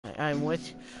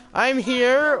I'm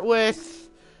here with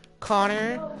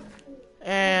Connor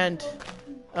and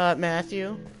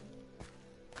Matthew.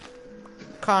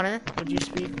 Connor, would you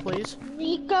speak, please?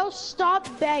 Nico, stop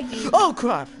begging. Oh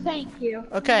crap! Thank you.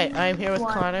 Okay, I'm here with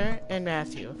Connor and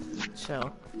Matthew.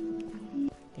 So,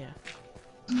 yeah,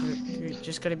 you're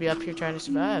just gonna be up here trying to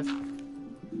survive.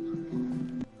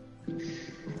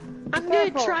 I'm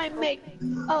gonna try and make.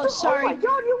 Oh, sorry. Oh my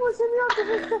God! You almost hit me off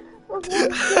the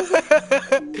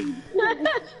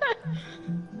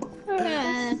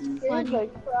That's funny. the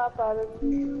crap out of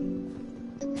me.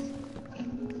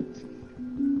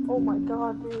 Oh my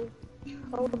God, dude!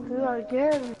 I will do that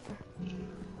again.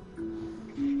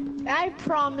 I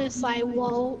promise I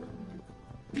won't.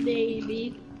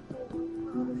 Maybe.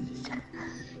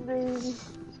 Maybe.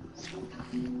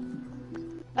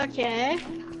 Okay.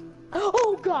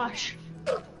 Oh gosh.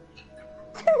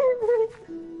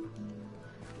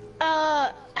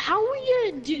 How are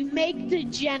we gonna make the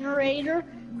generator?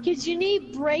 Cause you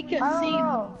need break a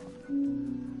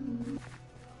theme.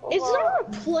 Is there a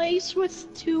place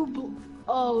with two?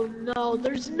 Oh no,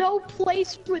 there's no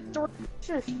place with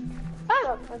three.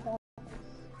 Ah.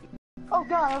 Oh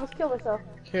God, I almost killed myself.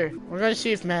 Here, we're gonna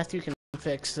see if Matthew can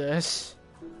fix this.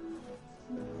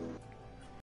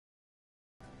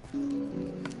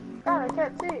 God, I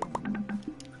can't see.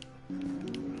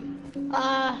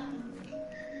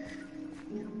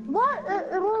 What?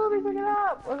 It won't let me pick it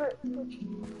up.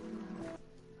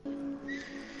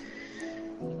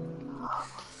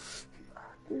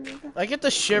 I get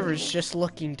the shivers just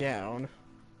looking down.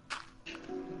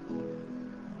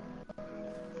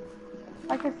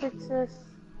 I can fix this.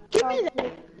 Give me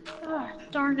that.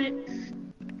 Darn it.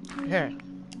 Here.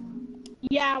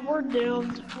 Yeah, we're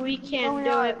doomed. We can't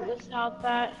do it without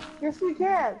that. Yes, we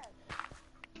can.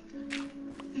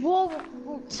 Well,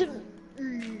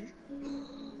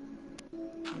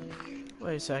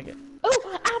 Wait a second.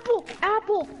 Oh,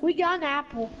 apple! We got an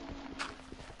apple.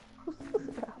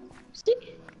 See?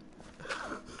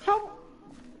 How?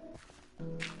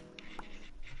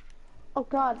 Oh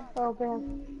God! Oh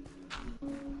man.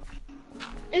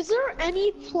 Is there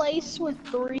any place with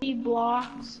 3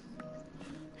 blocks?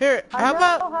 Here, how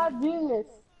I know how to do this.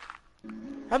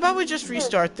 How about we just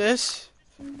restart this?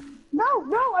 No,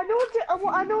 I know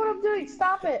what I'm doing.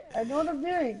 Stop it! I know what I'm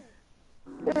doing.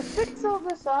 Just fix all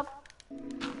this up.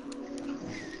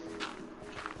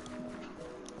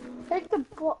 Take the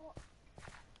block.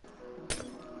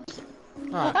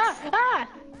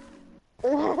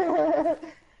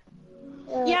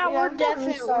 Yeah, we're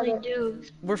definitely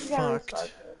doomed. We're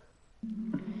fucked.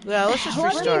 Yeah, let's just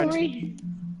restart.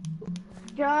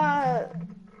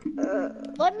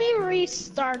 Let me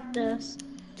restart this.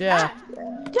 Yeah.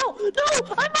 No,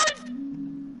 I'm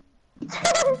on.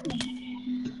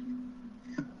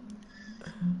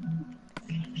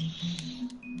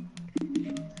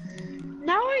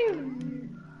 Now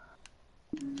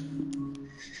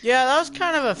Yeah, that was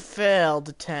kind of a failed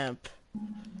attempt.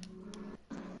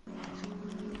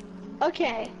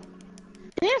 Okay.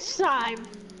 This time,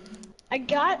 I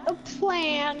got a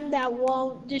plan that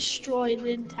won't destroy the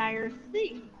entire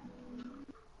thing.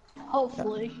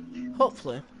 Hopefully.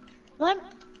 Hopefully.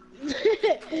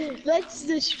 Let's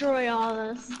destroy all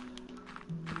this.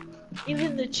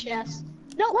 Even the chest.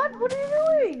 No. What? What are you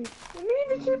doing? You need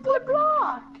to keep the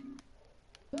block.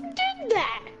 Who did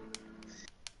that?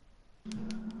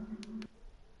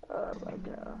 Oh my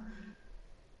God.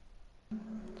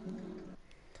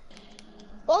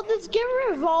 Well, let's get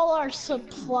rid of all our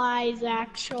supplies,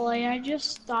 actually. I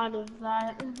just thought of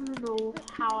that. I don't know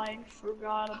how I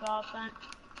forgot about that.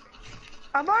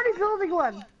 I'm already building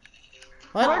one.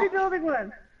 What? I'm already building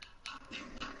one.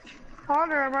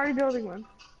 Connor, I'm already building one.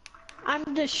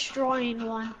 I'm destroying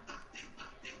one.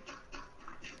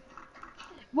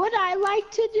 What I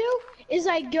like to do is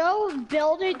I go and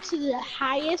build it to the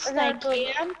highest I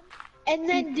can, and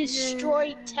then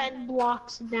destroy 10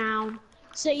 blocks down.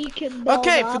 So you can build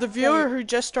Okay, up for the viewer who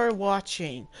just started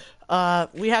watching,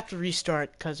 we have to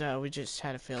restart because we just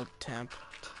had a failed attempt.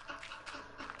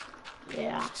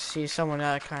 Yeah. See, someone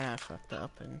kind of fucked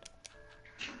up, and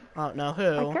I don't know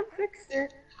who. I can fix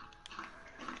it.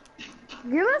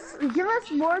 Give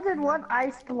us more than one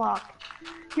ice block.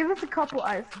 Give us a couple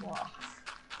ice blocks.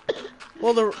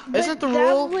 Well, isn't the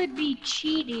rule? That would be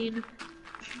cheating.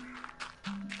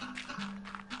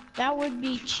 That would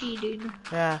be cheating.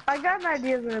 Yeah. I got an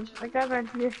idea, man. I got an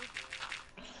idea.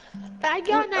 I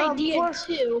got an idea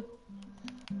too.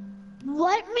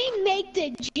 Let me make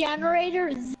the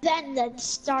generator, then let's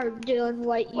start doing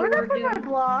what you were doing. My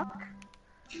block.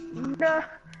 No.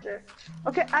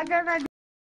 Okay, I got an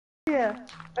idea.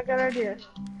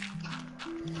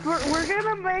 We're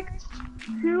gonna make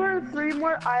 2 or 3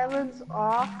 more islands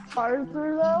off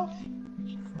farther though.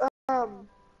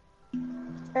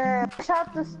 And we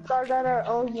have to start at our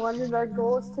own one, and our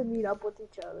goal is to meet up with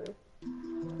each other.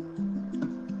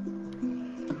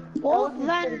 Well,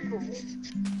 That would be then, pretty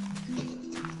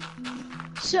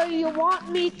so you want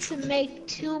me to make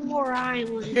 2 more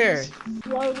islands Here.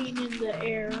 floating in the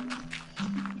air?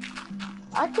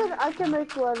 I can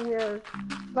make one here,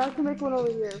 but I can make one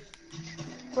over here.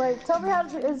 Wait, tell me how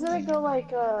to. Isn't it go like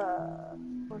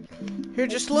Here,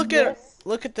 just look this?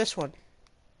 at this one.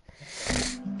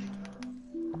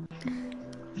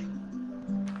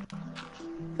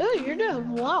 Oh, you're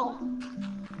doing well.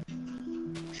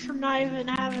 From not even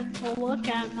having to look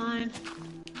at mine.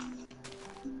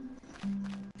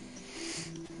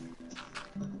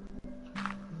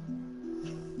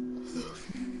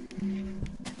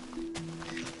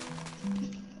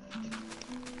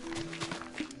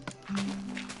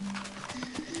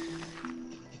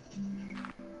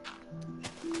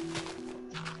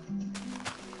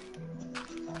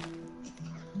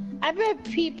 I bet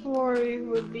people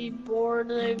would be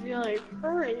bored and they'd be like,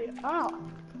 hurry up.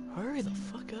 Hurry the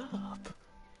fuck up.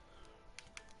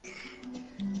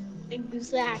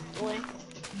 Exactly.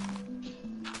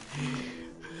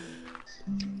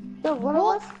 So one of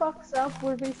us fucks up,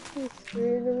 we're basically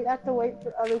screwed, and we have to wait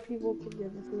for other people to give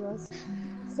it to us.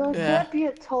 So it can't be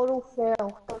a total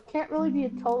fail. So it can't really be a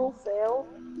total fail.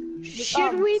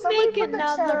 Should we make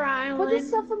another island? Put this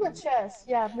stuff in the chest.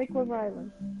 Yeah, make one more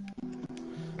island.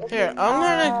 Here,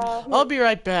 I'll be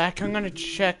right back. I'm gonna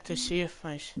check to see if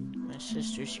my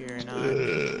sister's here or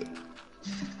not.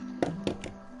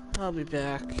 I'll be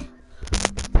back.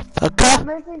 Okay. I'm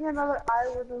making another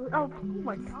island. Oh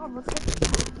my god, let's get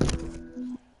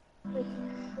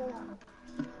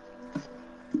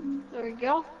There we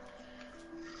go.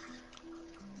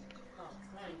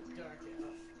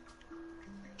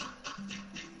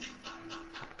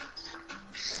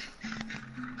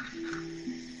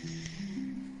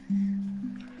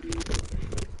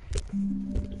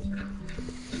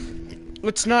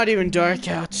 It's not even dark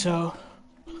out, so.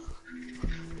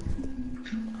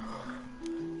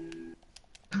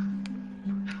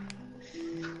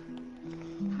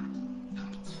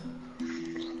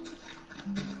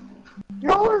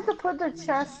 Goal is to put the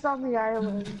chests on the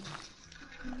island.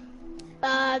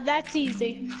 That's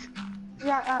easy.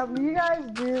 Yeah, you guys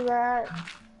do that.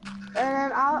 And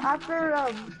then after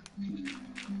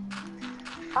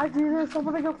I do this, I'm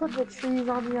gonna go put the trees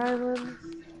on the island.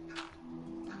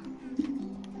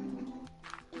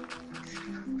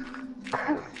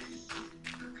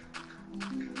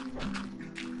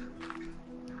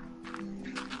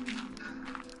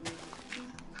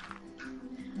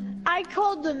 I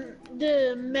called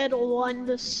the middle one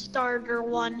the starter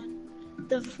one.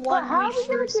 The But one how are we we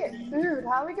gonna first get food?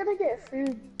 How are we gonna get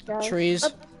food, guys? Trees.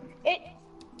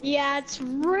 Yeah, it's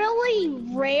really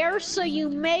rare, so you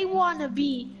may want to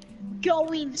be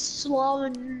going slow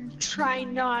and try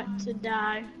not to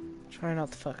die. Try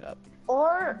not to fuck up.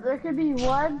 Or there could be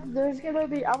one. There's gonna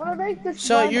be. I'm gonna make this.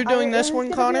 So one, you're doing this one,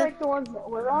 it's gonna be Connor? like the ones that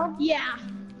we're on. Yeah.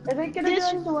 It ain't gonna be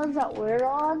like the ones that we're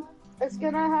on. It's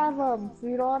gonna have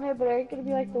food on it, but it ain't gonna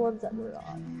be like the ones that we're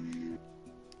on.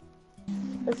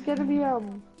 It's gonna be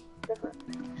different.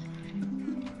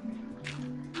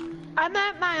 I'm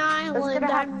at my It's island.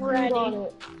 gonna have I'm food ready. on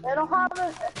it.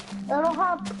 It'll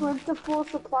have plentiful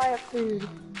supply of food.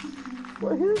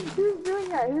 Well, who's doing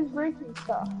that? Who's breaking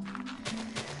stuff?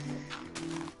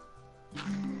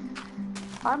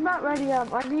 I'm not ready.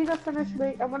 I need to finish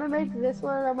I'm gonna make this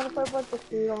one. I'm gonna put a bunch of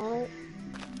food on it.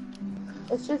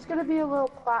 It's just gonna be a little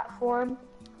platform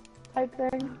type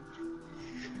thing.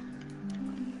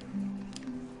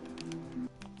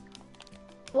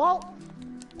 Well,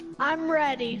 I'm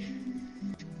ready.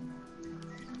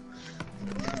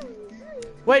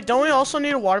 Wait, don't we also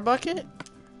need a water bucket?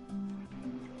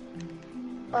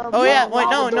 Oh yeah, wait,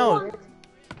 no.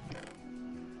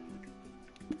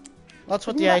 That's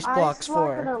what the ice block's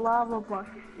for. And a lava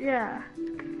bucket. Yeah.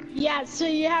 Yeah, so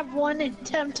you have one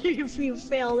attempt if you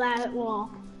fail that,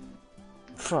 well,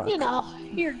 Fuck. you know,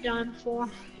 you're done for.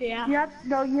 Yeah. You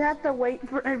have to wait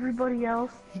for everybody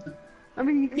else. I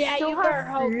mean, you can Yeah, still you better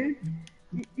have food.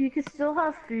 You can still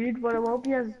have food, but it won't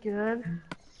be as good.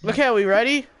 Okay, are we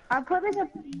ready? I'm putting a.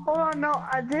 Hold on, no.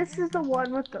 This is the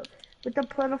one with the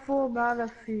plentiful amount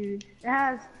of food. It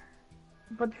has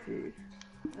a bunch of food.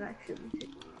 And I shouldn't take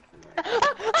it.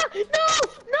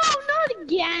 No, not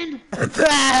again. I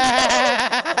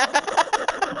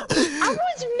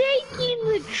was making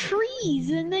the trees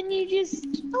and then you just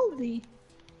killed me.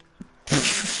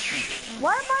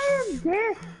 Why am I in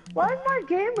game? Why is my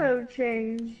game mode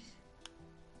changed?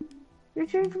 You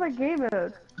changed my game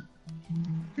mode.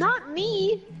 Not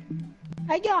me.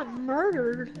 I got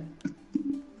murdered.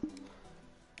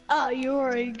 Oh, you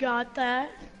already got that.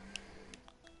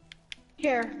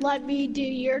 Here, let me do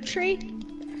your tree.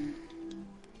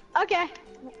 Okay.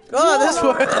 Oh, this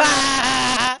works.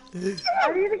 I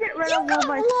need to get rid of all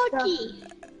my lucky.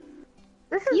 stuff.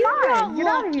 This is mine. Get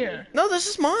out of here. No, this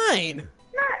is mine.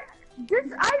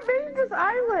 I made this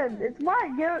island. It's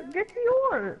mine. Get to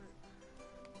yours.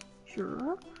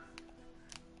 Sure.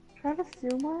 Try to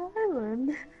steal my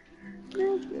island.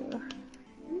 Thank you.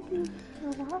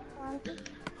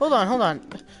 Hold on.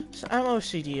 So I'm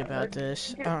OCD about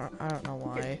this. I don't know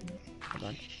why. Hold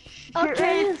on.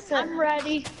 Okay, I'm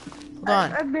ready. Hold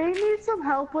on. I may need some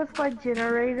help with my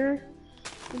generator.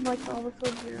 With my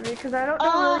cobblestone generator, because I don't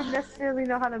really necessarily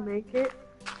know how to make it.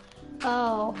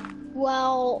 Oh,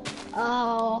 well,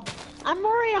 I'm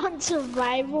already on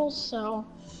survival, so.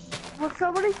 Will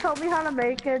somebody tell me how to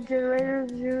make a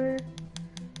generator?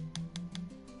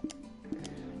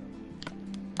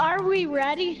 Are we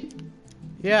ready?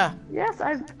 Yeah. Yes,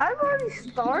 I'm already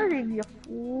starting, you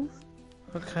fools.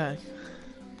 Okay.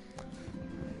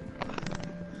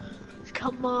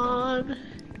 Come on.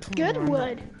 Good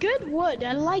wood. Good wood.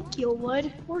 I like your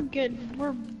wood. We're good.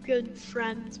 We're good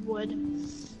friends, wood.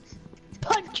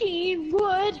 Punching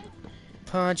wood.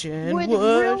 Punching would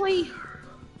wood.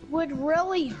 Would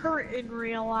really hurt in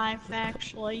real life,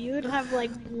 actually. You would have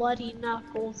like bloody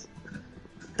knuckles.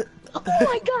 Oh,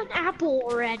 I got an apple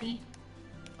already.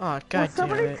 Oh, God Will damn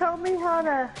somebody it. tell me how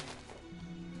to...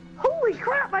 Holy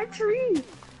crap, my trees!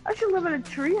 I should live in a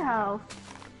tree house.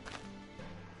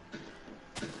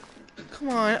 Come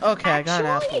on. Okay, I got an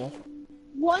Actually, apple.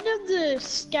 One of the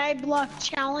skyblock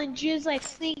challenges, I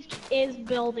think, is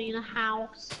building a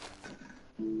house.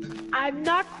 I'm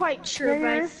not quite sure, but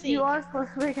I think... You are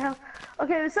supposed to make a house.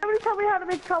 Okay, does somebody tell me how to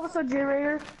make a cobblestone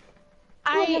generator?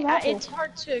 It's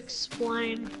hard to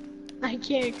explain. I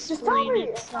can't explain Just tell me,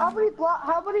 it. So.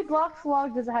 how many blocks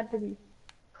long does it have to be?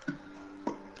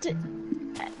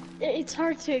 It's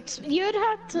hard to explain. You'd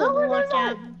have to look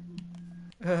at...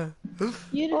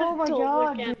 You'd Oh have my to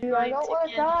god, look at dude, I don't want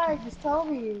to again. die. Just tell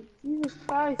me. Jesus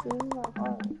Christ, this is not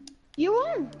hard. You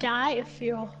won't die if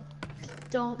you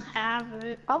don't have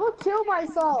it. I'm gonna kill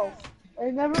myself.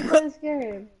 I never play this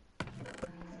game.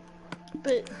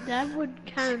 But that would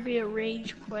kind of be a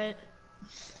rage quit.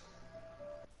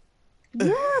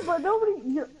 Yeah, but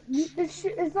nobody.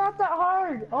 It's not that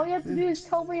hard. All you have to do is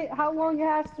tell me how long it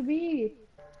has to be.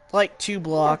 Like 2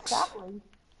 blocks. Exactly.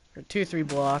 Or 2, 3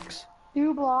 blocks.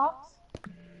 2 blocks?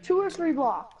 2 or 3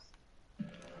 blocks?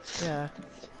 Yeah.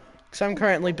 Because I'm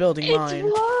currently building mine. It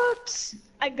works!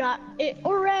 I got it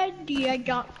already. I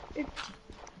got it.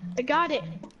 I got it.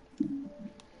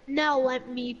 Now let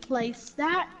me place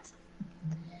that.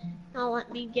 Now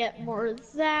let me get more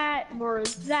of that,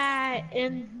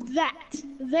 and that.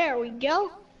 There we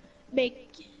go.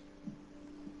 Make.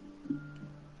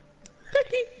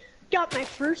 Got my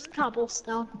first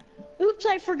cobblestone. Oops,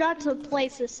 I forgot to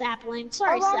place a sapling.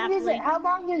 Sorry, sapling. How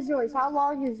long is yours? How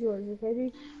long is yours, okay?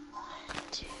 1,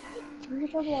 2, 3.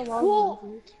 Well,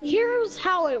 here's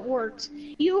how it works.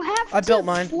 You have built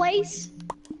mine.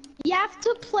 You have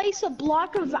to place a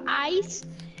block of ice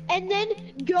and then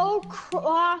go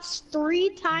across 3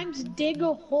 times, dig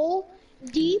a hole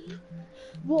deep.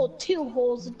 Well, 2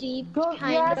 holes deep, kind it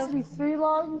has of. to be 3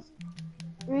 longs.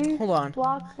 3 Hold on.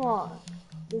 blocks long.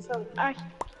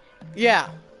 Yeah.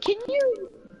 Can you?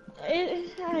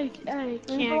 I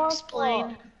can't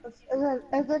explain.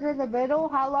 Is it in the middle?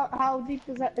 How deep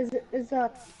is that? Is the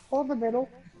hole in the middle?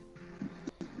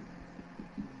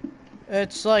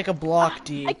 It's like a block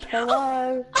deep.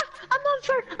 Hello. I'm on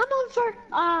fire. I'm on fire.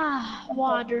 Ah,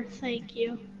 water. Thank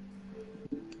you.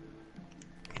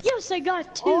 Yes, I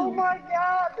got 2. Oh my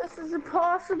god, this is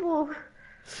impossible.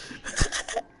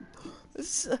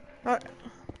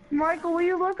 Michael, will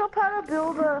you look up how to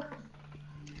build a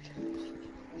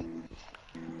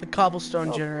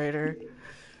cobblestone generator?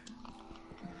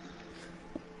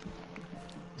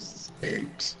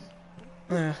 Okay.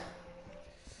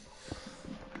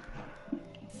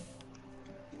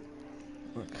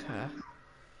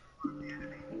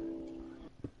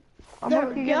 I'm There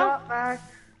looking we it go. up, Max.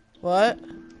 What?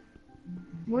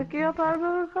 Looking up how to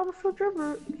build a cobblestone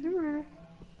generator.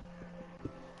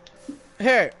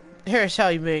 Here's how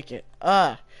you make it.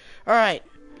 Alright.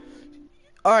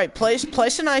 Alright,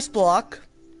 place an ice block.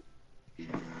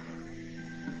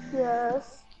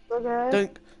 Yes. Okay.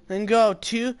 Then go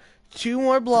two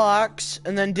more blocks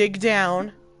and then dig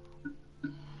down.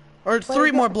 Or Wait,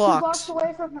 three more 2 blocks blocks.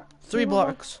 away from. 3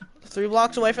 blocks. 3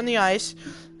 blocks away from the ice,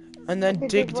 and then Okay,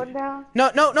 dig. one down.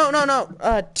 No.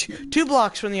 2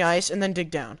 blocks from the ice, and then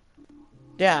dig down.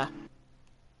 Yeah.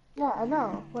 Yeah, I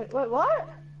know. Wait, what?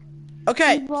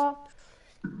 Okay.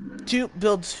 2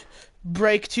 blocks.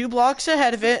 Break 2 blocks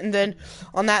ahead of it, and then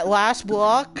on that last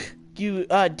block, you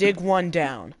dig 1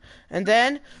 down, and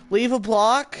then leave a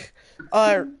block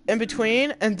in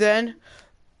between, and then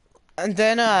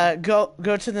go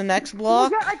to the next Oh my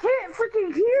block. god, I can't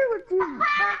freaking hear what you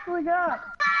actually got.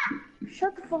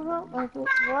 Shut the fuck up. Like,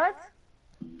 what?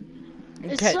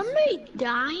 Is Okay. somebody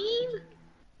dying?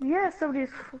 Yeah, somebody's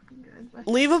fucking good.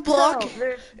 Leave a block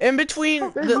in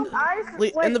between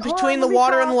between the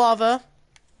water and lava.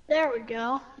 There we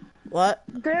go. What?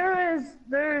 There's,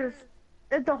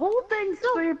 the whole thing's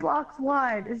 3 blocks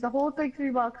wide. Is the whole thing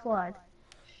 3 blocks wide?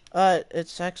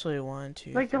 It's actually 1,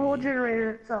 2, Like the whole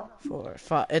generator itself. 4,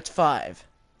 5. It's 5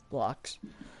 blocks.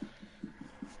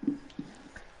 Oh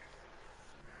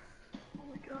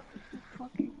my god, this is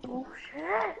fucking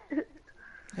bullshit.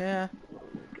 Yeah.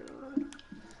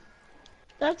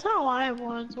 That's how I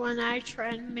was when I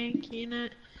tried making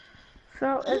it.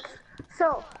 So it's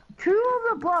 2 of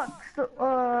the blocks.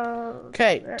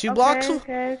 Okay, 2 blocks.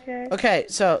 Okay. Okay,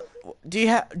 so do you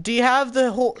have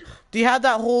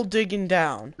that hole digging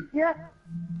down? Yeah.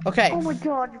 Okay. Oh my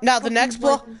god. Now the next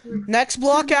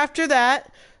block after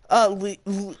that,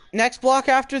 next block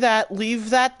after that,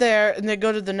 leave that there, and then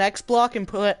go to the next block and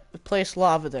place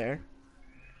lava there.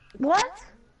 What?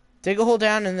 Dig a hole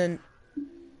down and then.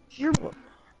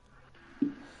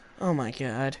 Oh my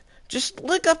god! Just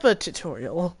look up a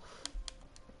tutorial.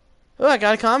 Oh, I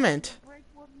got a comment. Break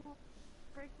one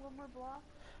more block.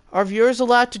 Are viewers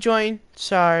allowed to join?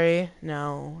 Sorry,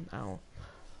 no.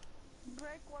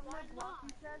 Break one more block,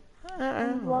 you said? I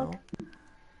don't know.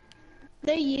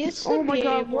 They used to Oh my be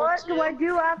god, able what to. do I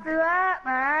do after that,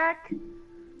 Mac?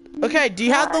 Okay, do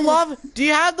you have the lava? Do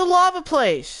you have the lava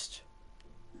placed?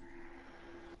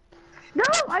 No,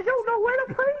 I don't know where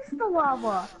to place the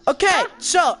lava. Okay,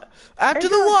 so after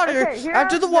the water, here.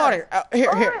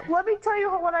 Alright, let me tell you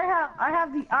what I have. I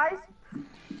have the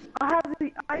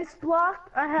ice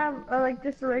block. I have like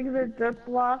just a regular dirt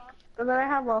block, and then I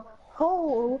have a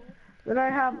hole. Then I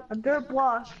have a dirt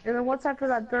block, and then what's after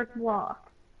that dirt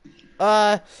block?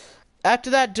 After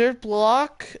that dirt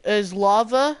block is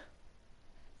lava.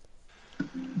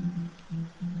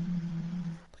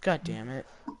 God damn it.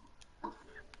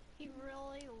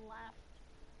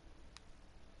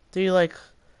 Do you like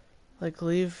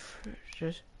leave?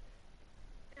 Just.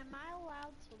 Am I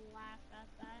allowed to laugh at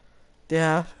that?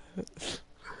 Yeah.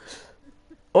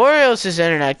 Oreos is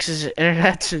internet because his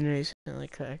internet's recently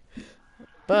cracked.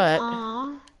 But.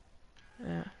 Aww.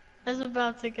 Yeah. I was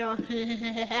about to go.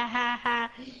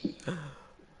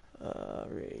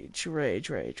 Rage.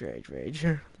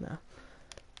 No.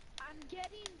 I'm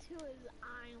getting to his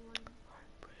island.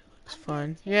 It's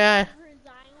fun. Yeah.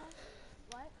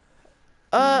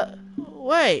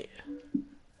 Wait.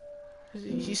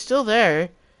 He's still there.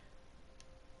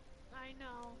 I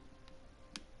know.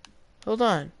 Hold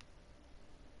on.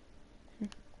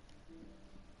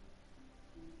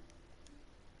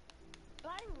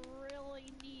 I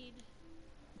really need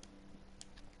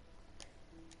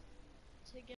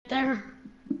to get there.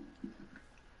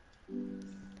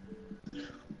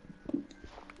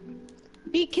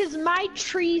 Because my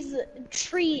tree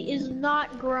is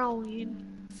not growing.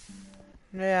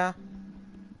 Yeah.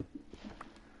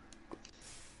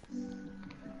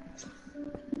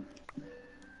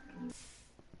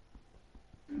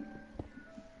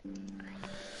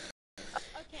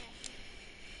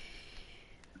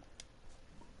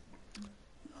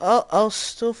 I'll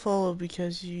still follow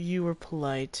because you were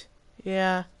polite.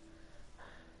 Yeah.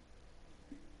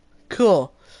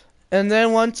 Cool. And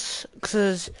then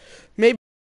cause maybe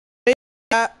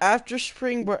after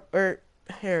spring or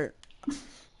here.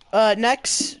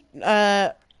 Next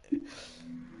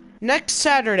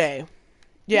Saturday.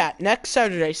 Yeah, next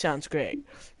Saturday sounds great.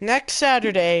 Next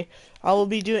Saturday, I'll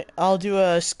do a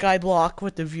skyblock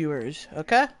with the viewers.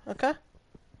 Okay? Does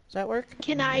that work?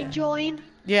 Can I join?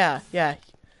 Yeah,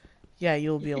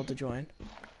 you'll be able to join.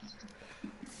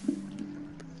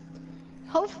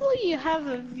 Hopefully you have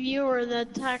a viewer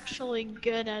that's actually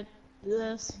good at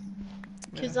this.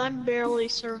 Because I'm barely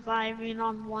surviving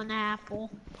on 1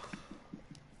 apple.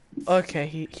 Okay,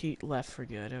 he left for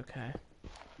good, okay.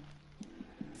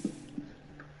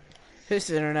 His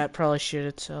internet probably shit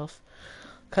itself.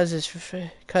 Cause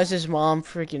his mom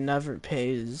freaking never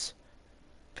pays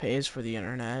for the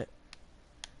internet.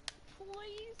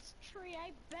 Please, tree,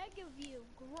 I beg of you,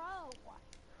 grow.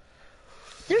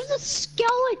 There's a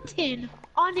skeleton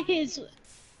on his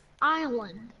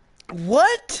island.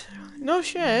 What? No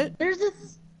shit. There's a...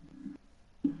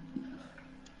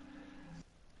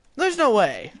 There's no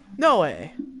way. No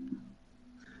way.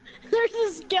 There's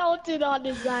a skeleton on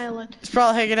his island. It's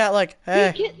probably hanging out like,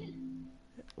 hey. Because,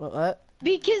 What?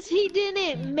 because he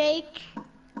didn't make...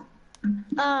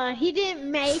 Oh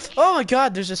my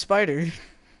god, there's a spider.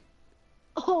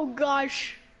 Oh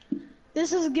gosh.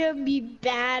 This is gonna be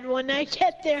bad when I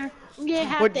get there. I'm gonna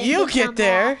have When to you hit get them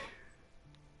there. off.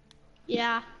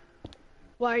 Yeah.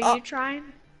 What, are you trying?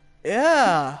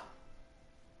 Yeah.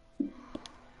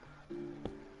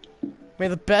 May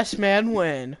the best man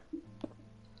win.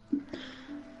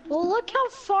 Well, look how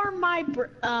far my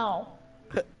oh.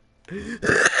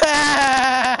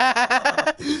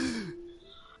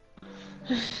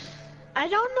 I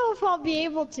don't know if I'll be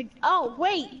able to. Oh,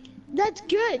 wait. That's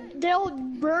good. They'll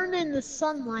burn in the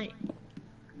sunlight.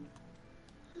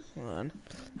 Hold on.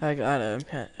 I got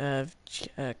a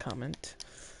comment.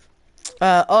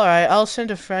 Alright, I'll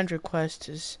send a friend request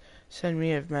to send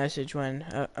me a message when.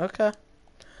 Okay.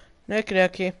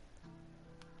 Okie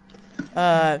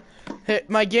dokie.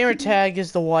 My gamer tag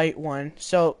is the white one.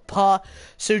 So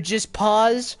just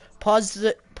pause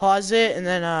it, and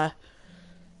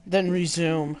then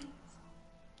resume.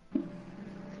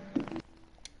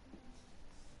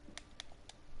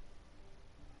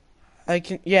 I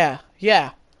can, yeah.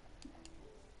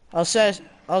 I'll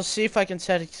see if I can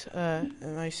set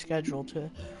my schedule to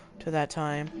that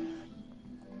time.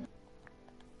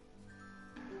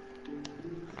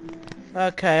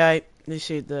 Okay, I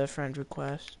received the friend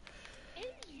request. Is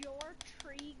your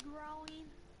tree growing?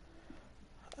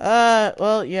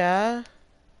 Well, yeah.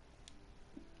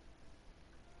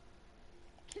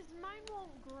 Cause mine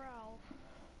won't grow.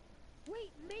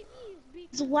 Wait, maybe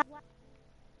it's because...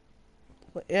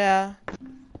 Yeah.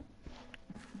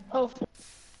 Oh.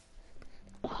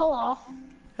 Hello.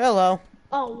 Hello.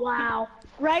 Oh wow.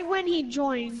 Right when he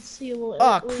joins, he will.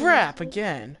 Oh crap!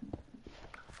 Again.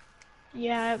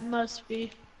 Yeah, it must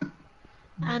be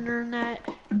internet.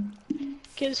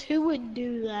 Cause who would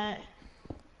do that?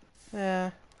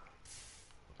 Yeah.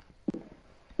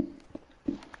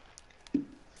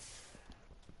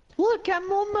 Look, I'm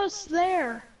almost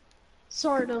there.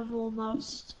 Sort of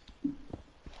almost.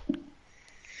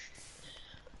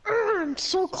 I'm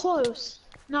so close.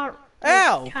 Not.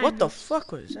 Ow! Kind What the of.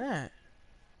 fuck was that?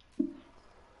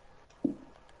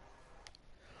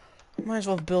 Might as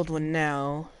well build one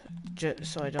now, just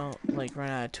so I don't like run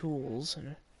out of tools.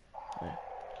 And,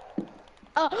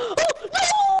 Oh,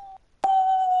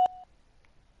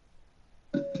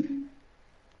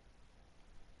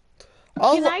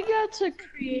 I'll Can I go to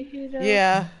creative?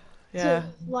 Yeah. To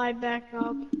fly back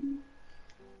up.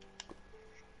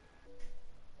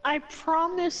 I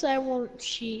promise I won't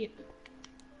cheat.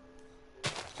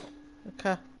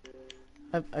 Okay.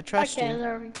 I trust Okay, you.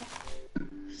 there we go.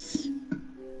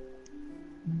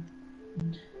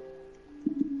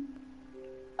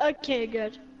 Okay,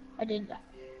 good. I didn't die.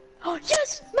 Oh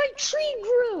yes, my tree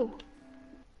grew.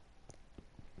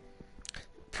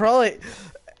 Probably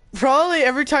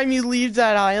every time you leave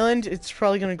that island, it's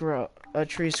probably gonna grow. A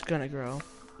tree's gonna grow.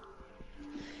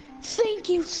 Thank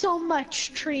you so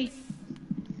much, tree.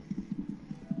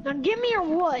 Now give me your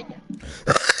wood.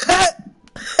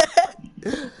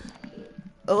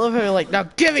 I love how you're like, now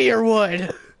give me your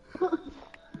wood.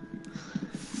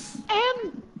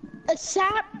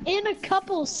 And a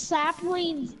couple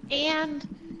saplings, and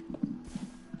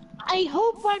I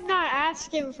hope I'm not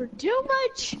asking for too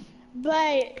much,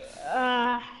 but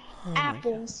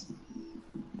apples.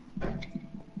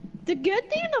 The good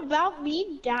thing about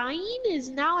me dying is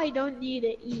now I don't need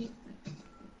to eat.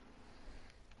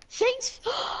 Thanks.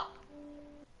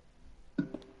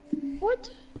 What?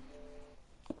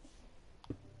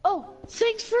 Oh,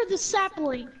 thanks for the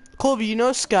sapling. Colby, you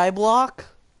know skyblock?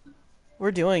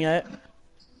 We're doing it.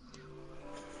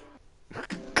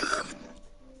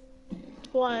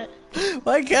 What?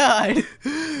 My God!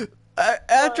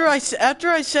 After I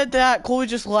said that, Colby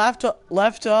just left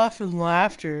off in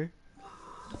laughter.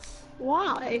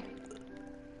 Why?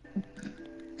 I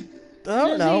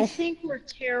don't know. Does he think we're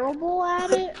terrible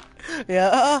at it?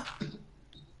 Yeah.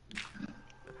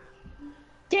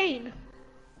 Dane,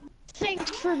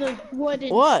 thanks for the wooden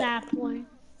What? sapling.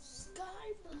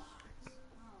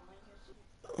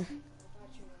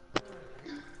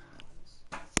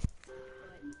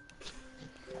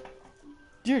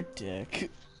 You're a dick.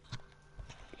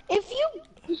 If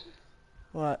you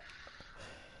What?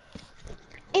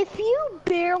 If you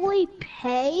barely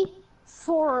pay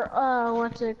for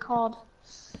what's it called?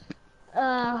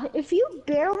 If you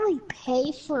barely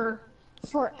pay for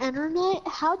for internet?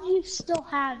 How do you still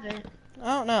have it?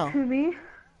 I don't know. To me?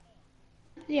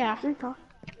 Yeah.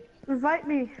 Invite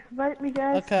me,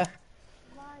 guys. Okay.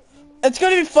 It's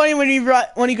gonna be funny when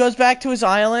he goes back to his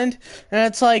island, and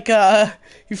it's like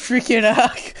he freaking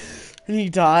and he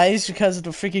dies because of the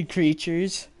freaking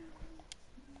creatures.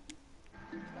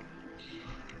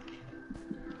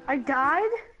 I died?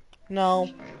 No.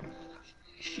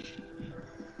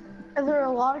 Are there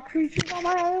a lot of creatures on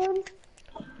my island?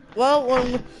 Well,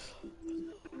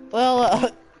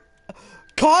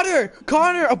 Connor,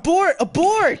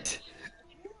 abort!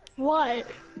 What?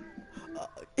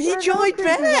 He There are no joined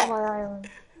creatures on back. my island.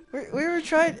 We were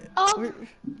trying.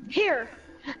 Here.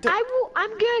 I'm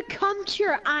gonna come to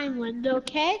your island,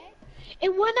 okay?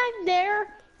 And when I'm there,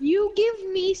 you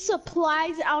give me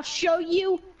supplies. I'll show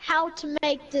you how to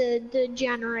make the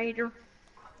generator.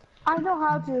 I know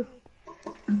how to.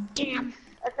 Damn.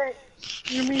 I think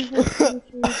you mean this.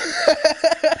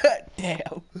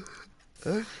 Damn.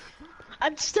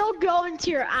 I'm still going to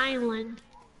your island.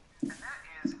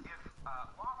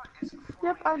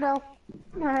 Yep, I know.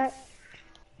 Alright.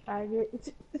 I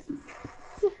get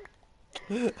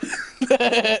Oh,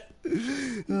 that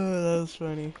was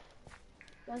funny.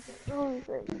 That's the only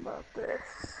thing about this.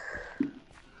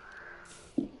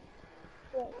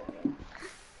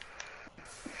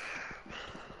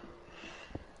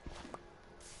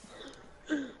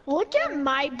 Look at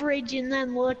my bridge and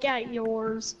then look at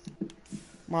yours.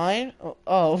 Mine?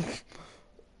 Oh.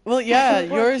 Well, yeah,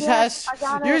 yours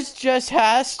just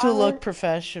has to look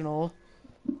professional.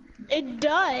 It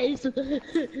does. Yours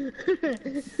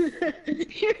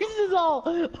is all.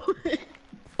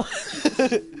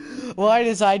 Why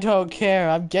does I don't care?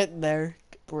 I'm getting there,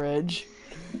 bridge.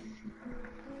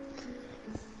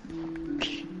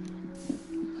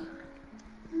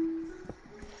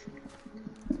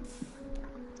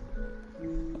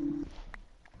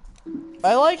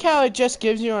 I like how it just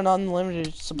gives you an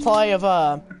unlimited supply of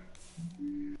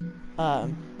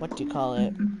what do you call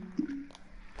it?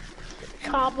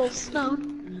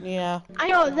 Cobblestone. Yeah. I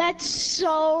know, that's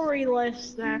so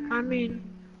realistic. I mean,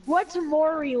 what's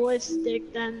more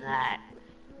realistic than that?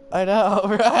 I know,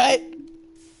 right?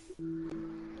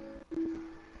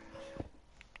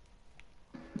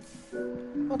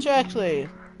 Which actually,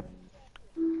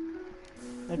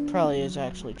 it probably is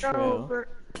actually true.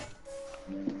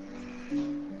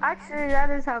 Actually,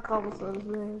 that is how cobblestone is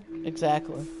made.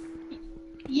 Exactly.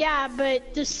 Yeah,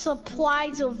 but the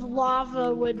supplies of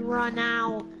lava would run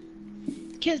out.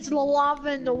 Because the lava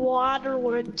and the water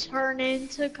would turn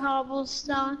into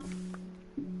cobblestone.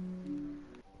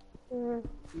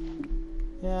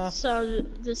 Yeah. So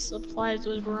the supplies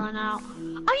would run out.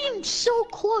 I am so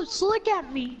close, look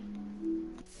at me.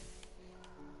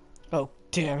 Oh,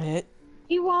 damn it.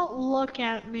 He won't look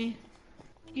at me.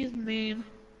 He's mean.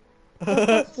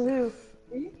 What's to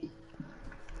do?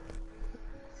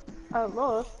 I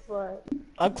look, but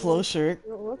I'm closer.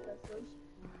 you don't look that close.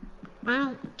 I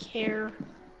don't care.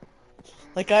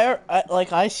 Like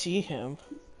I see him.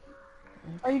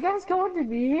 Are you guys going to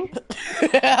me?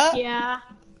 Yeah.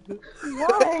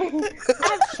 Why?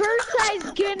 At first I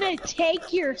was gonna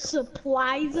take your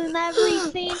supplies and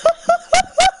everything.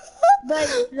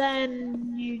 But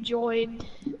then you joined.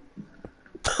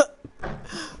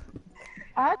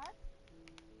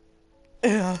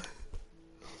 Yeah.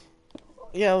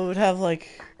 Yeah, we would have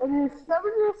like. And if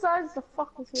somebody decides to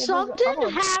fuck with me, Something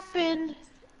happened.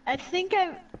 I think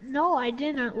no, I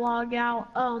didn't log out.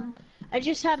 I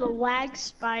just had a lag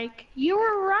spike. You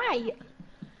were right.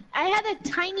 I had a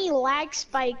tiny lag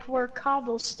spike where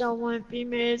cobblestone wouldn't be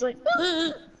made. It's like,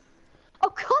 oh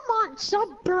come on,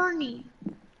 stop burning.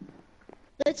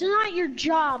 That's not your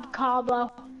job,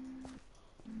 Cabo.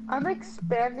 I'm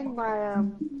expanding my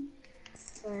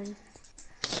thing.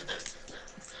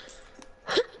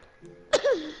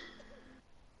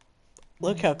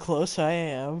 Look how close I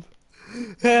am.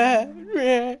 What,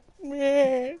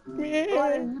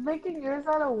 are you making yours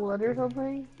out of wood or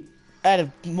something? Out of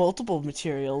multiple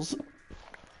materials.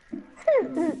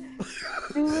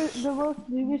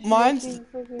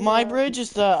 My bridge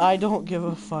is the I don't give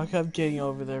a fuck, I'm getting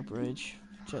over there bridge.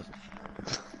 Just.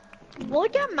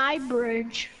 Look at my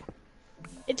bridge.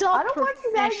 It's all I don't want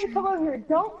you guys to come over here.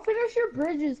 Don't finish your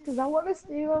bridges, because I want to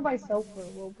stay by myself for a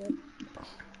little bit.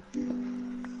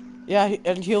 Yeah,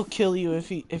 and he'll kill you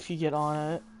if you get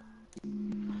on it.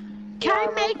 Can I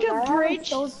make a bridge?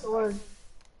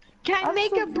 Can I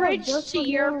make a bridge to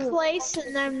your place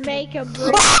and then make a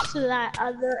bridge to that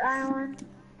other island?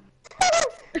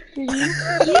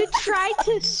 You tried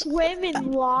to swim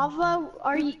in lava?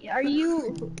 Are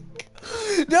you?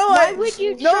 No, Why would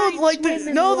you no, try and like swim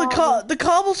in the lava? the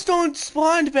cobblestone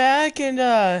spawned back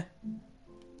and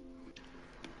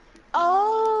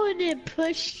Oh, and it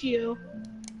pushed you.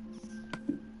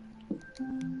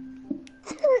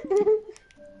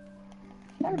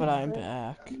 but I'm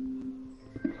back.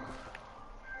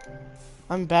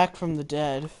 I'm back from the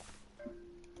dead.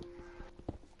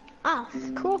 Oh,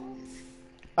 cool.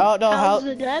 I don't know How's how.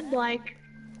 the dead like?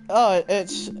 Oh,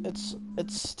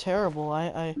 it's terrible.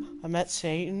 I met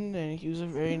Satan and he was a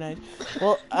very nice.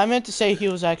 Well, I meant to say he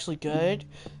was actually good,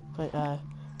 but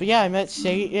yeah, I met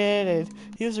Satan and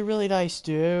he was a really nice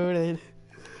dude and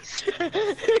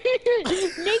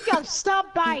Nico,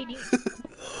 stop biting.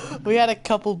 we had a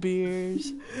couple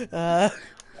beers.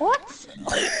 What?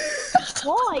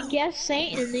 Well, I guess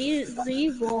Satan is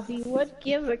evil. He would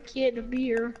give a kid a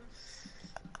beer.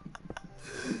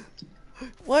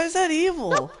 Why is that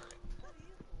evil?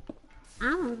 I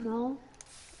don't know.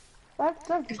 That's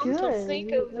Come good. to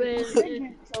think of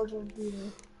it,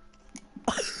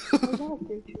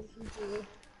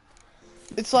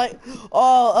 It's like,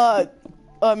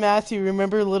 Matthew,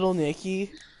 remember little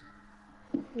Nicky?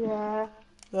 Yeah.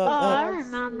 I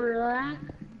remember that.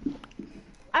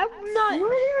 I'm not. You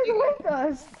were here with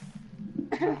us.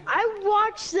 I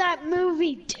watched that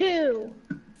movie too.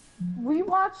 We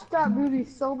watched that movie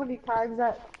so many times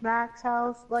at Mac's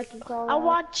house, like you call it. I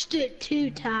watched it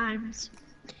 2 times.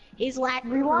 He's like,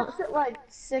 We watched it like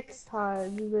 6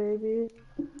 times, baby.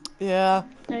 Yeah.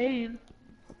 Damn.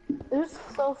 It was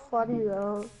so funny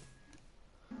though.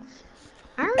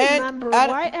 I remember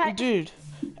why. Dude,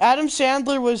 Adam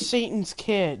Sandler was Satan's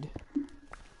kid.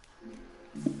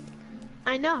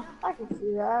 I know. I can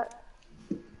see that.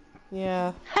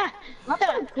 Yeah. Ha! I'm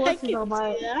putting I courses can on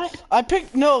my. see that. I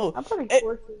picked no. I'm putting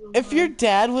courses on If your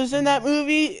dad was in that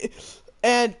movie,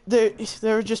 and they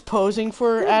were just posing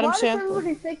for Dude, Adam why does Sandler.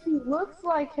 everybody think he looks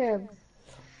like him?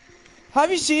 Have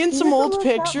you seen He some doesn't old look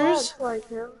that pictures? much like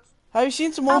him. Have you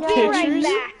seen some I'll old be right pictures?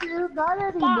 back. Dude, not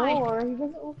anymore. He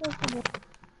doesn't look like him.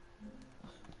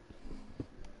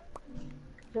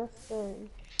 Just saying.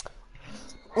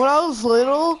 When I was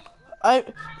little,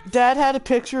 Dad had a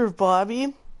picture of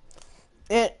Bobby,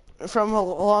 from a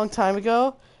long time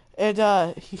ago, and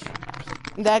and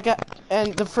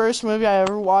the first movie I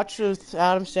ever watched with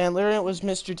Adam Sandler, and it was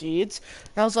Mr. Deeds.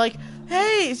 And I was like,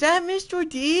 "Hey, is that Mr.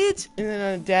 Deeds?" And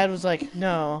then Dad was like,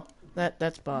 "No,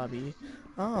 that's Bobby."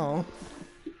 Oh,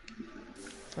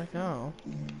 it's like, oh.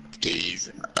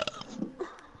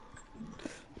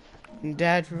 And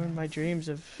Dad ruined my dreams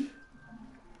of.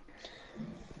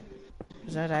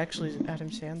 Is that actually Adam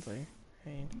Sandler?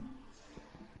 Hey.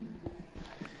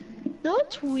 No,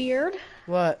 it's weird.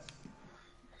 What?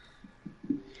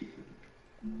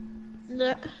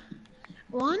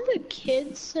 One of the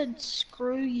kids said,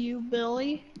 "Screw you,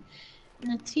 Billy,"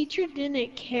 and the teacher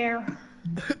didn't care.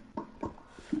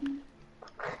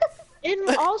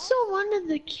 And also, one of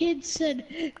the kids said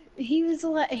he was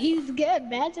getting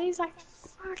mad. So he's like,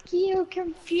 "Fuck you,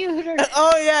 computer."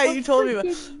 Oh yeah, you told me about.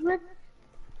 No,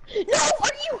 are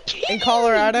you kidding? In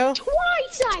Colorado? Me?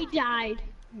 Twice I died.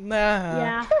 Nah.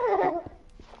 Yeah.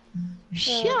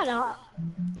 Shut up.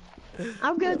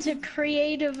 I'll go to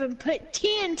creative and put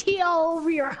TNT all over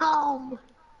your home.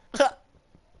 Fuck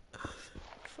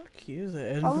you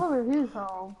then. I live in his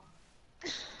home.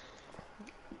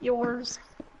 Yours.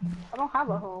 I don't have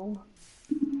a home.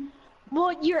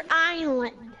 Well, your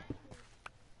island.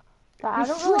 I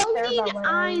don't really care Floating about my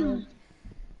island.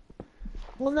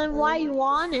 Well, then why you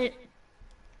want it?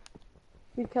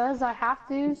 Because I have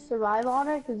to survive on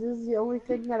it, because this is the only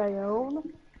thing that I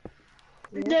own.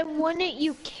 Yeah. Then wouldn't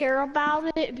you care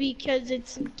about it because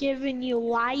it's giving you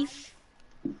life?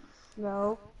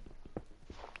 No.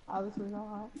 Obviously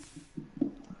not.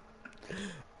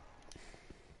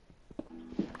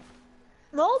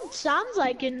 Well, it sounds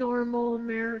like a normal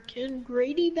American.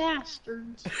 Greedy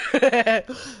bastards.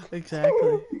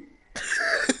 Exactly.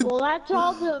 Well, that's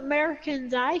all the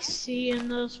Americans I see in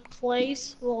this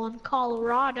place. Well, in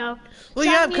Colorado. Well,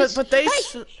 yeah, Zombies- but they.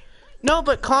 Hey! No,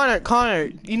 but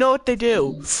Connor, you know what they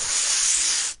do?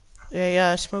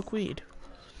 They smoke weed.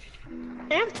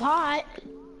 And pot.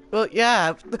 Well,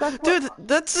 yeah, dude,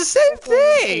 that's the same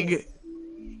thing.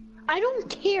 I don't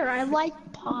care. I like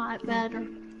pot better.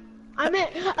 I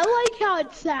like how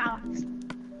it sounds.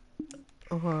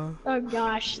 Oh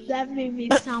gosh, that made me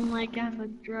sound like I'm a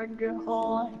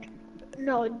drugaholic.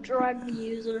 No, a drug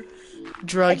user.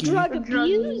 Druggie. A drug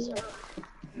abuser.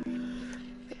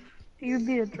 You'd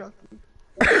be a drunk.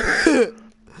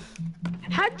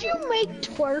 How'd you make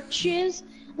torches?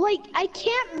 Like, I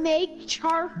can't make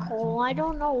charcoal. I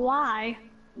don't know why.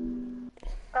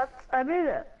 I made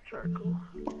a charcoal.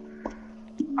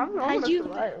 I'm How'd gonna you-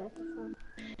 survive.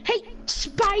 Hey,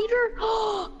 spider!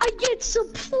 Oh, I get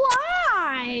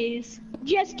supplies!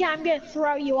 Jessica, I'm gonna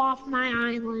throw you off my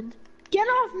island. Get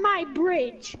off my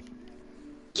bridge!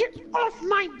 Get off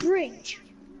my bridge!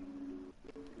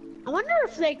 I wonder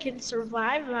if they can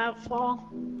survive that fall.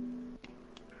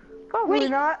 Probably Wait.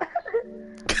 not.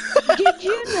 Did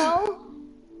you know?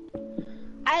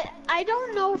 I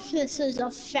don't know if this is a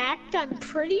fact. I'm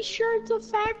pretty sure it's a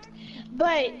fact,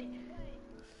 but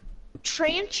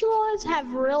tarantulas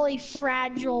have really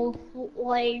fragile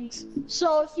legs.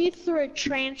 So if you threw a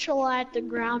tarantula at the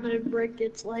ground, it would break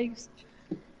its legs.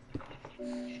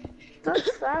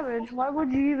 That's savage. Why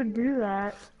would you even do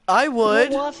that? I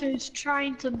would. Well, if it's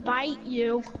trying to bite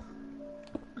you.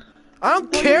 I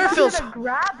don't Well, care you're if not it's. gonna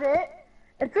grab it.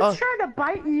 If it's Oh. trying to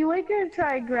bite you, you ain't gonna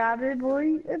try and grab it,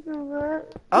 boy.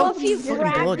 I'll Well, if you fucking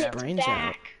grab blow its its brains out.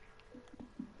 back.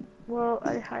 Well,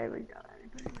 I highly doubt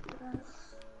anybody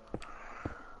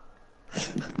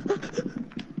would do that.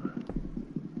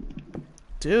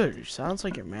 Dude, it sounds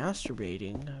like you're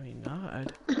masturbating. I mean,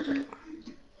 God.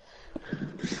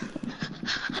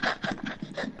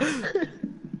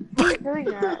 Doing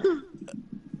that.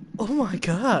 Oh my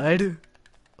God.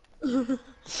 Whoa,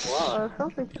 it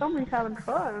sounds like somebody's having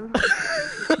fun.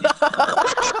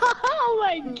 Oh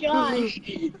my gosh.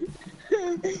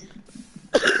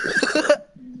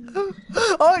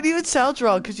 Oh, it even sounds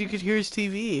wrong because you could hear his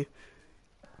TV.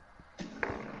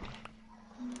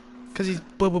 Because he's.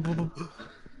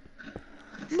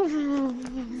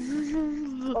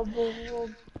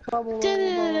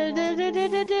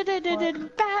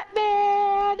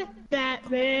 Batman!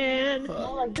 Batman!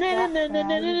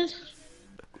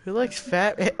 Who likes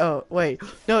fat? Oh, wait.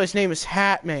 No, his name is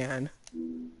Hat Man.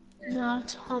 No,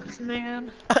 it's Hump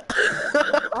Man.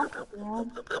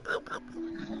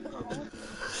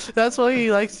 That's what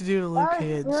he likes to do to little That's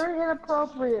kids. very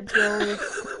inappropriate, Billy.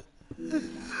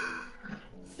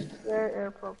 Very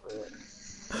inappropriate.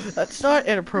 That's not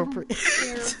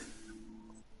inappropriate.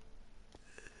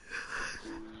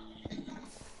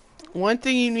 One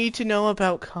thing you need to know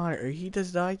about Connor, he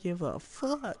does not give a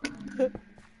fuck.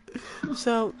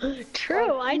 So,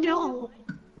 True, I don't.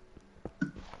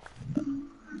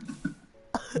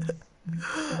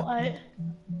 What?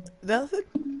 nothing.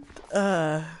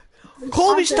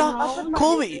 Colby, stop! wrong.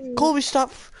 Colby,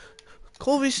 stop!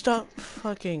 Colby, stop!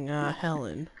 Fucking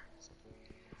Helen.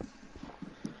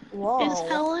 Whoa.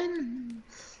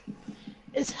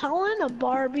 Is Helen a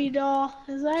Barbie doll?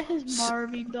 Is that his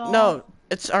Barbie doll? No,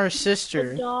 it's our The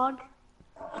sister. dog?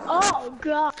 Oh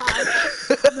god.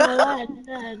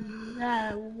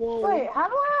 No, whoa. Wait, how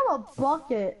do I have a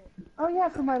bucket? Oh yeah,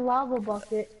 for my lava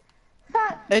bucket.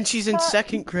 And she's in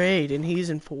 2nd grade, and he's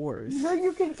in 4th. You know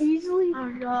you can easily. Oh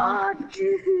god. Oh,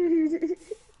 dude.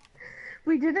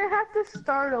 We didn't have to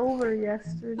start over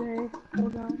yesterday.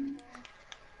 Hold on.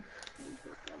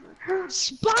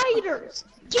 Spiders!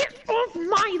 Get off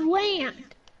my land!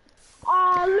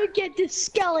 Aw, look at this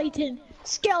skeleton!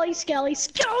 Skeleton!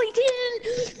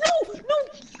 No!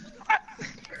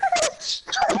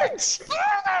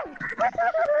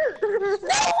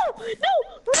 No!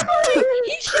 Run away!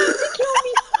 He's trying to kill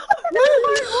me!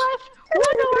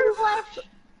 One heart left!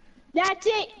 That's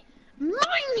it!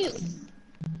 Mine!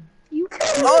 You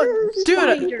Oh, dude!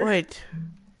 spider. Wait.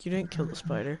 You didn't kill the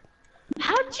spider.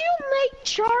 How'd you make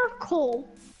charcoal?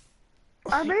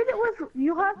 I made it with.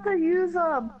 You have to use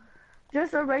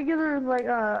just a regular like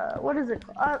what is it?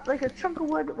 Like a chunk of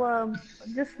wood,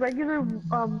 just regular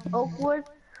oak wood,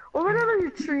 or whatever your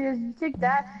tree is. You take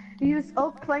that. You use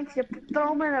oak planks. You throw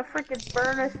them in a freaking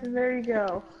furnace, and there you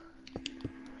go.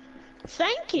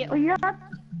 Thank you. Well,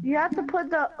 you have to put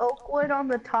the oak wood on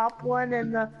the top one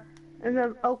and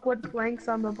the oak wood planks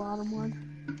on the bottom one.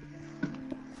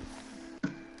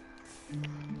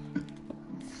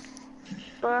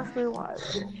 So ask me why.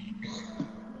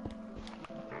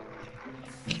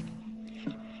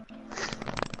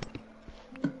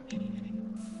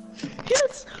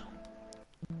 Yes.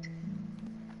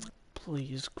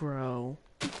 Please grow.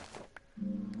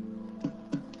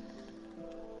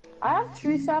 I have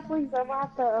tree saplings. I'm gonna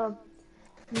have to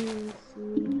let me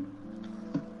see.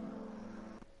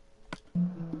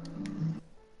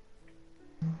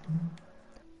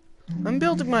 I'm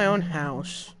building my own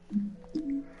house.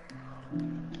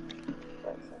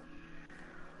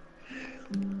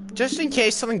 Just in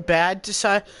case something bad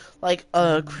like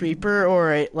a creeper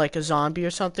or like a zombie or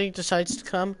something decides to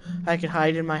come, I can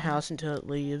hide in my house until it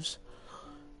leaves.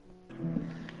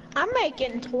 I'm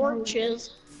making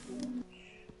torches.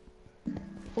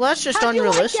 Well, that's just How'd you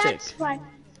like unrealistic. that,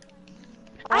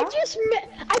 I just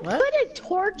I What? put a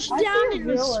torch I see down a and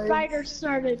the village. spider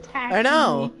started attacking I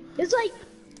know. me.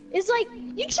 It's like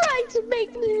you tried to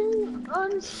make me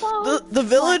unspawn. The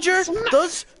villagers, Smack.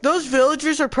 those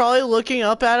villagers are probably looking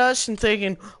up at us and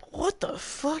thinking, "What the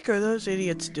fuck are those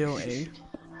idiots doing?"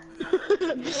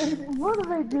 What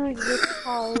are they doing this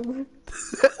time?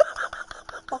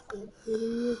 Fucking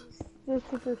idiots. That's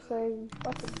what they're saying.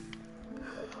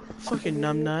 Fucking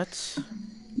numbnuts.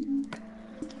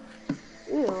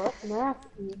 Ew, that's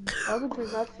nasty. Why would your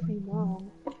nuts be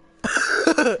numb?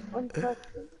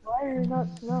 Why are your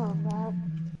nuts numb, man?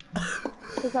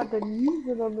 Because I've been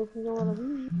using them, if you know what I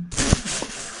mean.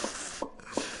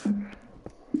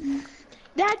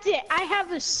 That's it. I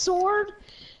have a sword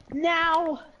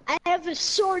now.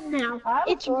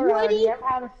 It's already. woody. I've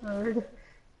had a sword.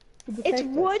 It's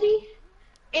woody,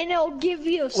 and it'll give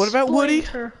you a What about Woody?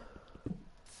 splinter.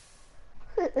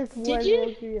 It's Did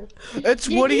you? It's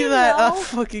Did Woody you that know?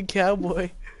 fucking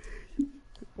cowboy.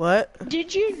 What?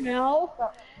 Did you know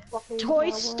Toy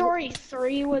Cowboy. Story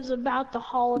 3 was about the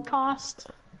Holocaust?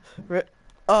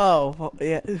 Oh, well,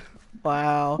 yeah.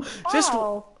 Wow. Just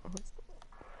Wow.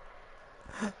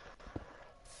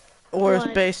 or it's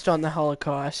What? based on the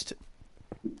Holocaust.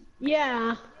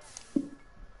 Yeah.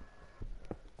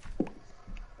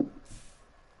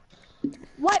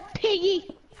 What,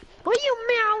 piggy? What are you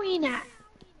meowing at?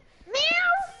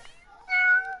 Meow?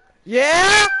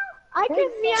 Yeah. I can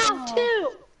meow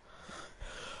too.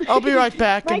 I'll be right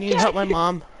back. I My need to help my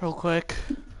mom real quick.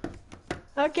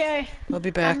 Okay. I'll be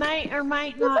I back. might or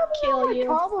might There's not something kill on my you.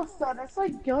 cobblestone. It's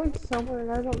like going somewhere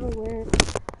and I don't know where.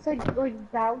 It's like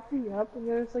bouncing up and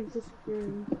then it's like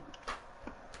disappearing.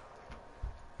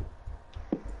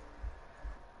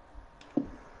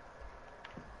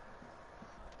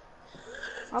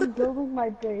 I'm building my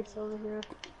base over here.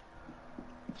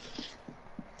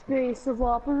 Base of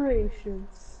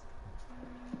operations.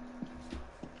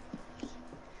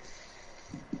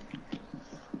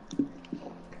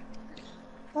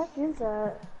 What is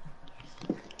that?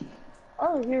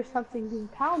 Oh, here's something being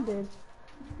pounded.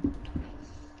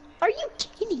 Are you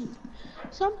kidding?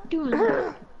 Stop doing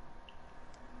that.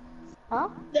 Huh?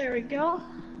 There we go.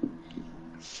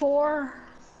 4,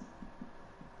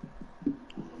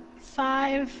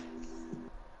 5,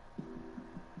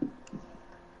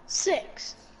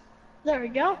 6. There we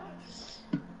go.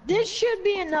 This should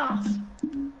be enough.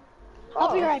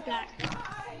 I'll be right back.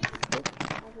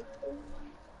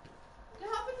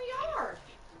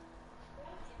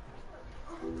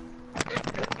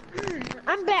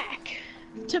 I'm back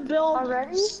to build.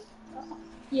 Already?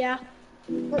 Yeah.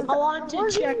 I want to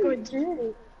check with.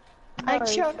 I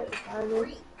check.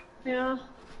 Yeah.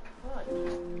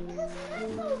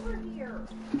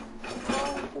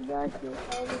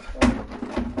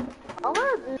 I'm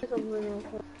gonna do something real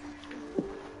quick.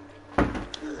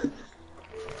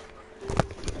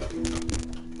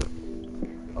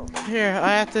 Here, I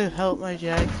have to help my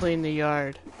dad clean the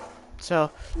yard.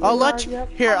 So I'll let you.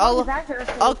 Here, I'll.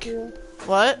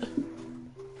 What?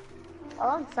 How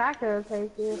long is that gonna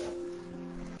take you?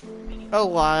 A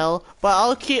while, but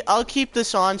I'll keep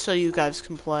this on so you guys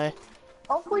can play.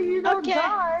 Hopefully you don't Okay.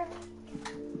 die.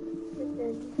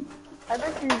 I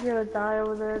bet you're gonna die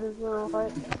over there in this little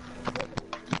hut.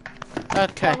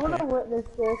 Okay. I wanna witness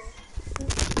this.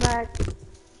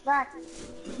 Max,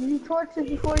 you need torches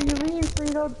before you leave so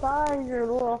you don't die in your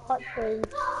little hut thing.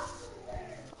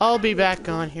 I'll be back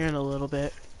on here in a little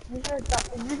bit. You're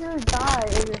gonna die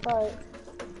in your hut.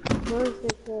 Where's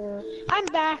your I'm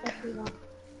back.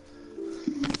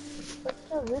 Let's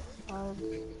go this time.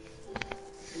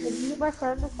 Did you get my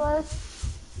friend request?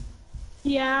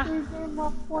 Yeah. You get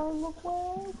my friend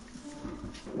request?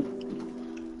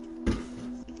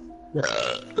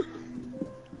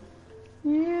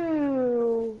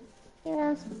 You.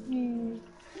 Yes, you.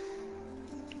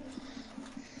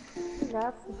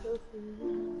 That's the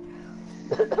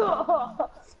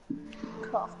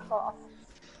Cough, cough.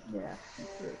 Yeah,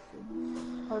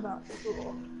 or not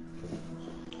cool.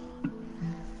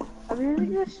 I'm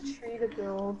using this tree to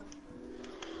build.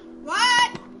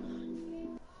 What?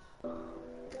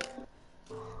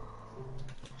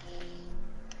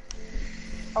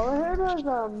 All I heard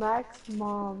was Mac's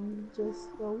mom just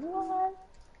go, what?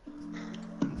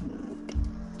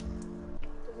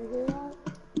 Did you hear that?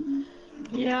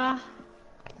 Yeah.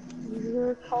 You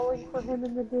were calling for him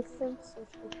in the distance?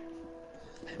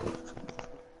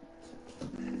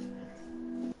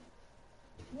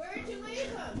 Where did you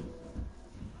leave him?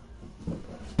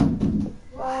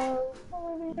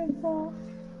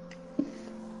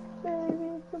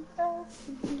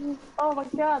 Oh my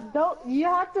god, don't, you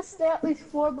have to stay at least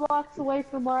 4 blocks away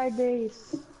from my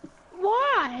base.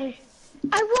 why?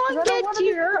 I 'Cause won't I don't get want to to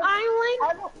be. your I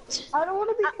island. don't want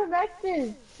to be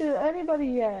connected to anybody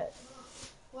yet.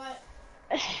 What?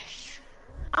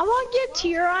 I won't get to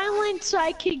your island so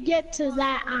I could get to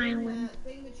that island.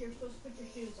 Thing that you're supposed to put your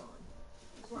shoes on.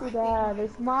 Too bad.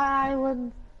 It's my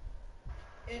island.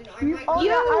 And I You, might oh You-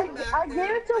 yeah, I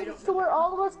gave it to where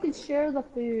all of us could share the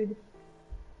food.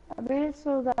 I made it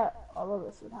so that all of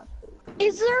us would have food.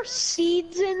 Is there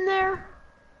seeds in there?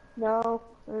 No,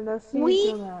 there are no seeds Wheat?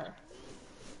 in there.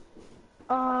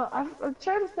 I'm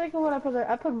trying to think of what I put there.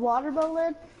 I put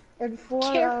watermelon and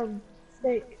Care-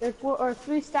 steak, and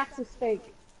 3 stacks of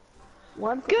steak.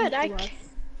 One for Good, each of us.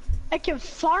 I can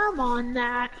farm on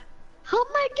that. How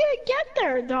am I gonna get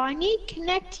there though? I need to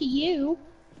connect to you.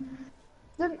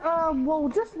 Then well,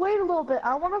 just wait a little bit.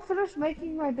 I want to finish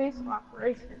making my base of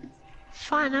operations.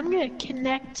 Fine, I'm gonna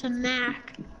connect to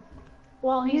Mac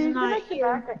while he's You not can make it here.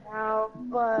 back right now,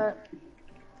 but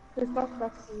there's no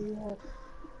question yet.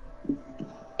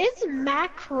 Is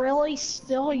Mac really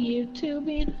still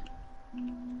YouTubing?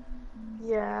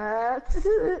 Yeah.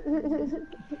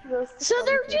 So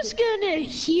they're just gonna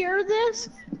hear this,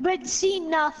 but see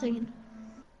nothing.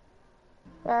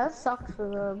 Yeah, that sucks for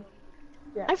them.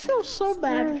 Yeah. I feel so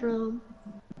bad for them.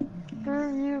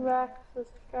 Screw you, Max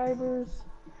subscribers.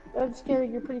 I'm just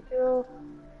kidding, you're pretty cool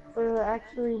for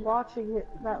actually watching it,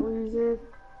 not losing.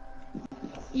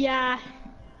 Yeah.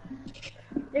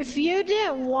 If you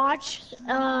didn't watch,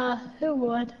 who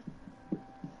would?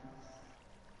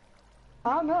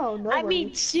 I don't know, nobody. I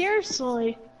mean,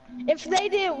 seriously. If they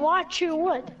didn't watch, who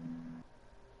would?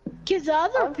 Because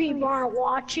other people aren't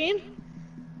watching.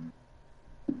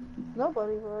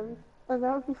 Nobody would. And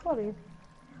that would be funny.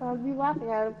 I'd be laughing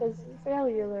at him because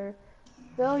failure,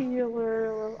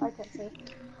 I can't say.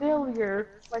 Failure,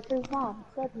 like his mom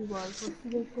said he was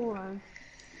when he was born.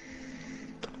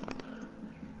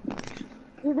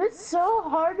 Dude, it's so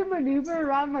hard to maneuver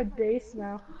around my base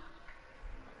now.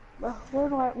 Where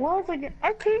do what was I get?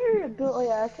 I came here to build, oh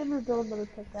yeah, I came here to build another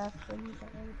pickaxe.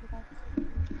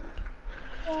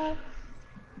 Yeah.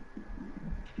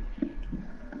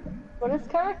 But it's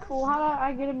kind of cool how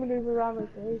I get to maneuver around my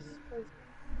base.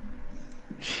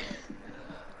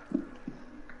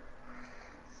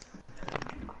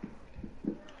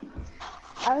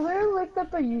 I literally looked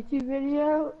up a YouTube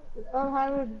video on how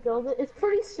to build it. It's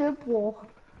pretty simple.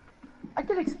 I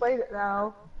can explain it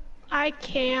now. I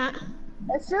can't.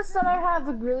 It's just that I have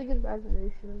a really good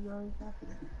imagination of knowing exactly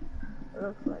what it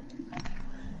looks like.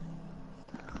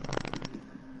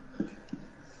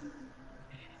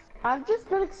 I've just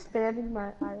been expanding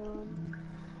my island.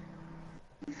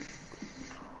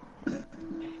 That'd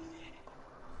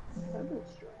be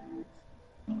strange.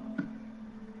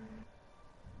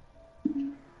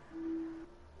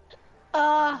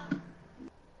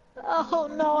 Oh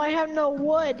no, I have no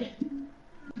wood.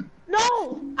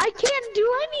 No, I can't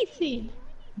do anything.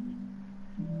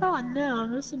 Oh no,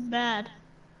 this is bad.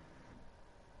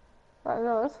 I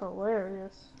know, that's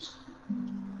hilarious.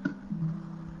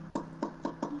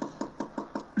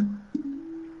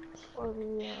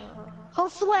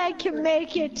 Hopefully I can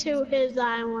make it to his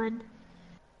island.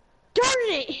 Darn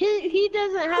it, he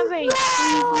doesn't have a...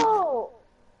 No!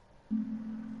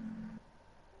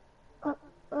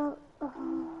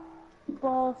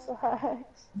 Ball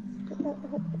sacks.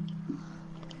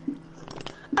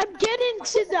 I'm getting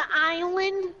to the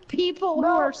island, people who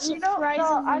are surprisingly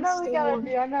I know we gotta still- do.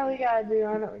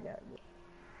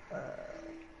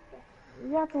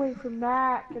 We have to wait for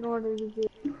Mac in order to do.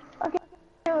 Okay,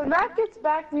 when Mac gets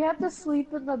back, we have to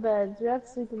sleep in the beds.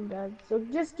 So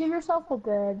just give yourself a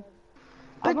bed.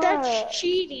 But that's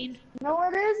cheating. No,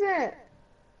 it isn't.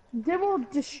 Then we'll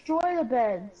destroy the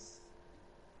beds.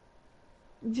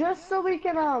 Just so we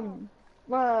can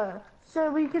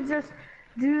just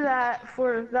do that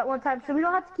for that one time, so we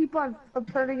don't have to keep on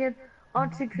turning it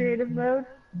onto creative mode.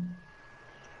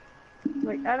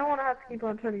 Like, I don't want to have to keep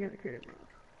on turning it into creative mode.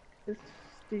 It's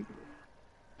stupid.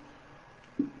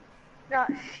 Not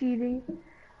cheating.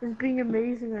 It's being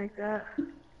amazing like that.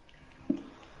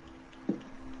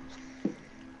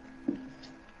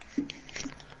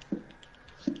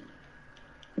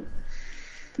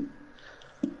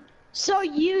 So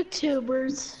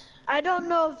YouTubers, I don't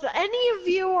know if any of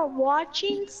you are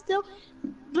watching still,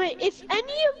 but if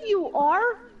any of you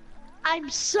are, I'm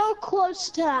so close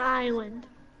to the island.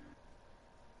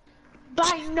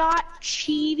 By not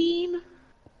cheating.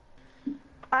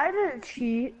 I didn't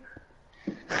cheat.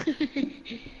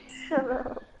 Shut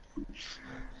up.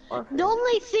 The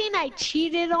only thing I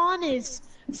cheated on is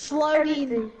floating.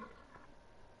 Everything.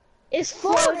 Is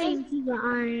floating to the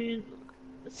island.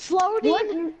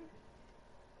 Floating.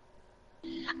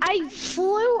 I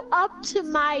flew up to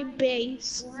my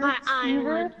base, my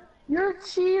island. You're a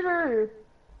cheater.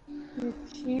 You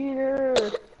cheater.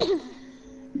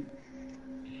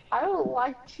 I don't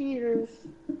like cheaters.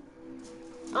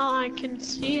 Oh, I can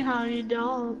see how you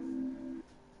don't.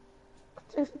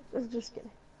 Just kidding.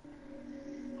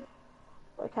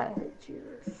 I kinda hate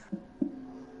cheaters.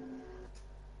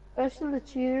 Especially the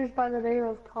cheaters by the name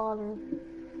of Connor.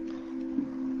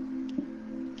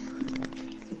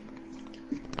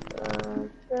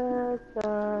 Da,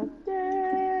 da, da.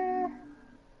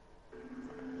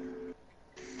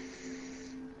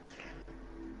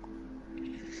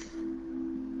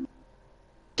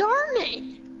 Darn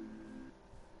it!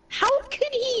 How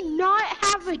could he not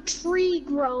have a tree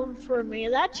grown for me?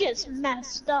 That just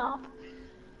messed up.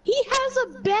 He has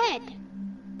a bed.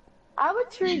 I have a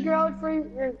tree growing for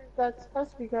you. That's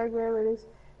supposed to be growing wherever it is.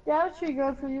 Yeah, I have a tree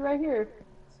growing for you right here.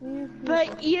 See?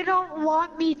 But you don't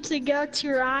want me to go to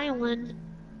your island.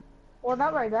 Well,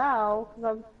 not right now,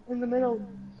 because I'm in the middle of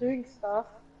doing stuff.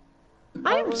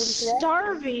 I'm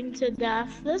starving to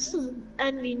death. This is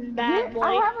ending badly.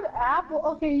 I have an apple.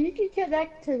 Okay, you can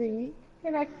connect to me. You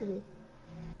can connect to me.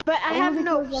 But I have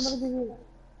no. I'm gonna give you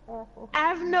an apple. I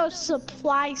have no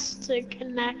supplies to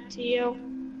connect to you.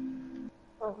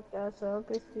 Oh god, so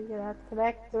basically you're gonna have to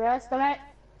connect the rest of it.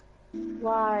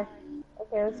 Why?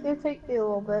 Okay, it's gonna take me a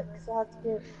little bit because I have to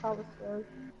get cobblestone.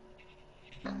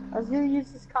 I was gonna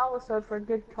use this cobblestone for a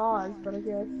good cause, but I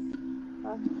guess I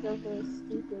have to go for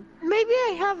stupid. Maybe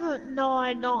I haven't. No,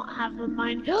 I don't have a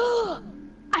mine.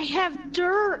 I have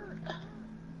dirt.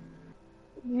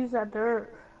 Use that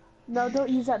dirt. No, don't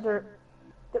use that dirt.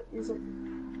 Don't use it.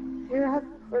 You're gonna have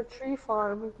for a tree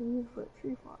farm. We can use it for a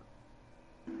tree farm.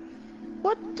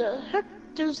 What the heck?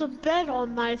 There's a bed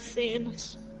on my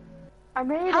things. I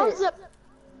made How's it.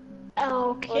 it?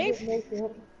 Okay. I didn't make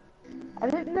it. I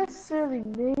didn't necessarily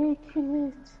make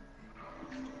it.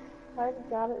 I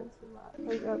got it into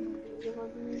my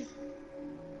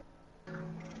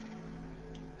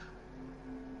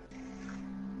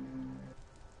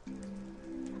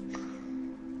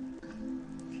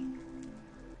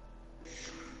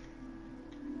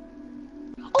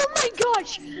Oh my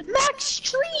gosh! Max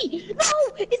tree! No!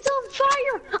 It's on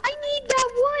fire! I need that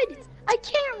wood! I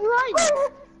can't run!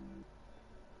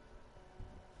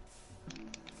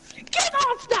 Get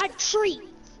off that tree!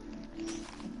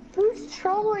 Who's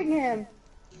trolling him?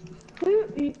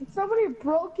 Somebody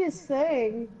broke his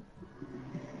thing.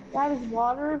 Got his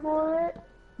water for it.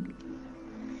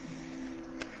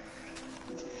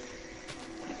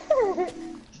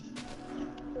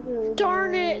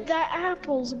 Darn it, that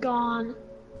apple's gone.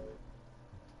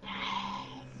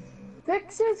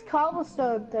 Fix his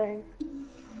cobblestone thing.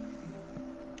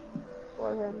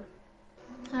 For him.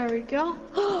 There we go.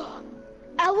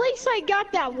 At least I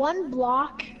got that one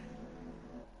block.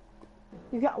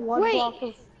 You got one Wait. block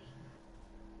of...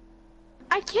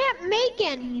 I can't make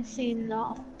anything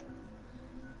though.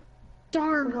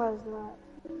 Darn. What is that?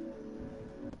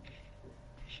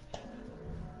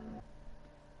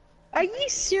 Are you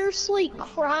seriously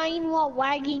crying while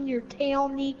wagging your tail,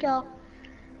 Nico?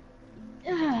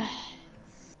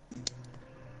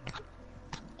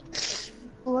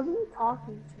 What are you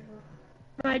talking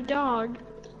to? My dog.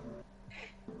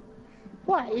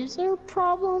 What, is there a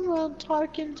problem with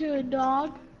talking to a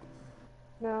dog?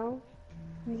 No.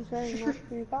 I'm just saying that's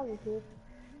who you're talking to.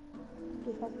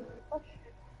 Just asking a question.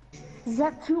 Is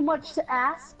that too much to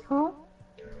ask, huh?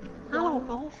 I don't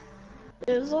know.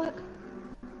 Is it?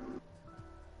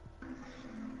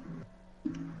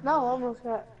 No, almost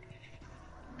got.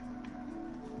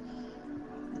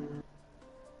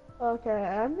 Okay,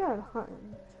 I'm gonna hunt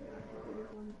him.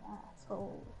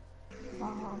 Asshole.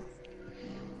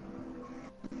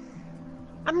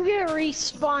 I'm gonna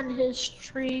respawn his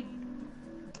tree.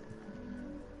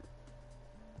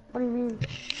 What do you mean?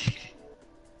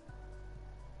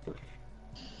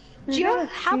 Do you,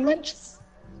 how much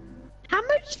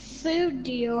food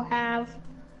do you have?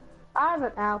 I have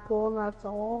an apple and that's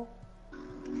all.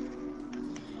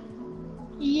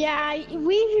 Yeah,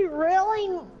 we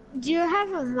really... Do you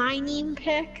have a mining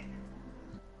pick?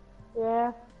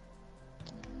 Yeah.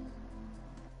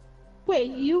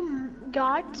 Wait, you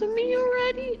got to me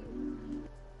already?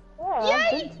 Yeah, Yay!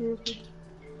 I've been to.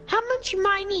 How much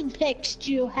mining picks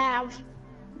do you have?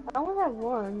 I only have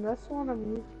one. That's the one I'm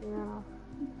using now.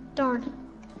 Darn.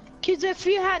 Cause if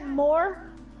you had more,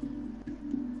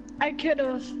 I could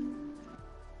have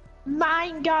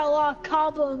mine got a lot of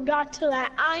cobble and got to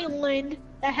that island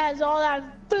that has all that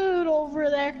food over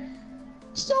there.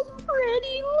 So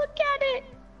pretty, look at it.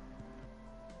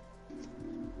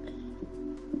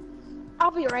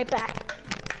 I'll be right back.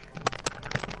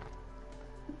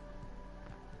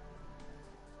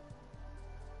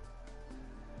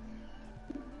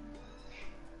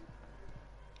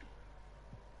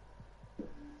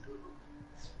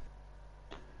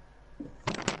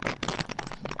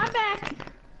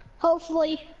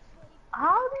 hopefully.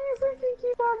 How do you think you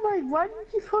keep on like? Why do you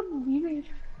keep on leaving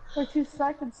for 2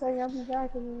 seconds saying I'll be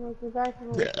back and then like you're back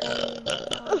and like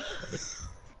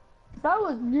that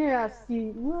was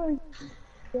nasty. Really?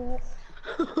 Yeah.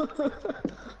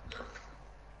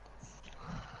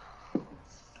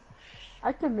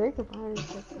 I can make a fire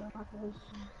pit though.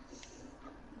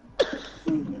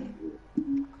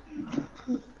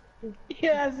 You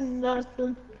have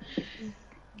nothing.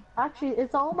 Actually,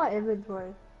 it's all my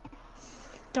inventory.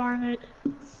 Darn it.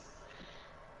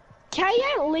 Can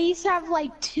I at least have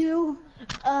like two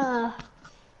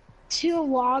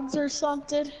logs or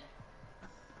something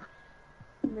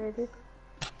Maybe.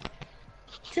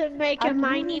 to make a I can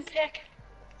mining use... pick?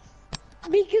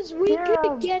 Because we Here,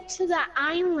 could get to the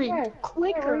island where are you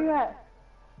quicker. at?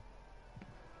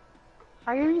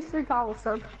 I give you 3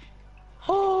 cobblestone.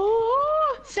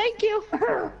 Oh, thank you.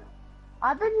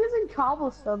 I've been using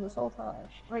cobblestone this whole time,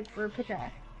 like for a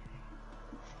pickaxe.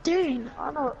 Dang.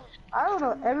 I don't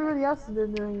know. Everybody else has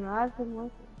been doing that. I've been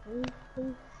working.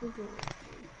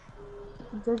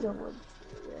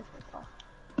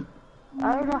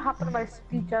 I don't know what happened to my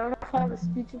speech. I don't know if I have a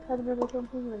speech impediment or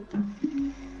something. Like,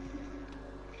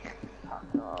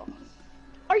 oh,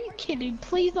 Are you kidding?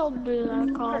 Please don't do that,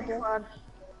 pretty Cobble. fun.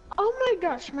 Oh my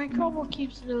gosh, my Cobble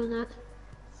keeps doing that.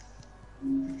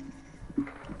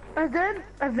 And then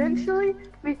eventually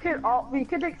we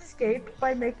could escape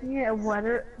by making it a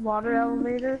water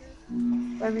elevator.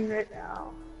 I mean right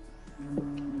now.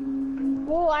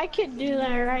 Well, I could do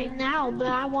that right now, but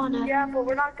I wanna. Yeah, but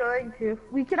we're not going to.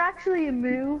 We could actually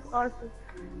move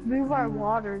our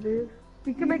water, dude.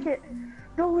 We can make it.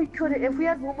 No, we couldn't. If we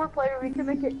had one more player, we could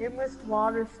make an endless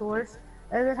water source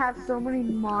and then have so many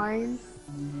mines.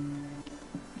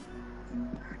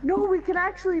 No, we can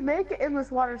actually make an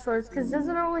endless water source because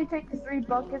doesn't it only take 3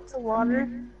 buckets of water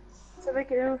to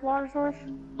make an endless water source?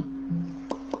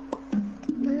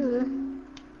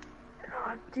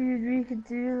 Oh, dude, we could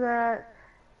do that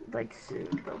like soon,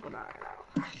 but we're not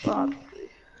now. Probably.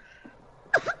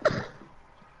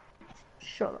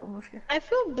 Shut up, I'm I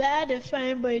feel bad if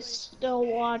anybody's still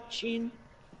watching.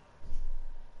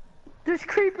 There's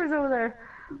creepers over there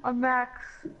on Max.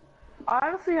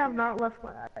 Honestly, I've not left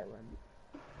my island.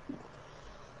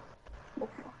 Oh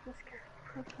fuck, this scared me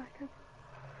for a second.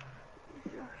 Oh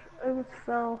gosh, I almost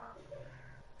fell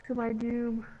to my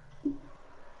doom,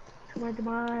 to my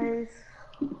demise.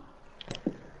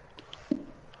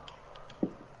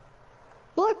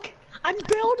 Look, I'm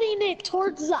building it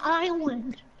towards the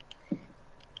island.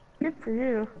 Good for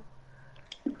you.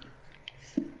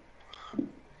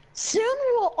 Soon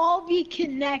we'll all be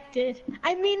connected.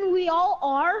 I mean, we all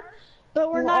are,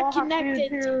 but we're not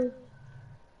connected.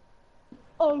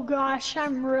 Oh gosh,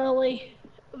 I'm really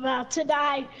about to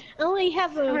die. I only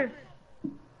have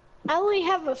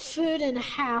a food and a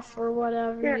half or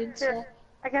whatever you'd say.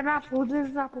 I got an apple.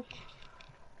 There's an apple.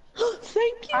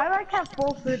 Thank you. I like have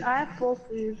full food. I have full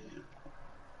food.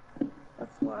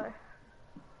 That's why.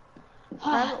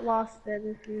 I haven't lost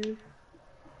any food.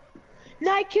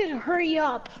 Now I can hurry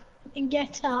up and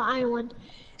get to the island.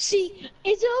 See,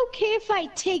 is it okay if I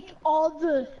take all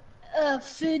the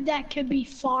food that can be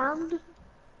farmed?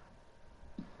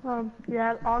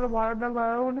 Yeah, all the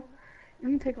watermelon. You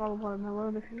can take all the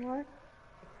watermelon if you like.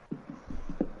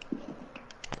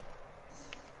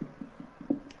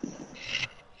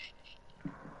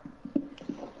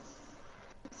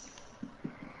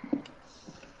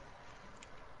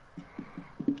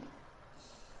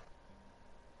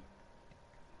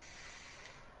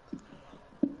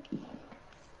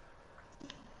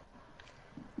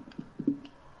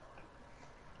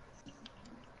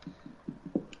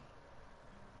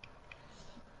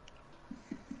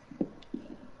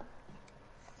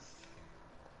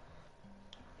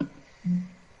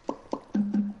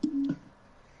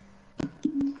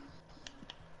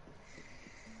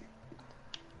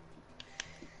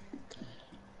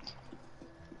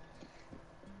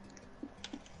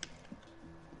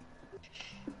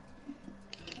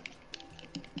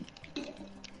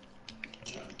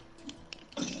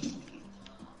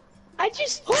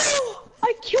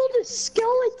 I killed a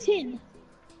skeleton,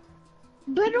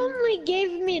 but only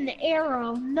gave me an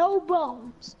arrow, no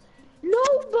bones. No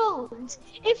bones.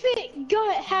 If it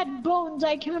had bones,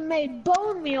 I could have made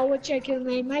bone meal, which I could have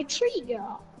made my tree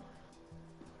go.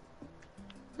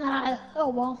 Oh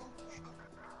well.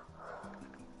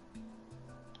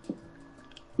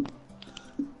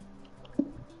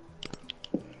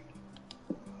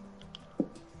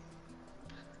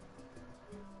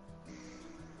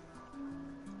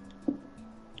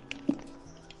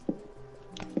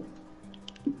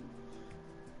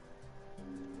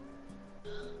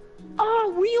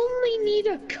 We only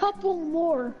couple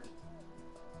more.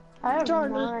 I have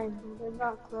Darn it. 9. They're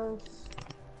not close.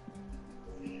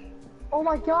 Oh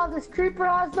my god, this creeper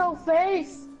has no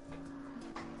face!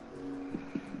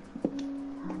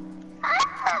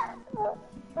 Ah!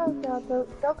 Oh god,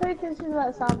 don't pay attention to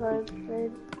that sound I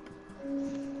made.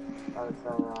 That was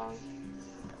so wrong.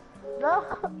 No!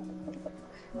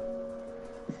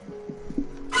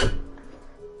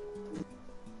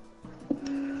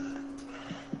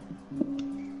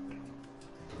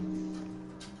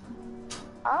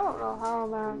 I don't know how,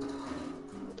 man.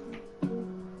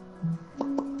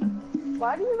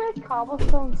 Why do you make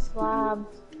cobblestone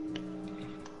slabs?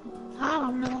 I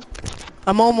don't know.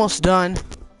 I'm almost done.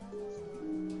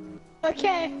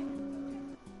 Okay.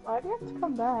 Why do you have to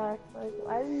come back? Like,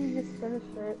 why didn't you just finish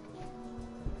it?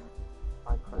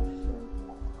 My question.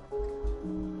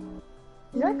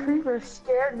 That creeper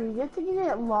scared me. Good thing you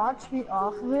didn't launch me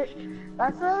off of it.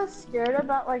 That's what I was scared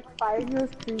about, like, fighting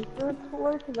those creepers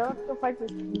for, because I was gonna fight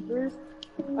those creepers.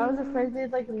 I was afraid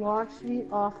they'd, like, launch me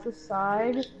off the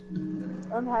side.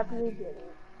 I'm happy they did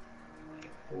it.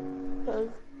 Because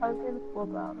I was gonna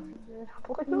flip out if they did.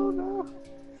 I'm like, oh no!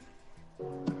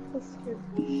 That scared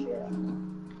the shit.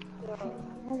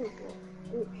 How did it?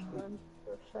 Oops, run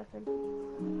for a second.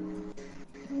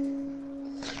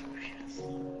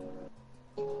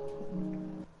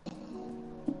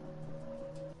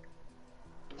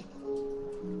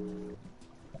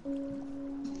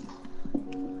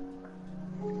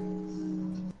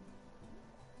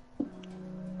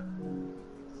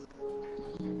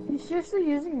 You seriously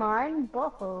using mine?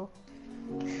 Boho.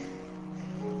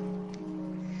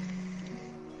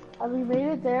 Have we made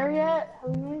it there yet?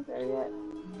 Have we made it there yet?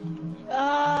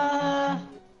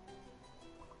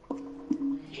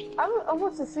 I'm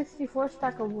almost a 64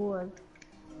 stack of wood.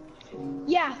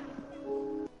 Yeah.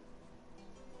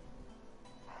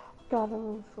 God,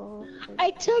 I'm full.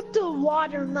 I took the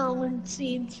watermelon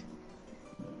seeds.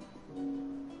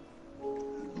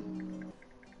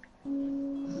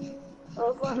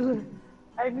 Oh,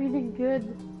 I'm eating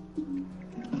good.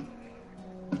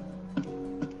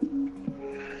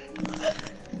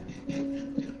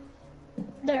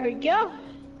 There we go.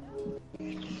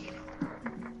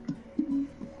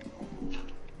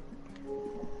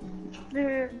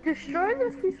 Dude, destroy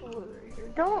this piece of wood right here.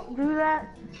 Don't do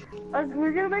that.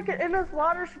 We're gonna make an endless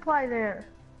water supply there.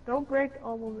 Don't break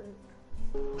all of it.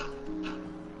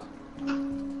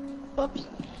 Oops.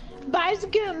 But I was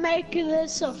gonna make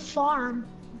this a farm.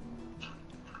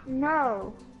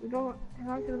 No, we don't. We're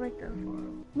not gonna make that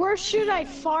farm. Where should I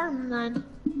farm then?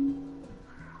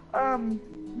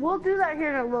 We'll do that here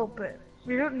in a little bit.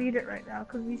 We don't need it right now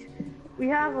because we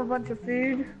have a bunch of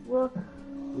food. Oh,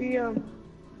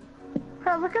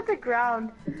 look at the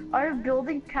ground. Our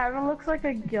building kind of looks like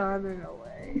a gun in a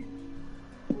way.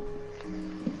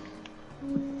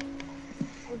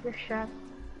 With the shaft.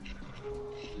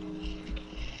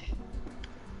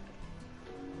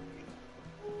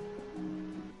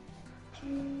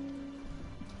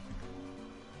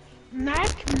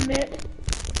 Mac missed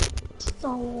a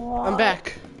lot. I'm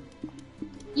back.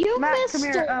 You Matt, missed come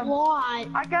here, a lot.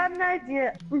 I got an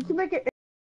idea. We can make it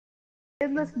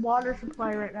in this water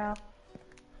supply right now.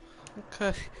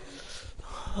 Okay.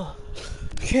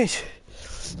 Okay.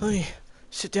 Let me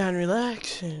sit down,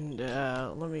 relax, and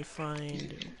let me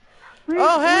find.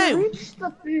 Oh, hey! We reached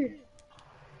the food.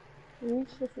 We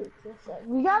reached the food. Just a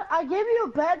sec. I gave you a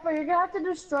bed, but you're gonna have to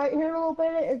destroy it here in a little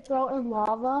bit and throw it in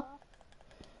lava.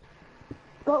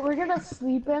 But we're gonna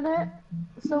sleep in it.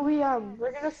 So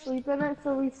we're gonna sleep in it.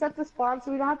 So we set the spawn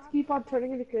so we don't have to keep on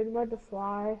turning into good mode to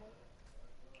fly.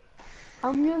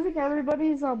 I'm using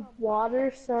everybody's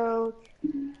water, so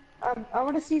I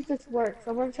want to see if this works.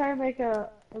 I'm gonna try to make a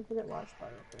infinite water supply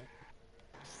real quick.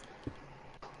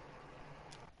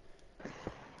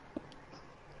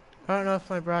 I don't know if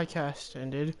my broadcast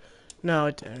ended. No,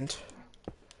 it didn't.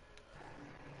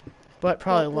 But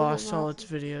probably lost all its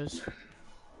videos.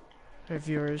 Or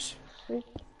viewers.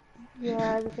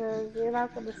 Yeah, because you're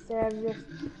not gonna stand just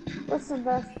listen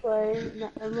this way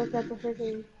and look at the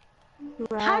freaking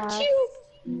grass.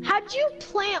 How'd you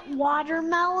plant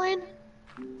watermelon?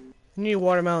 You need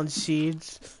watermelon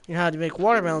seeds. You know how to make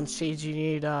watermelon seeds. You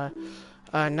need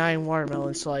 9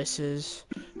 watermelon slices.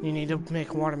 You need to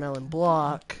make a watermelon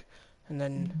block, and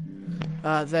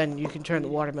then you can turn the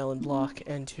watermelon block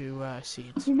into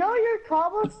seeds. You know your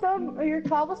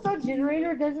cobblestone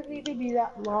generator doesn't need to be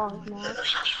that long now.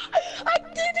 I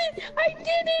did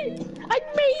it! I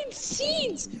made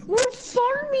seeds! We're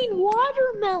farming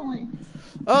watermelon!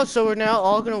 Oh, so we're now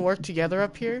all gonna work together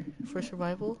up here for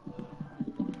survival?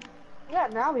 Yeah,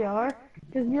 now we are.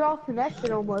 Because we're all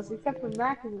connected almost, except for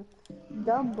Mac is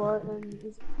dumb button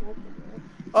is connected there.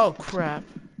 Oh crap.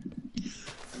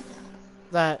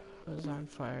 That was on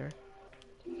fire.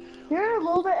 Here in a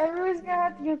little bit, everyone's gonna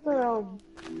have to get their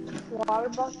water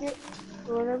bucket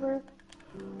or whatever,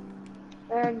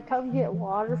 and come get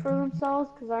water for themselves.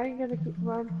 Cause I ain't gonna keep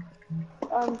mine.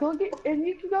 Go get, and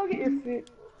you can go get your food.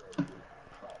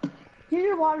 Get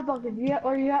your water bucket. Do you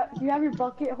have your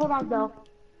bucket? Hold on, Belle.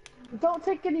 Don't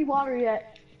take any water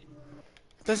yet.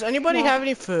 Does anybody No. have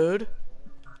any food?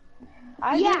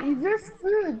 Yeah. There's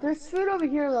food. There's food over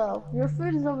here, though. Your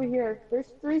food is over here. There's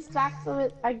 3 stacks of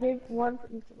it. I gave one for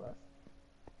each of us.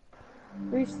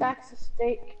 3 stacks of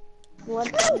steak. One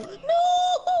No, for no, each.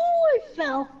 I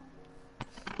fell.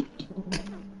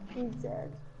 He's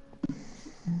dead.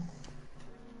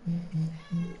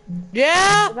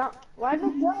 Yeah! Why did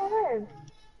it go in?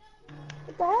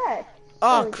 What the heck?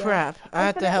 Oh There we go. crap. I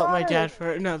have to Infinite help my water. dad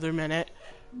for another minute.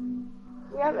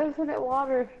 We have infinite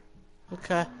water.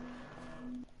 Okay.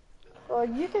 Well,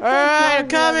 you can take Alright, I'm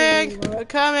mine whenever coming! you want. I'm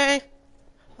coming!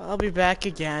 I'll be back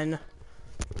again.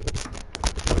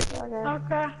 Okay.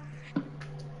 Okay.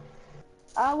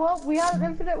 Well, we have an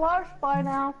infinite water supply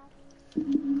now.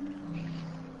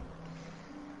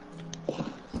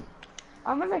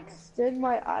 I'm gonna extend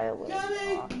my island off so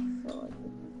I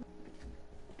can...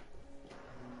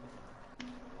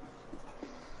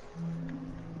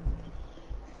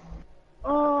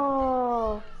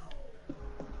 Oh,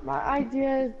 my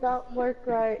ideas don't work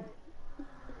right.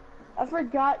 I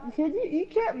forgot. You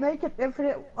can't make an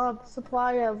infinite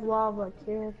supply of lava,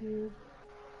 can you?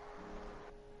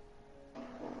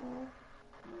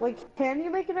 Like, can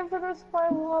you make an infinite supply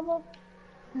of lava?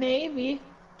 Maybe.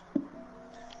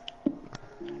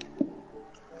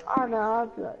 I don't know. I'll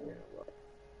do that here.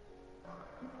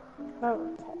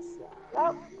 I'll test that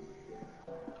out.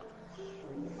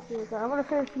 I'm gonna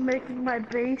finish making my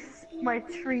base, my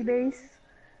tree base.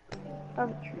 I have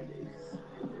a tree base.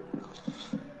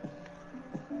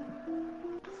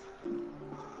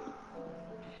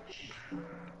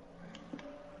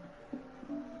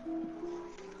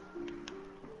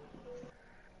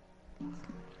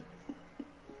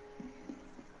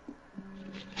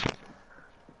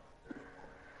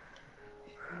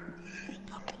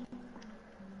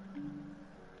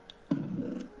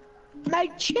 My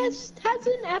chest has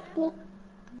an apple.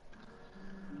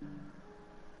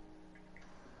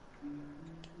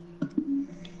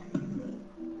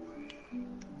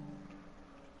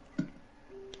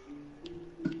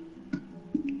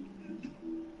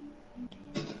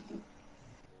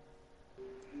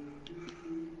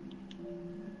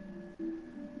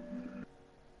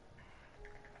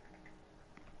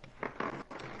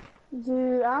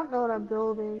 Dude, I don't know what I'm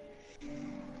building.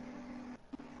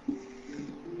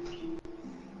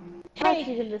 Hey,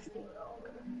 You can just do it.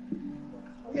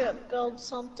 I'm gonna build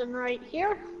something right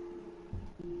here.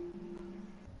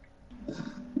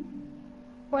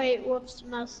 Wait, whoops,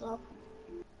 mess up.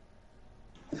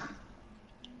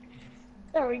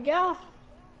 There we go.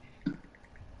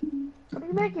 What are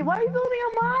you making? Why are you building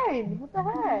on mine? What the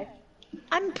heck?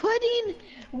 I'm putting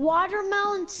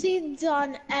watermelon seeds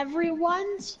on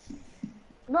everyone's.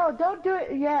 No, don't do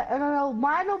it yet. No.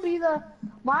 Mine'll be the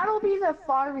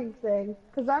farming thing.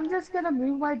 Cause I'm just gonna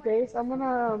move my base. I'm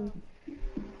gonna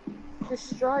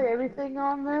destroy everything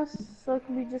on this, so it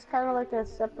can be just kind of like a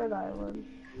separate island.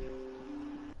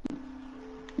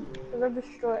 Cause I'm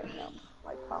destroying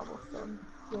my cobblestone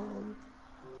building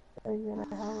thing that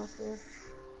I have up here.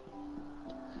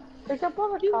 Pick up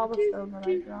all the cobblestone that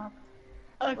I dropped.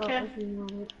 Okay. Well, if you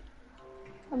want it.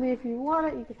 I mean, if you want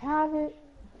it, you can have it.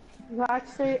 No,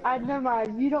 actually, never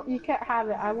mind. You can't have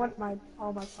it. I want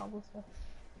all my cobblestone.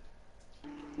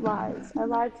 Lies. I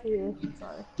lied to you.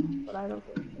 Sorry, but I don't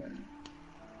give a shit.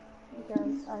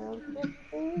 Because I don't get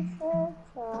these shit,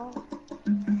 so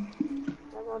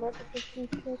I won't ever get these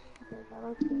shit because I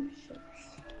don't give shit.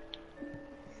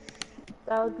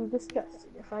 That would be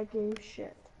disgusting if I gave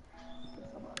shit to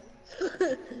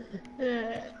somebody.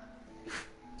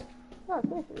 No,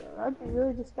 seriously, that'd be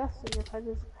really disgusting if I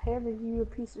just handed you a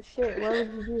piece of shit. What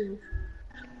would you do?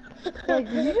 Like,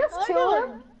 did you just kill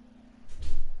him?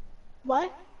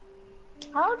 What?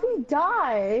 How did he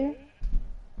die?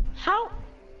 How?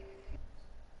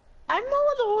 I'm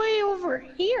all the way over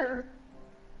here.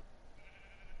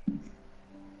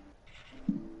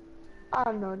 I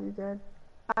don't know what he did.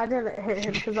 I didn't hit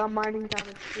him because I'm mining down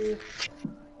a tree.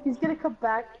 He's gonna come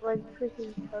back like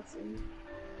freaking cussing.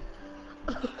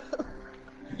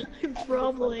 It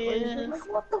probably is. Like,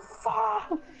 what the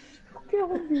fuck? Kill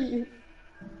me.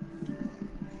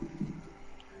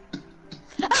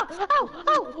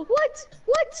 Ow! What?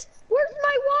 Where's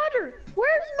my water?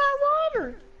 Where's my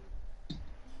water?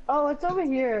 Oh, it's over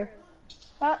here.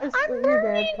 That is I'm where your dad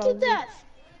burning to probably. death.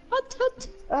 What?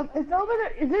 It's over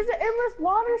there. There's an endless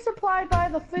water supply by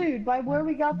the food, by where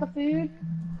we got the food.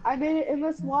 I made an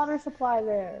endless water supply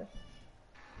there.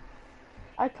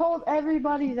 I told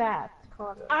everybody that,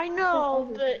 Connor. I know,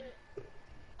 but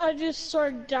I just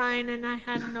started dying and I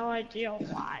had no idea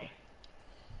why.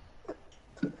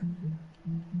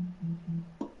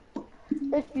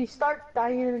 If you start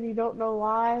dying and you don't know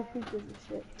why, who gives a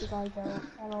shit? Because I don't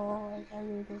at all. Like, I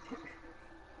really don't care.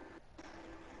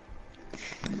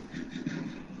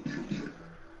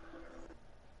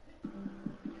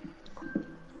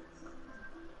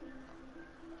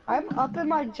 I'm up in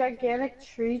my gigantic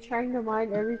tree trying to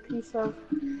mine every piece of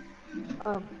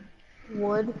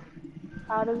wood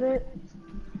out of it.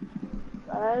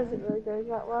 But that isn't really going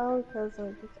that well because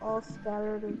like it's all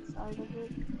scattered inside of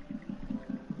it.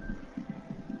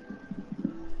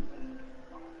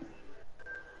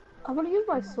 I'm gonna use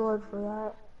my sword for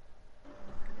that.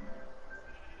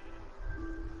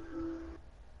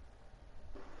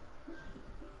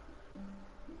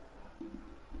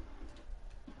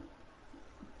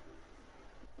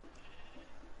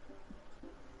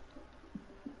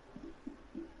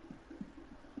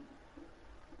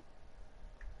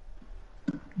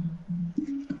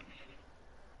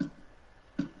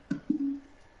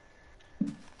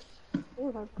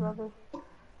 Ooh, my brother.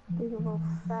 He's a little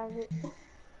faggot.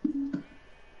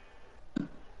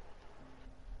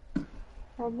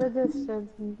 From the distance,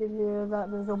 you can hear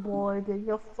that there's a boy being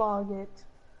a faggot.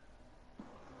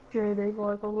 Dreaming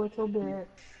like a little bitch.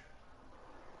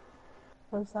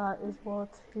 Because that is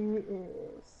what he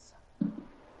is.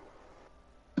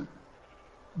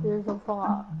 He's a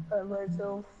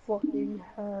little fucking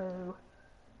hoe.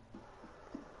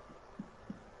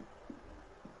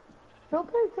 Don't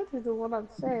pay attention to what I'm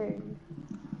saying,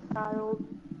 child.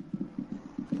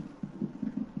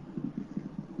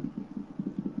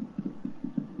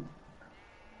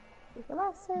 What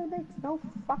I say makes no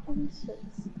fucking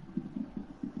sense.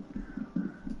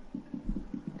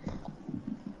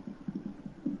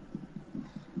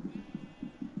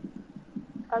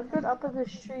 I've been up in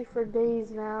this tree for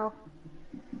days now.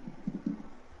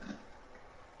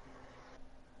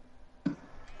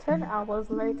 10 hours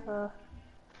later.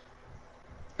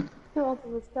 Still up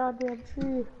in this goddamn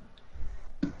tree.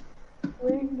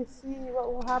 Waiting to see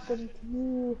what will happen to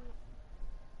me.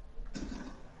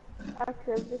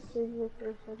 Actually, I'm just seeing if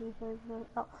there's anything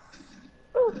that...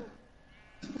 Oh.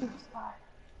 Oops, sorry.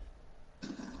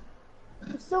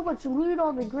 There's so much loot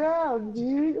on the ground,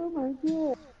 dude. Oh my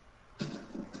god.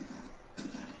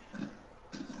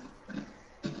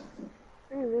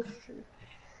 Look at this tree.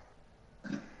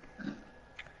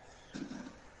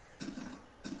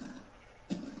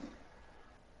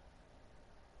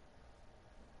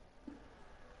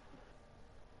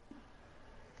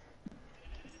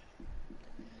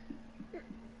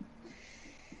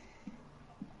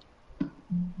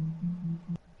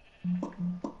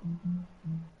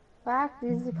 Back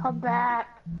needs to come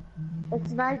back.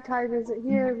 It's nighttime, is it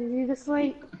here? We need to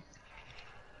sleep.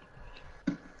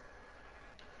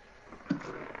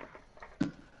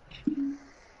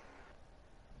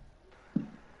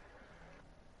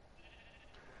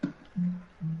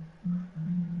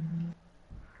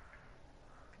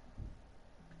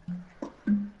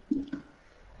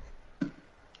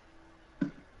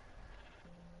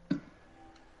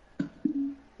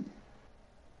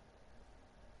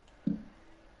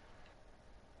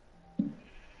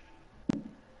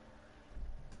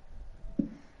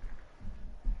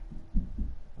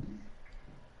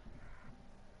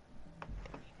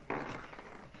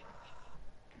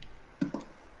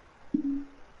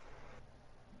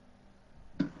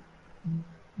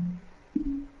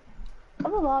 I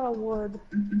have a lot of wood.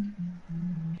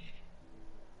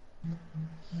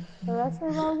 When I say a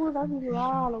lot of wood, I mean a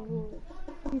lot of wood.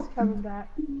 He's coming back.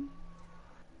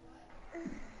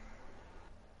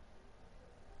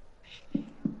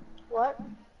 What?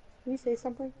 Did you say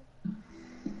something?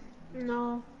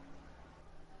 No.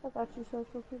 I thought you said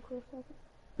something for a second.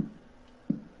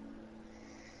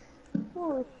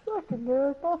 For a second there,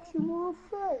 I thought you were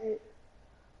afraid.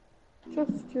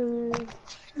 Just kidding.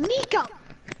 Nico!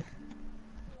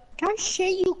 Can I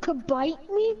say you could bite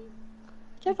me?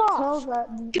 Take off.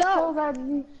 Tell that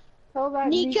Nico,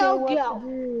 Nico what go. to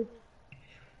do.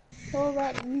 Tell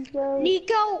that Nico.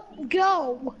 Nico,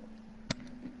 go.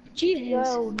 Jeez.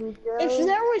 Go, Nico. If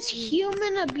there was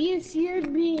human abuse,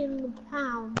 you'd be in the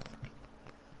pound.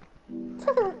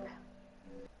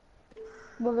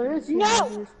 Well, there is human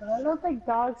abuse, but I don't think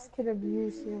dogs can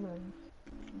abuse humans.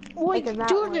 Wait, Like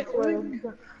dude,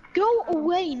 go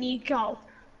away, Nico.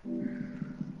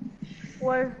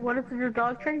 What if your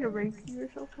dog trying to rape you or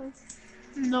something?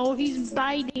 No, he's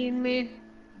biting me.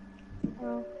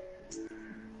 Oh, I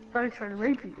thought he was trying to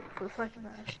rape you for a second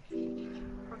there.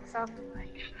 What it sounded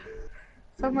like.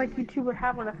 Sounded like you two were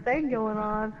having a thing going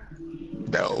on.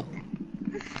 No.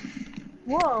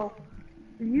 Whoa.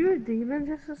 Were you a demon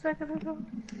just a second ago?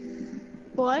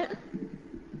 What?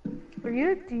 Were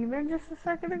you a demon just a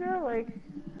second ago? Like,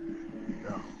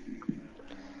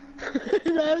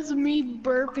 That was me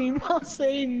burping while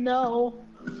saying no.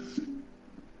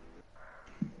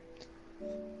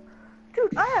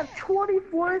 dude, I have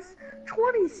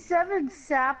 27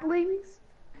 saplings.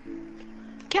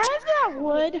 Can I have that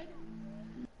wood?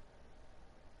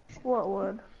 What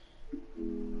would?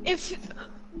 If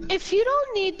you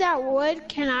don't need that wood,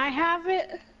 can I have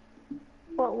it?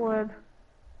 What would?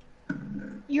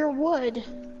 Your wood.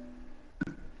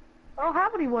 I don't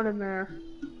have any wood in there.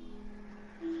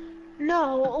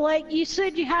 No, like you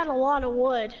said you had a lot of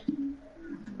wood.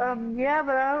 Yeah,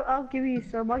 but I'll give you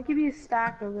some. I'll give you a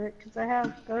stack of it, because I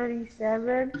have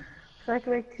 37, so I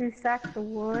can make 2 stacks of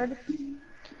wood.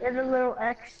 And a little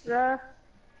extra.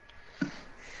 So,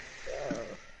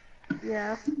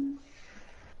 yeah.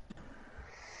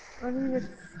 I need to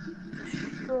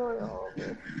destroy all of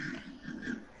this.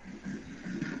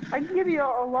 I can give you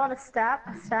a lot of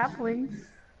saplings.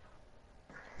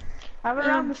 I have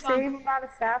around the same amount of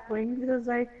saplings because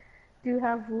I do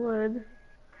have wood.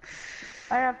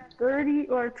 I have 30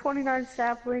 or 29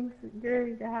 saplings. You're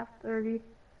going to have 30.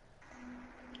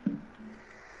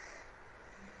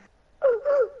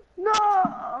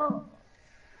 No!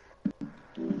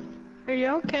 Are you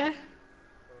okay?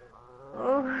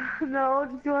 Oh, no.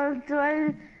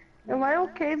 Am I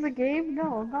okay in the game?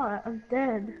 No, I'm not. I'm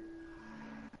dead.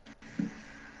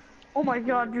 Oh my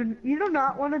god, dude. You do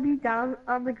not want to be down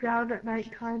on the ground at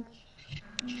nighttime.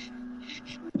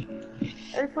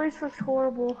 This place looks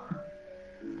horrible.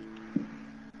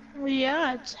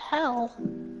 Yeah, it's hell.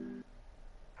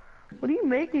 What are you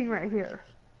making right here?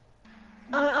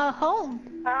 A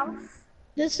home. House?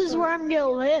 This is where I'm gonna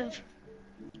live.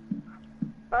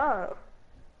 Oh.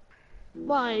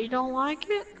 Why, you don't like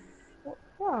it?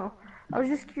 Well, I was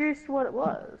just curious what it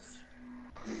was.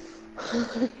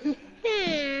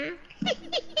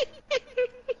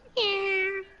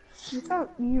 You sound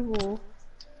evil.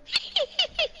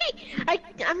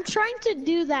 I'm trying to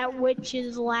do that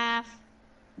witch's laugh.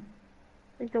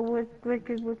 Like the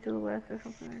wicked witch of the west or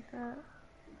something like that.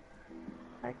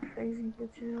 Like crazy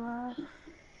witch's laugh.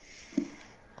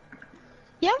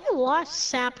 You have a lot of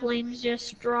saplings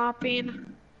just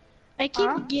dropping. I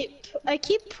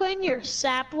keep putting your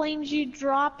saplings you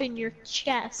drop in your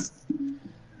chest.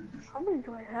 How many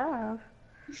do I have?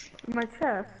 In my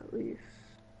chest, at least.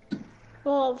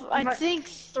 Well, I think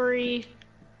 3.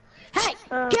 Hey,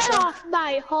 get off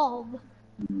my home!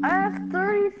 I have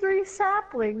 33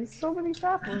 saplings. So many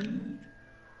saplings.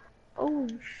 Oh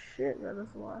shit, that is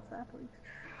a lot of saplings.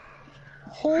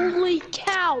 Holy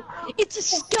cow! It's a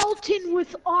skeleton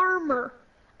with armor.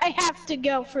 I have to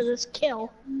go for this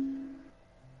kill.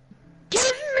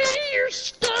 Give me your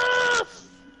stuff!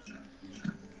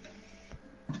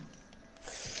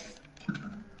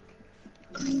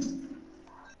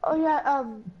 Oh yeah,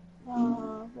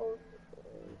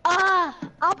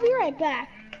 I'll be right back.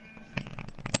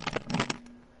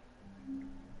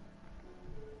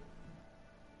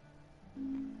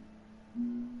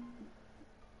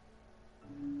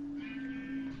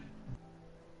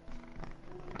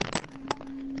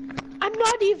 I'm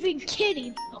not even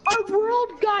kidding. Our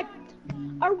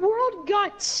world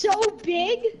got so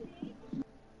big.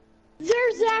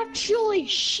 There's actually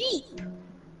sheep.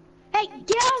 Hey,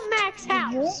 get out of Mac's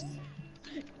house.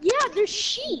 Yeah, there's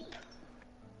sheep.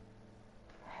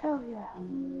 hell yeah.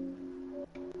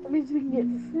 That means we can get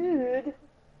food.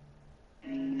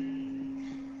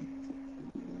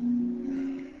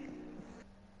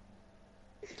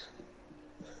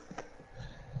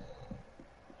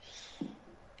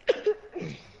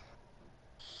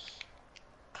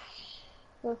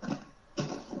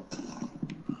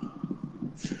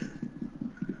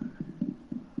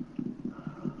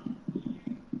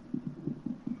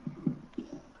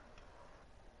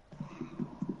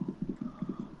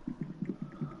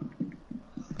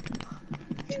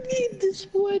 You need this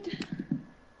wood.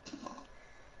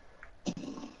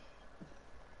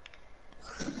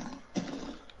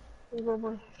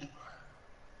 You're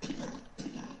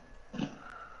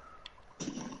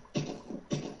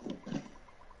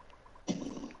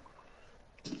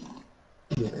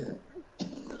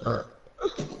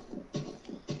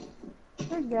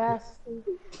nasty.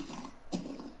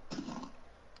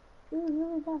 You're a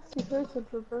really nasty person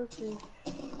for birthday.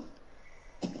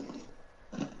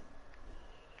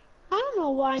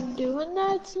 know why I'm doing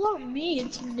that. It's not me,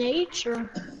 it's nature.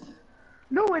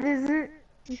 No, it isn't.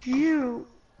 It's you.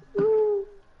 Ooh.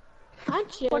 I Why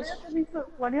do you just... have to be so?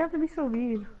 Why do you have to be so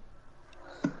mean?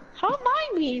 How am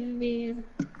I being mean?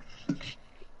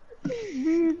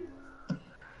 Mean.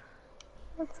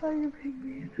 That's how you're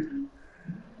being mean.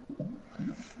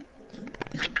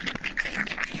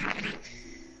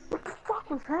 What the fuck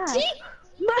was that? See?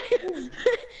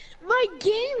 My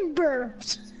game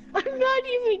burped. I'm not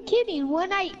even kidding.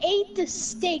 When I ate the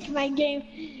steak, my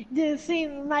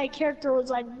character was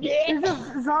like, There's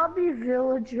a zombie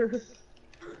villager.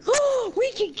 oh,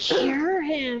 we can cure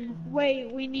him.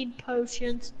 Wait, we need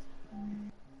potions.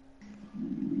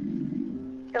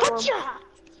 Kill him. Gotcha!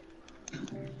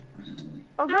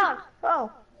 Oh god.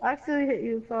 Oh, I actually hit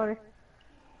you. Sorry.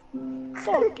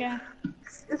 Okay.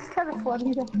 It's kind of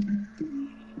funny though.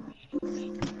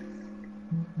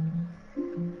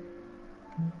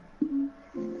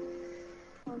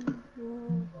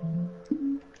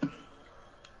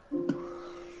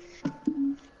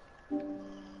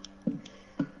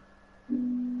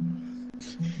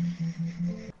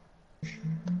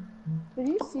 Did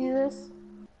you see this?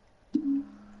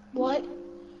 What?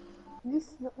 Did you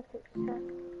see that? Okay.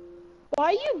 Why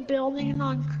are you building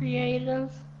on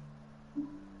creative?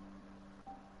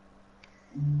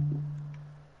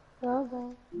 Well,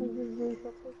 then, I just do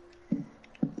something.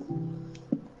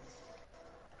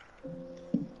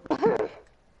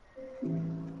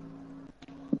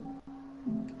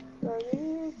 Let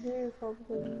me do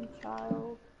something,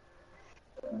 child.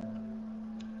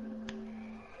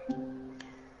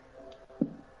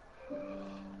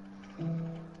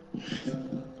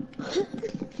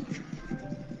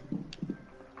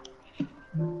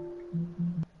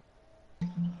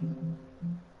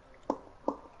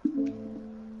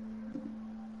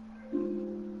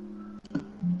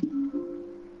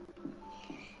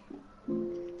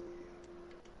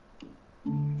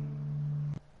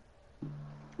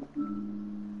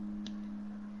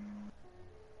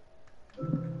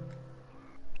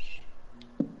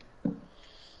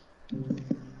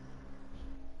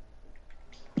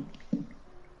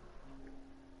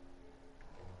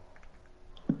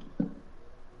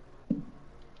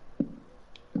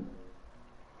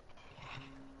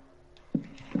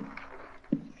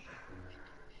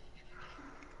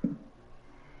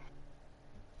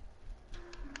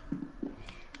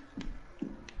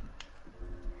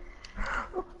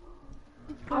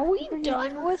 Are we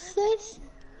done with this?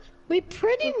 We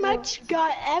pretty much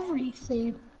got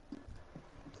everything.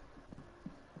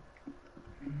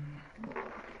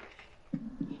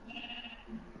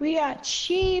 We got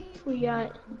sheep, we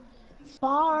got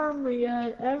farm, we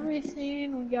got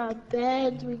everything, we got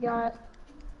beds, we got...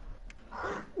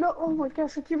 No, oh my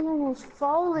gosh, I keep almost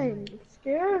falling. It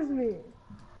scares me.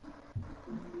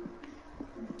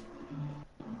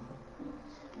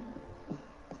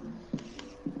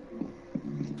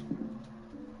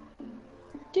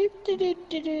 Do do do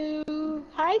do do.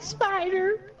 Hi,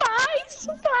 spider. Hi,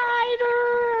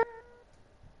 spider.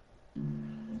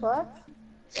 What?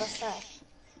 What's that?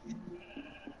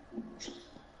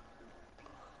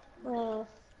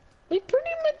 We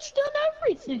pretty much done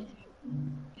everything.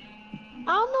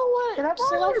 I don't know what. Can I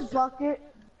borrow your bucket?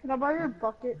 Can I borrow your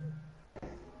bucket?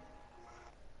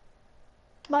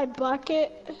 My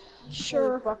bucket? Sure.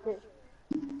 Your bucket.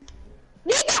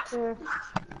 Here.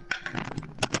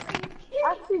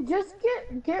 Actually, just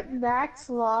get Max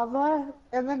lava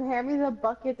and then hand me the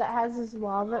bucket that has his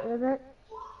lava in it.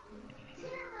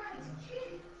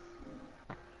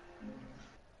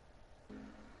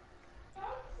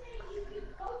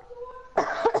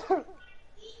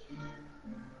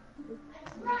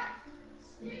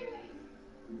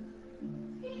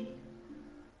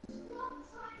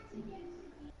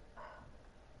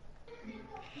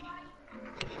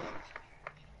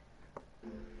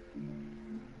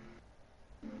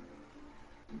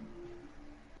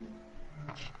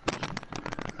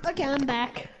 Okay, I'm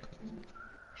back.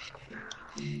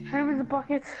 Hand me the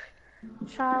bucket,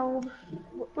 child.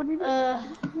 What do you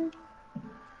need?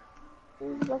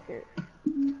 Here's the bucket.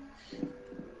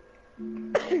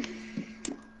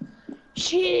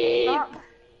 Sheep. Stop.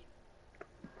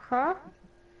 Huh?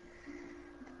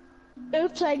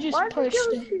 Oops, I just Why'd pushed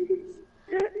you it.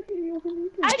 kill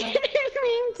I didn't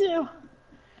mean to.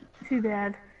 Too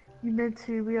bad. You meant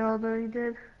to. We all know you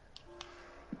did.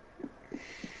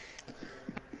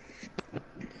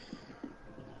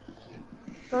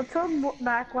 Don't tell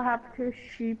Mac what happened to his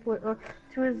sheep or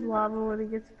to his lava when he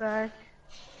gets back.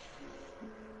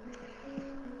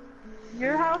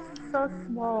 Your house is so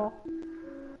small.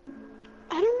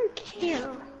 I don't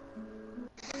care.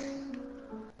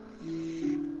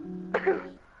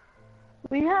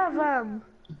 We have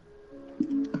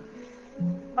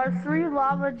our 3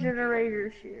 lava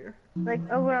generators here, like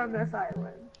over on this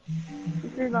island. The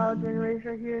 3 lava generators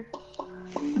right here.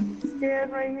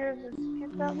 Stand right here and just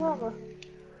get that lava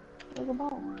like a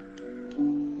ball.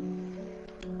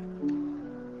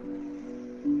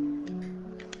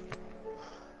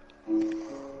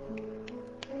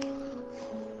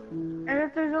 And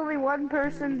if there's only one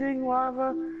person doing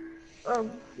lava,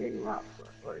 getting lava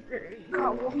or getting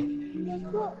cobble, guess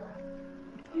what?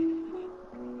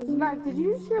 Mac, did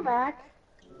you just hear Mac?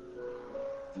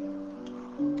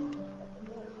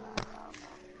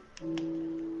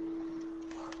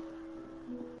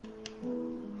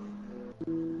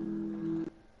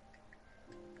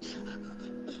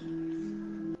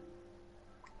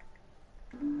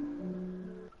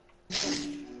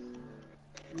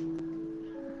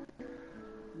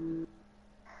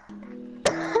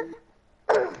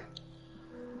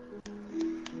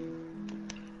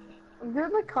 I'm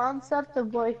doing the concept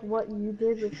of like what you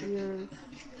did with yours.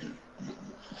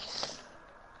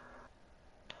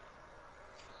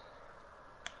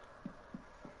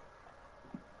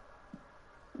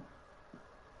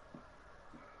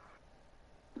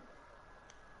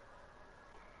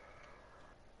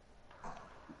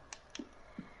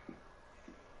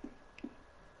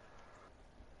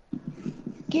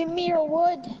 Give me your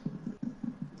wood.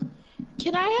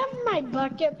 Can I have my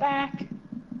bucket back?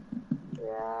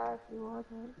 Yeah, if you want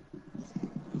it.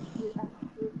 You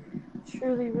actually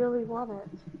truly really want it.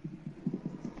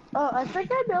 Oh, I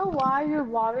think I know why your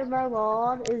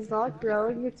watermelon is not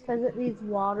growing. It's because it needs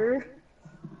water.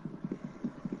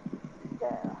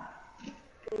 Yeah.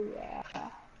 Yeah.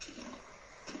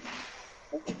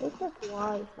 It's just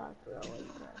why it's not growing.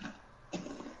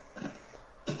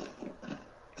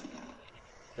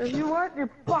 If you want your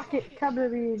bucket, come to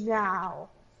me now.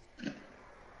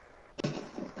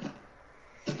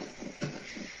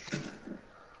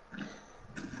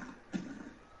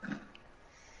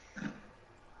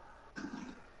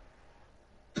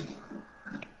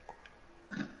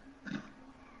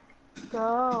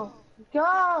 Go.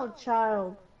 Go,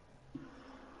 child.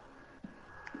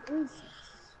 Jesus.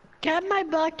 Can I have my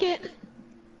bucket?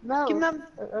 No. Give me my,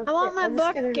 I want my I'm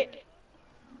just bucket. gonna...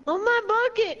 I want my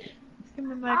bucket. Give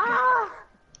me my bucket. Ah!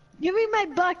 Give me my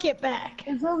bucket back.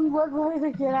 There's only one way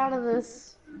to get out of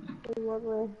this. Only one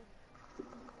way.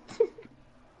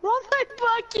 Want my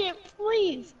bucket,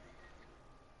 please.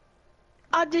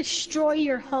 I'll destroy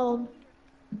your home.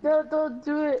 No, don't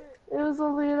do it. It was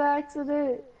only an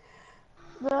accident.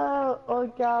 No. Oh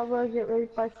god, I'm gonna get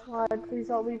raped by slime. Please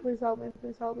help me, please help me,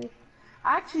 please help me.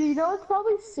 Actually, you know it's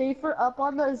probably safer up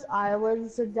on those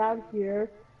islands than down here.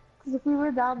 Because if we were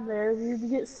down there, we'd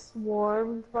get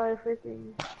swarmed by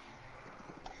freaking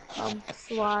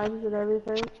slimes and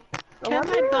everything. I Can I have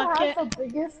wonder my who bucket? has the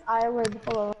biggest island.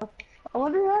 Hold on. I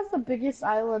wonder who has the biggest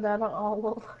island out of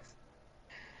all of us.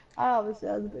 I obviously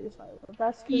have the biggest island.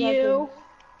 That's because You.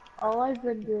 all I've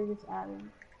been doing is adding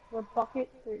the bucket.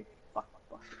 Fuck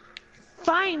bucket.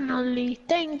 Finally,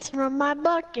 thanks for my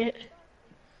bucket.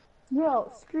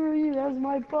 No, screw you. That's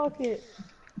my bucket.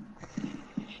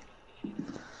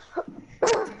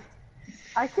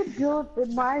 I could build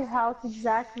my house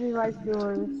exactly like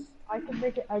yours. I could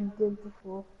make it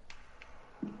identical.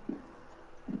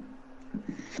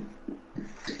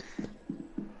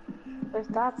 If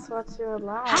that's what you're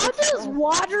allowed. How does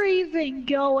water even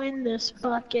go in this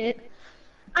bucket?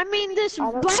 I mean, this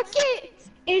bucket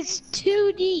is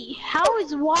 2D. How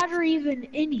is water even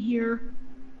in here?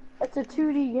 It's a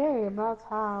 2D game, that's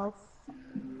how.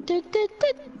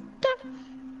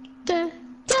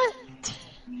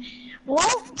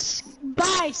 Won't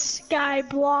buy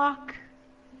skyblock.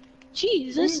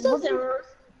 Jeez, this doesn't work.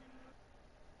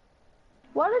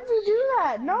 Why did you do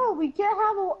that? No, we can't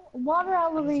have a water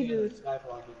elevator.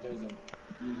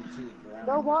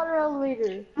 No water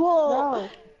elevator. Well, no.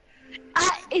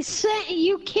 It's saying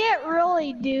you can't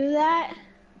really do that.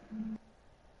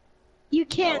 You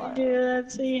can't do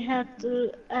that, so you have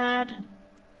to add.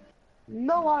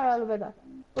 No water elevator.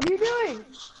 What are you doing?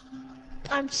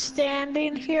 I'm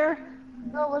standing here.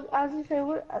 No, look, as you say,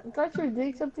 I thought you were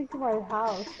doing something to my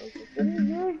house. I was like, what are you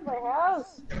doing to my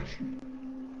house?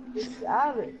 You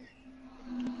savage.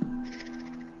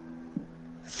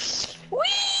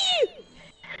 Whee!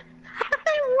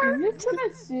 Did you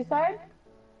commit suicide?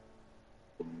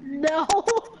 No,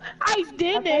 I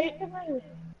didn't.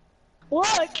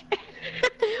 Look.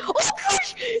 Oh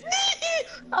gosh!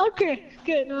 Okay,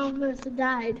 good. I almost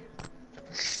died.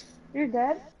 You're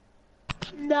dead?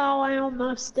 No, I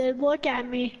almost did. Look at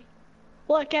me.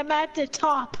 Look, I'm at the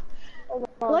top.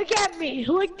 Look at me.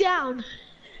 Look down.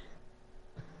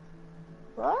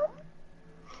 What?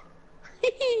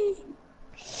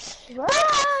 What?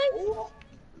 Bye!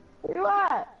 Where you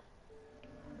at?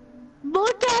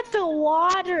 Look at the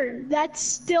water that's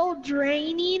still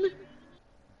draining.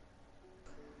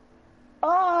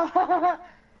 Oh!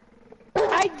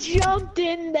 I jumped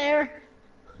in there.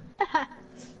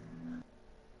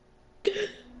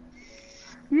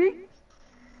 You-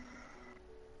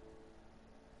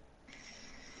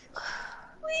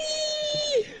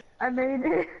 Whee! I made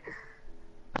it.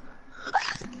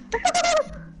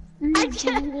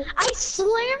 I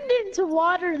slammed into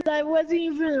water that wasn't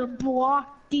even a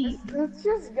block deep. Let's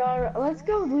just go. Let's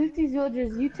go loot these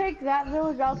villagers. You take that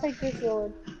village, I'll take this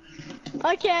village.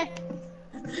 Okay.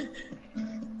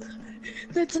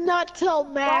 Let's not tell No,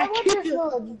 I Mac. want this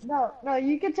village. No, no,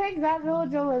 you can take that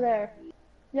village over there.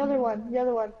 The other one, the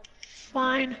other one.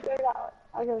 Fine. Go that way.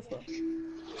 I'll go this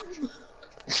way.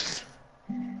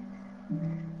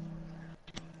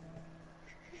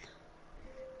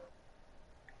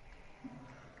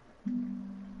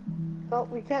 Oh,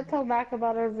 we can't tell Mac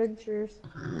about our adventures.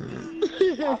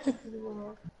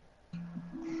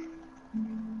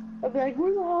 I'll be like,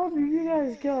 where the hell did you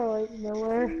guys go? Like,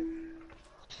 nowhere.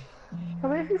 I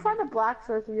mean, if you find a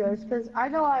blacksmith of yours, because I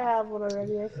know I have one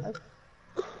already.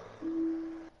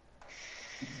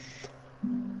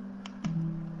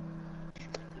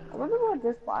 I wonder what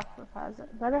this blacksmith has.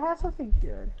 Better have something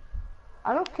good.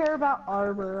 I don't care about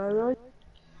armor. I really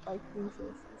like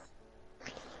resources.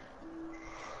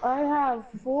 I have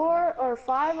 4 or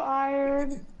 5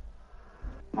 iron.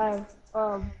 I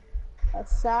have a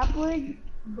sapling,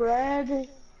 bread,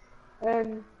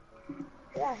 and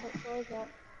yeah, that's all I got.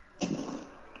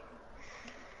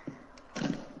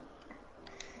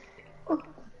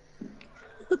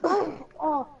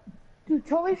 Oh, dude,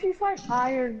 tell me if you find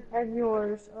iron and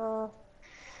yours.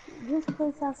 This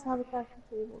place has to have a crafting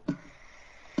table.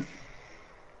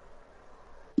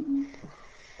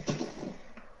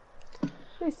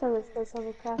 Please tell this place has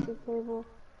a crafting table.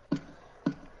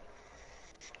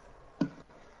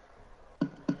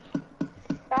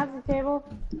 Crafting table.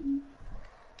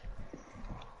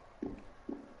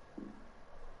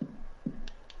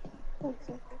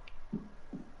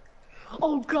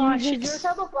 Oh gosh, Does yours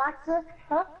have a blacksmith?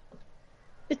 Huh?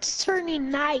 it's turning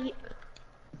night.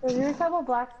 Does yours have a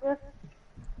blacksmith?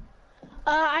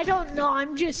 I don't know.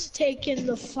 I'm just taking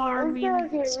the farming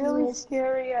It's gonna get really tools.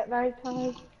 scary at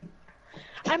nighttime.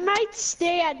 I might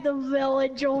stay at the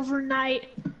village overnight.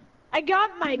 I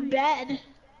got my bed.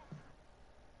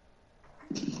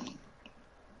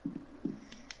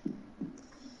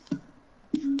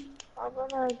 I'm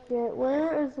gonna get,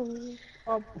 where is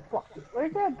a bucket? Where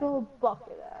can I build a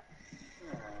bucket at?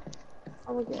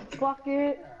 I'm gonna get a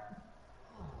bucket.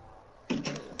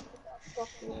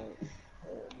 Bucket.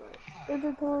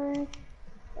 Inventory.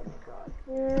 Oh my god,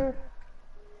 here.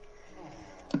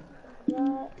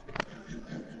 That.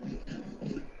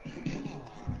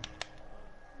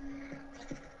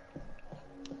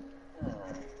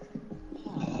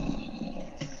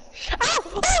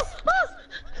 Ow!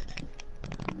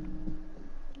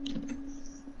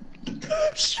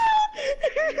 Shit!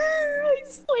 I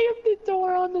slammed the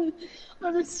door on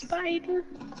the spider.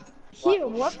 Here.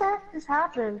 What the heck just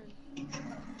happened? Hey,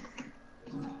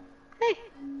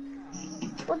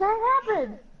 What the heck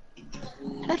happened?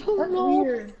 I don't That's know.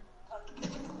 weird.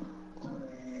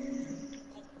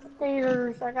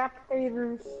 Potatoes, I got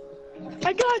potatoes.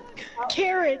 I got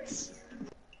carrots.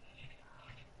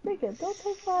 Nigga, don't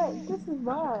take my, this is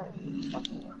mine.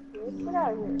 Get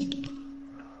out of here.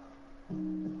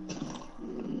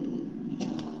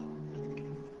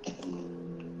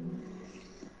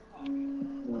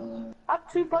 I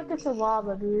have 2 buckets of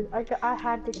lava, dude. I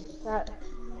had to get that.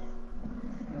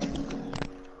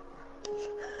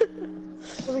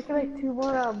 So we can make 2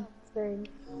 more, things.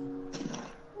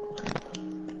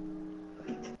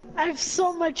 I have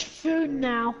so much food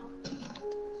now.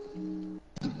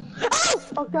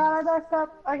 Oh god, I messed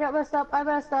up. I got messed up. I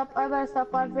messed up. I messed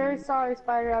up. I'm very sorry,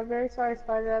 Spider. I'm very sorry,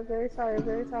 Spider. I'm very sorry. I'm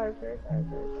very sorry. I'm very sorry. I'm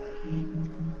very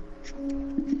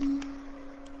sorry.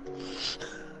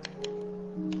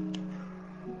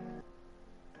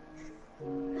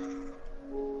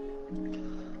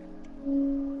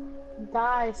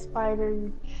 Die,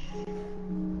 Spider.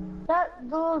 That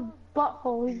little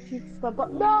butthole, he shoots my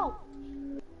butt. No!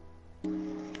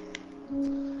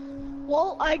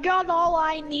 Well, I got all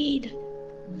I need.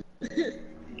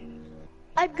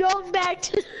 I'm going back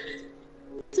to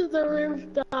the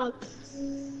rooftop.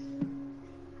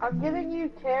 I'm giving you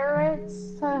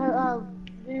carrots to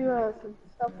do some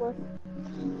stuff with.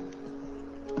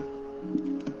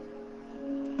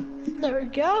 There we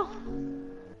go.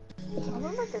 I'm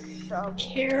gonna make a shovel.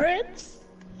 Carrots.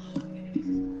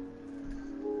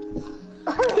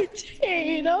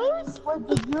 Potatoes. Wait,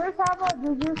 did yours have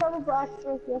a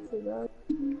blacksmith? Yes, it does.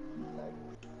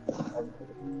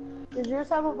 Did yours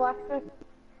have a blacksmith?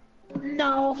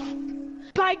 No.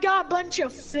 But I got a bunch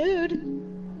of food.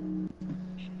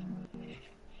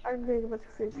 I'm getting a bunch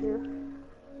of food too.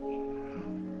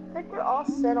 I think we're all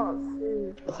set on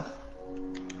food.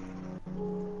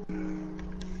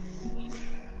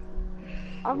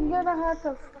 I'm gonna have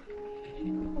to.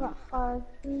 About 5.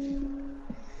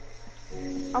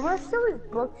 I'm gonna steal these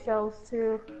bookshelves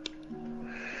too.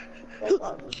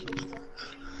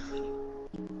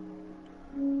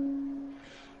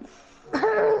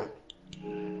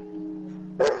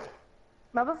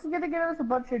 Mama's gonna get us a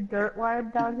bunch of dirt lime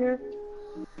down here.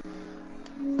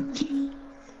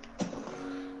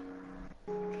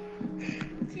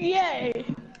 Yay.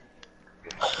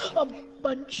 A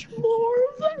bunch more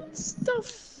of that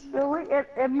stuff. Really? An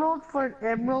emerald for an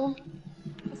emerald?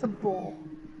 It's a bull.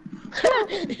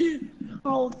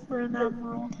 All for an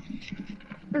emerald.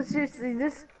 But seriously,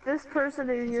 this person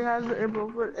in here has an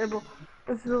emerald for an emerald.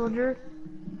 This villager,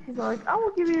 he's like, I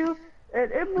will give you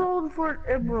an emerald for an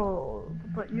emerald,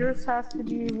 but yours has to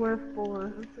be worth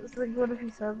more. It's like, what if he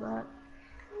said that?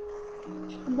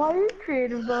 Why are you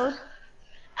creative mode?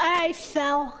 I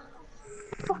fell.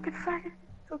 Fucking faggot.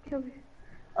 Don't kill me.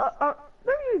 No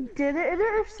you didn't. It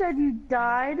never said you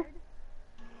died.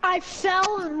 I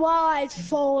fell, and while I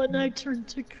fall, and I turned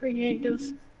to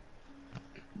creative.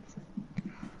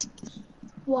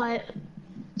 What?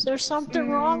 Is there something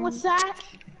wrong with that?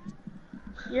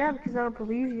 Yeah, because I don't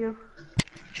believe you.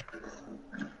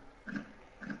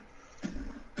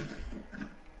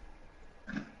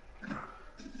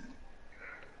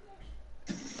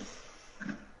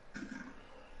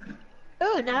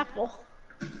 Oh, an apple.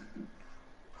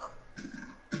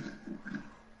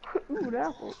 Ooh, an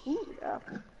apple. Ooh, an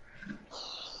apple.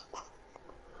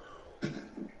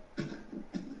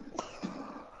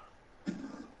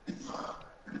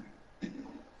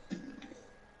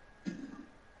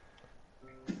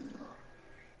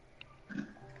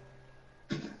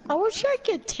 I wish I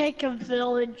could take a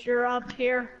villager up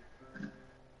here.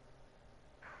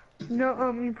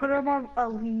 No, you put him on a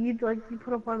lead, like you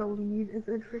put him on a lead, it's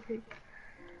freaking.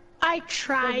 I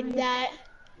tried that.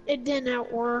 It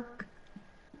didn't work.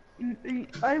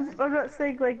 I'm not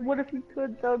saying like, what if you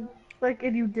could, like,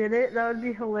 and you did it? That would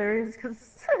be hilarious,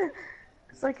 cause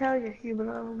it's like having a human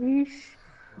on a leash.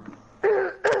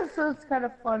 So it's kind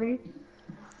of funny.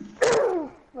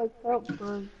 Like, help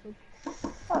birds.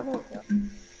 Oh, there we go.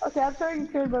 Okay, I'm trying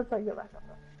to turn once I get back up.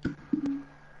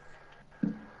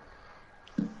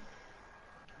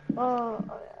 Oh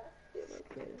yeah.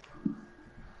 Okay.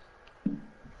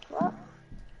 What?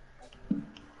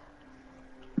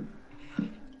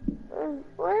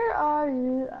 Where are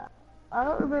you? I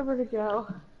don't remember to go.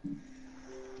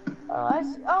 Oh, I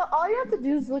see. Oh, all you have to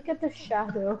do is look at the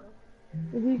shadow,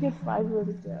 and you can find where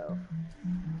to go.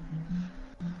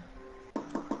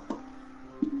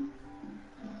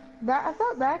 I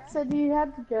thought Max said he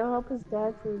had to go help his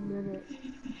dad for a minute.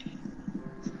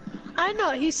 I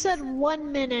know, he said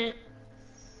 1 minute.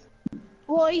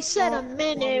 Well, he said a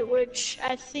minute, which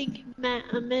I think meant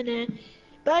a minute.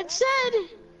 But it said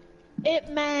it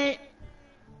meant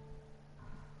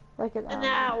Like an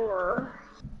hour.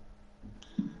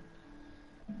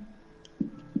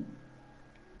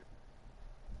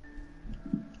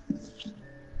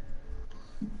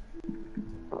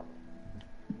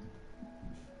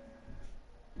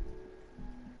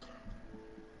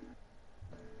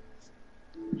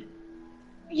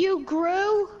 You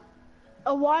grew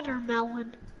a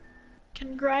watermelon.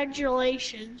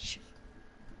 Congratulations.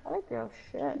 I think you're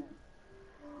shit.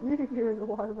 You think you're the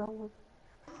watermelon.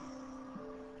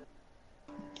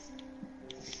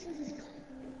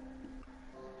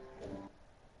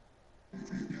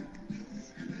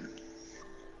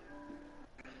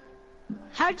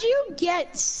 How'd you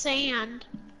get sand?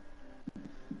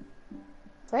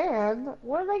 Sand?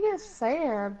 Where did I get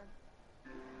sand?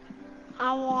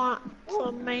 I want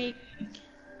to make.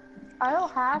 I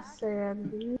don't have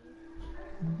sand, dude.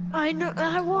 I know.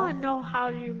 I want to know how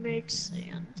you make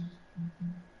sand.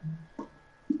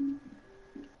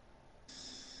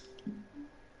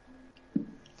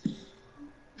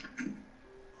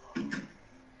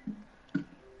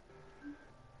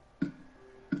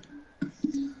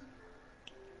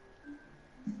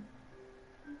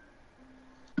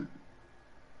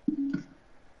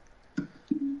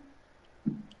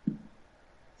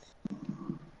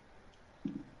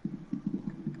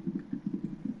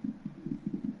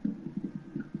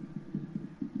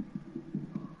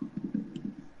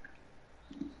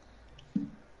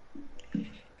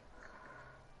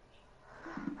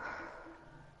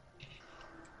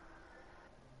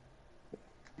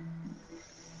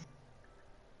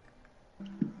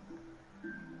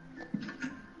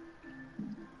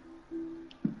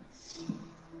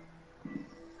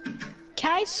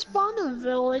 Can I spawn a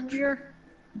villager?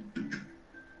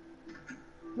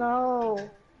 No,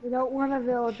 we don't want a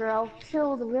villager. I'll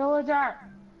kill the villager.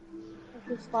 If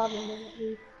you're spawning them at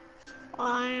me.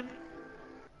 Fine.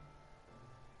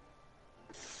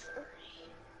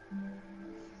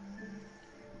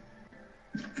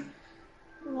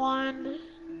 1,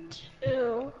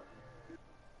 2.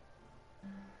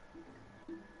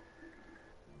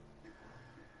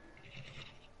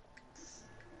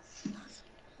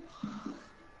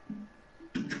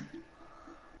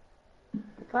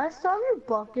 Can I stop your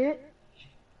bucket?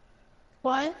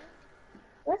 What?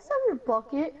 Can I stop your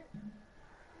bucket?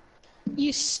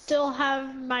 You still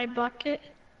have my bucket?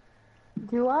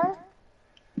 Do I?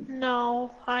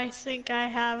 No, I think I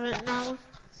haven't now.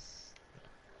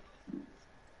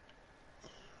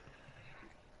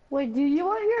 Wait, do you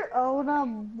want your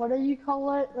own, what do you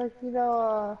call it? Like,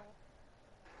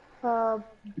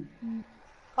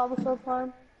 cobblestone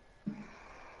farm?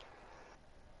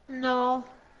 No.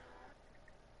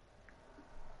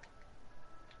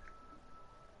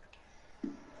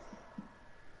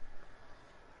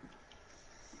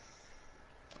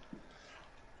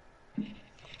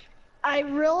 I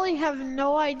really have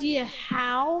no idea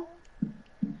how,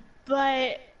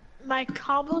 but my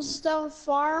cobblestone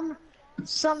farm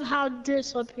somehow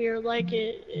disappeared. Like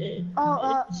Maybe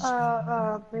I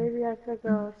took,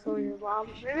 some of your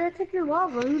lava. Maybe I took your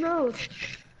lava, who knows?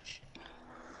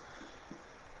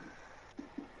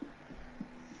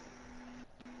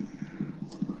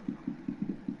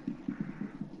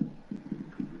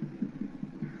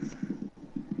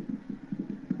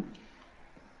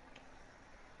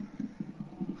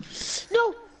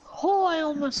 No! Oh, I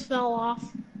almost fell off.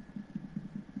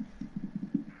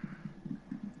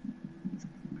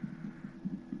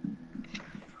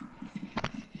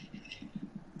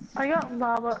 I got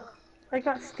lava. I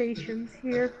got stations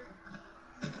here.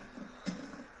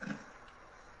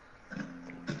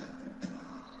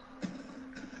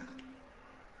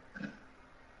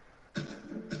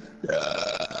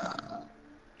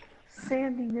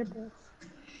 Sandy nipples.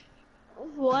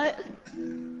 What?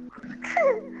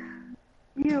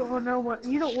 You don't know what.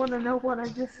 You don't want to know what I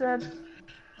just said.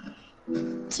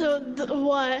 So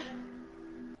what?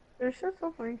 There's just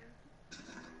something.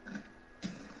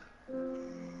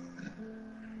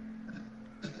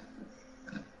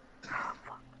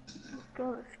 Fuck.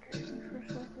 God, that scared me for a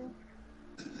second.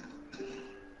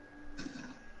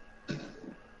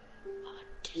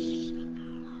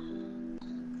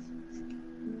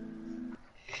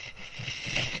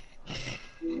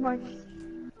 Mike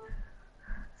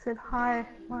said hi,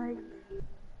 Mike.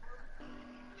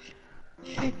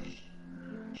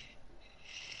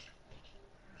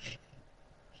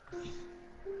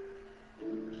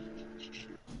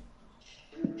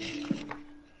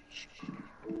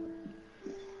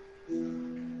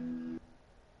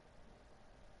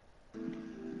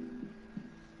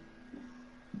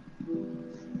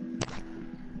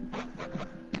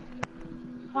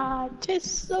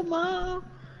 Artissima.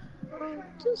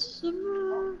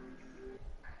 Artissima.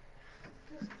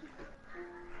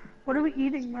 What are we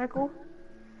eating, Michael?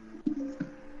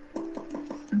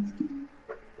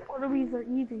 What are we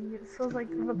eating? It smells like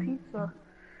the pizza.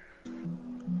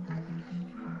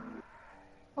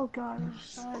 Oh God, I'm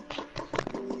sorry.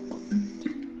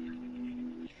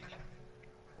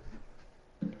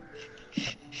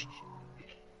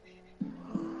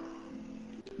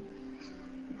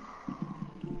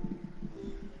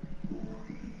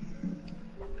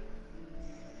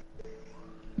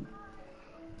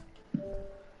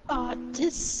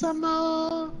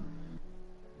 Artissima.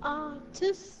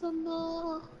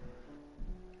 Artissima.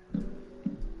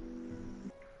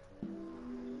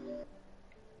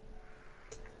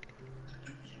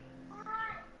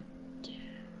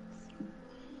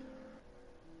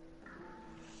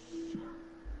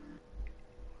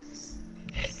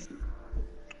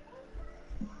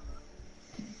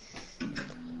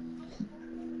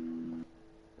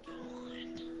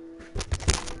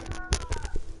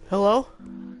 Hello?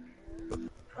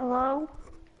 Hello?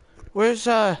 Where's,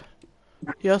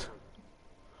 yes?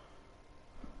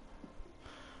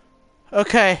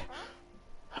 Okay.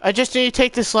 I just need to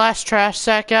take this last trash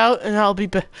sack out, and I'll be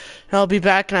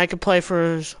back, and I can play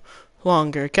for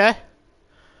longer, okay?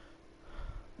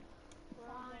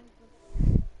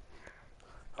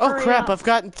 Oh Hurry crap, up. I've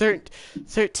gotten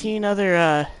 13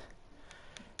 other,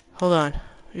 hold on.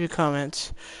 Your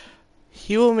comments.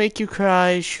 He will make you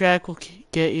cry, Shrek will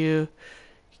get you.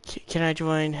 Can I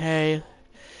join? Hey.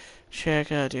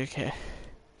 Shrek, oh, okay.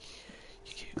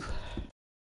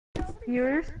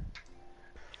 Viewers?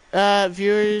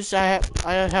 Viewers, I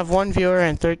have one viewer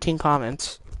and 13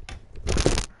 comments.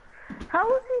 How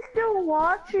still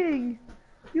watching?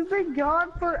 You've been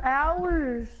gone for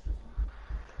hours.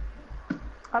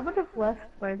 I would have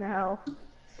left by now.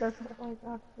 That's what I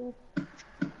got to.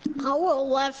 I would have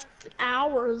left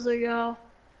hours ago.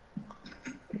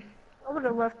 I would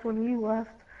have left when you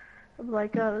left. I'm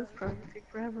like, oh, this is probably gonna take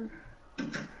forever.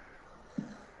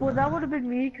 Well, that would have been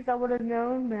me, because I would have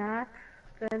known Mac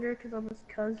better, because I'm his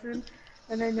cousin,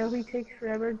 and I know he takes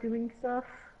forever doing stuff.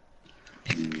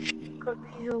 Because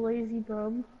he's a lazy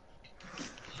bum.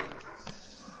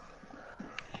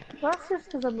 Well, that's just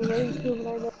because I'm a lazy bum, and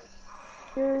I know he's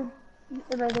good,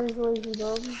 and I know he's a lazy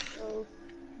bum, so...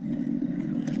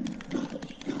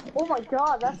 Oh my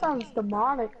god, that sounds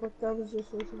demonic, what that was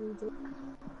just listening to.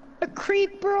 A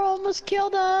creeper almost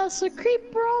killed us. A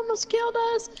creeper almost killed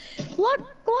us. Luckily,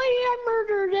 I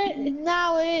murdered it, and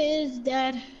now it is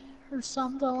dead, or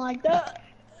something like that.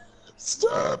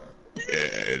 Stop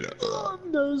it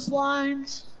on those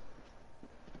lines.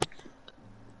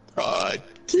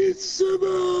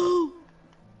 Autismo.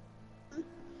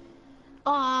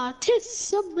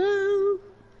 Autismo.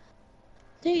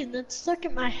 Dang, that's stuck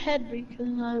in my head because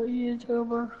I'm a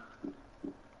YouTuber.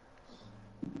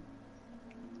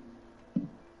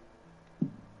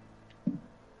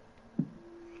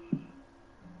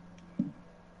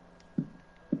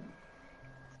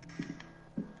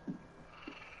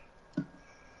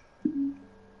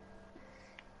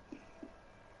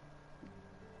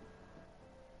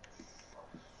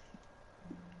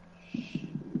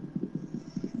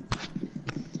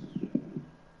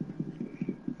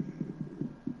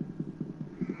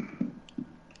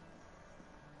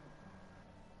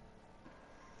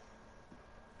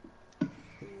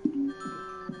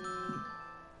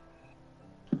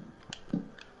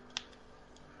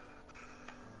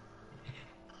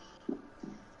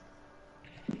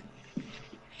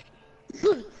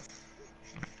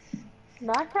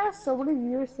 Mac has so many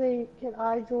viewers say, can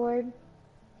I join?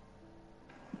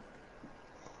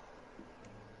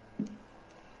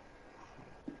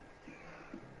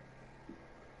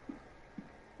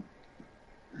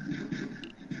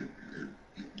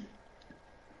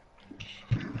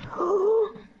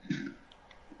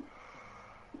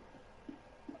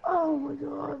 Oh my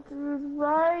god, dude,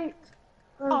 right!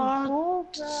 I'm so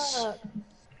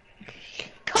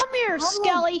Come here,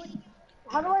 Skelly.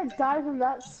 How do I die from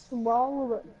that small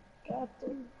of a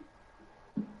thing?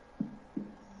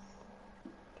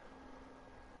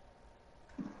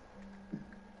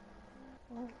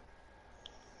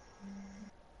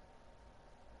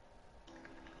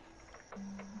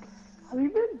 Have you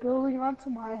been building onto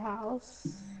my house?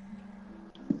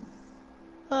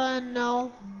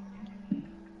 No.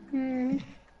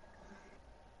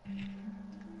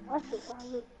 I should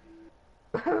have it.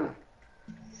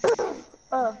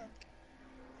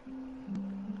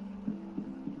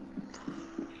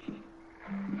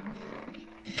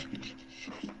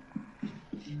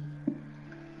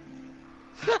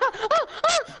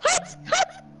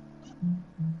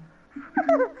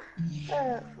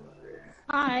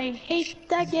 I hate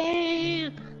the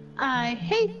game. I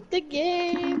hate the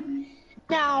game.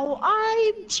 Now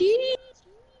I'm cheating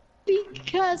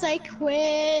because I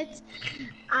quit.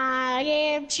 I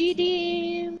am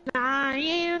cheating. I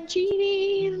am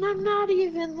cheating. I'm not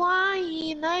even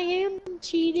lying. I am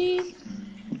cheating.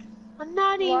 I'm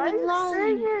not Why even are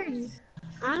lying. you singing?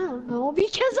 I don't know,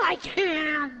 because I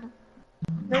can.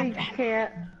 No, you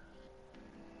can't.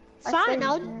 Fine,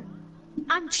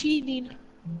 I'm cheating.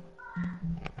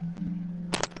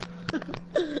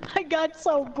 I got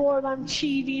so bored, I'm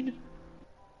cheating.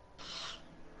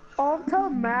 I'll tell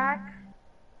Mac.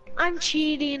 I'm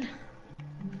cheating.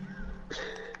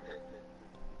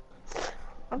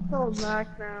 I'm telling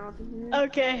Mac now, dude.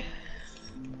 Okay.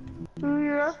 Dude,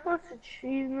 you're not supposed to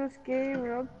cheat in this game,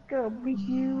 or I'm gonna beat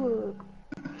you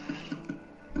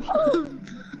up.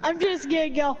 I'm just gonna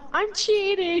go. I'm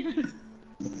cheating.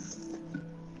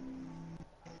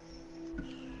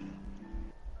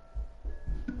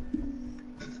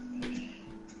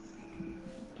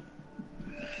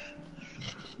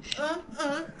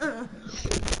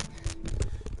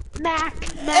 Mac,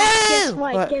 guess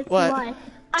what? Guess what?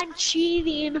 I'm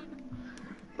cheating.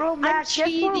 Bro, Mac, guess where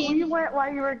cheating. we went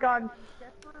while you were gone?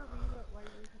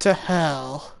 To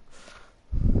hell.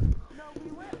 No,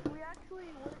 we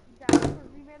actually went down because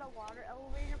we made a water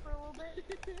elevator for a little bit,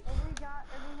 and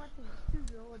we went to 2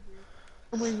 villages.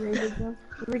 And we raided them.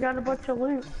 We got a bunch of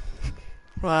loot.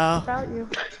 Wow. Without you.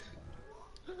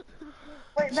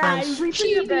 Wait, Sounds- Mac, sleep in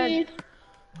your bed.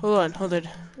 Hold it.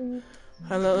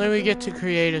 Let me get to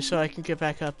creative so I can get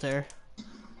back up there.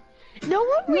 Know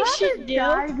what we should do?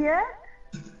 Died yet?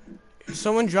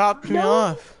 Someone dropped me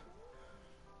off.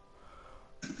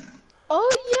 Oh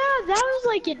yeah, that was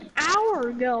like an hour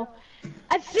ago.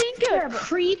 I think a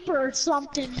creeper or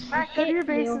something Matt, go to your hit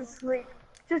base you. and sleep.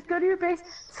 Just go to your base.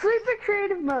 Sleep in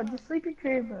creative mode. Just sleep in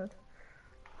creative mode.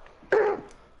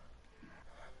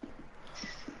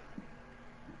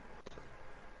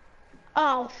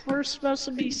 Oh, we're supposed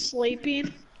to be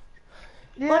sleeping.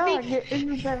 Let Yeah, me. get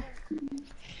in your bed.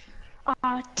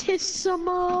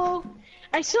 Tissimo.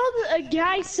 I saw a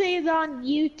guy say it on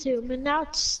YouTube, and now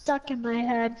it's stuck in my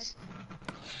head.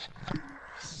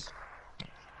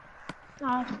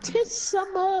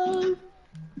 Tissimo.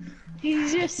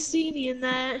 He's just singing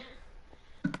that.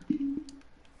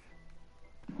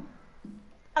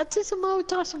 Tissimo,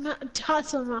 Tossimo,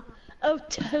 Tossimo. Oh,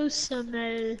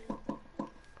 Tossimo.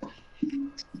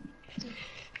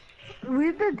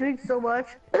 We've been doing so much.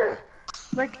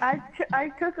 Like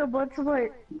I took a bunch of my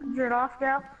dirt off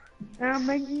now, and I'm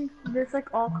making this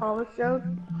like all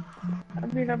cobblestone. I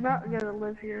mean, I'm not gonna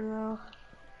live here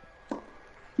though.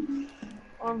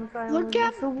 On this island, Look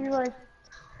at. this will be like.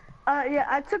 Yeah,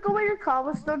 I took away your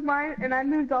cobblestone mine, and I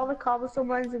moved all the cobblestone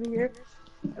mines in here.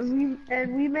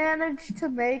 And we managed to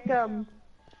make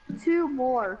 2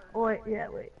 more. Oh, wait, yeah,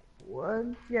 wait,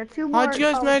 1, yeah, 2 How'd more you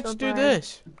guys manage to cobblestone do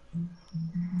mines.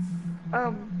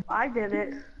 this? I did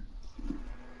it.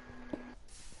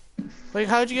 Like,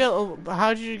 how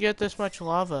did you get this much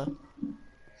lava?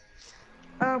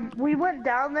 We went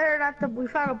down there and we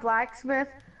found a blacksmith,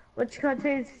 which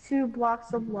contains 2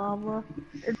 blocks of lava.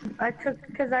 And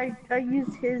cause I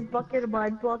used his bucket and my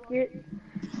bucket,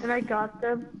 and I got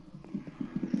them.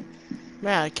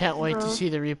 Man, I can't wait to So- see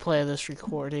the replay of this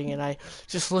recording, and I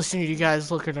just listen to you guys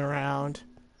looking around.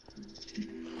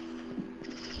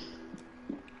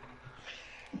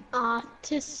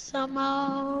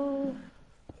 Tissimo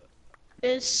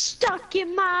is stuck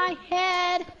in my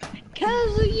head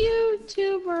cause a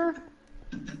YouTuber.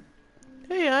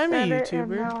 Hey, I'm a Said it, and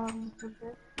YouTuber. now I'm-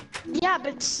 Yeah,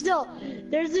 but still,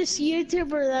 there's this YouTuber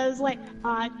that was like,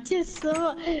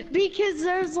 Tissimo, because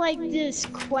there's like this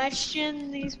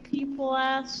question these people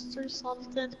asked or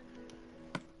something.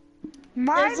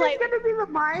 Mine It's is like- gonna be the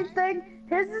mine thing.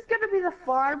 His is gonna be the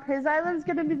farm. His island's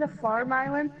gonna be the farm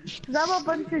island. Cause I'm a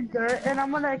bunch of dirt, and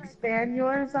I'm gonna expand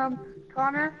yours,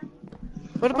 Connor.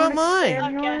 What I'm about gonna mine?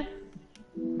 expand Okay. yours.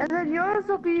 And then yours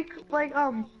will be like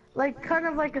kind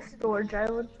of like a storage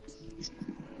island.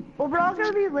 Well, we're all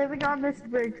gonna be living on this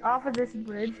bridge, off of this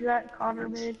bridge that Connor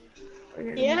made. We're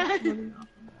gonna be Yeah. living off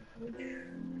of that bridge.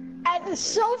 And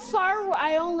so far,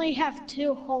 I only have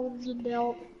 2 homes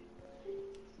built.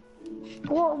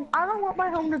 Well, I don't want my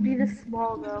home to be this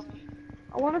small though.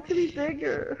 I want it to be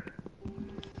bigger.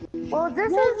 Well,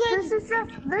 this is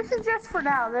just for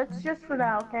now. That's just for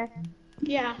now, okay?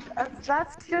 Yeah.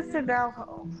 That's just a now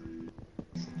home.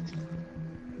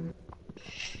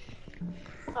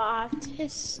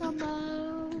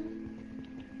 Tissimo.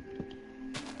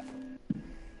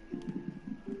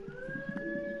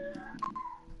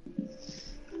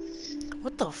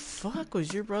 What the fuck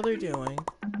was your brother doing?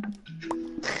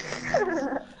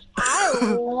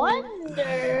 I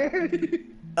wonder.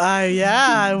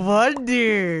 Yeah, I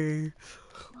wonder.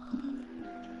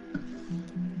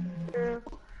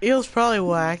 He was probably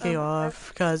whacking off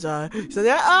because so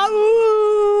that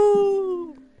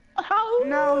ooh!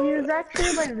 No, he was actually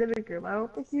in my living room. I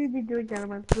don't think he'd be doing that in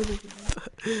my living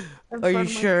room. In Are you front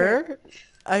of my sure? parents.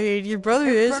 I mean, your brother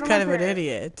In is front of kind my of an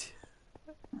parents.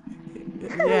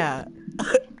 idiot. Yeah.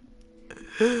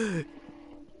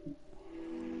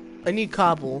 I need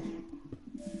cobble.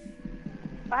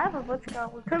 I have a bunch of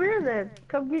cobble. Come here then.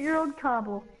 Come get your own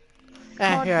cobble. Ah,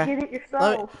 Come on, here. get it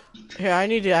yourself. Here, I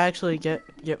need to actually get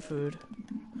food.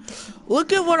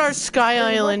 Look at what our sky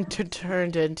island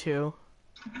turned into.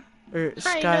 Or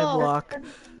sky know. block.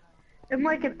 In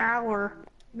like an hour.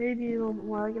 Maybe a little bit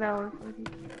more, like an hour. Maybe.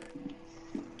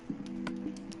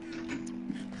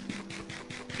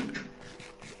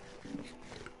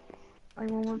 I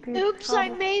want one piece of Oops, I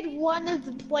cobble. made one of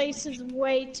the places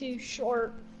way too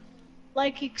short.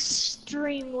 Like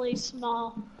extremely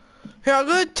small. Here, I'm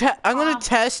gonna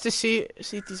test to see if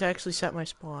these actually set my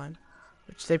spawn,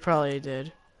 which they probably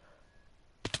did.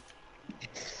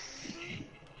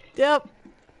 Yep.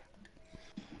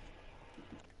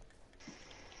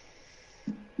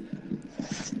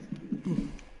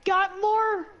 Got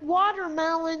more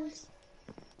watermelons.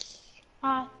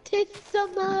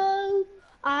 Tissimo.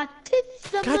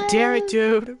 Tissimo. God damn it,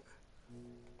 dude.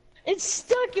 It's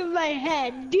stuck in my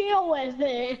head. Deal with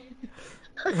it.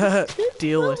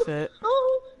 Deal with it.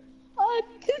 Oh,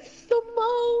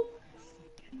 Tissimo.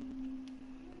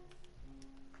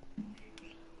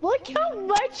 Look how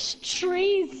much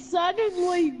trees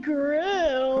suddenly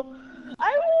grew.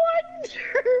 I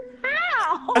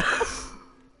How?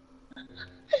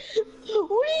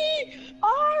 We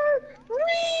are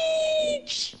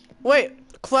rich. Wait,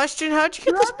 question, how'd you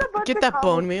get You have a bunch get of that bone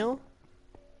cobble- meal?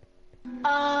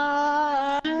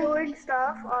 Doing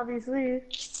stuff, obviously.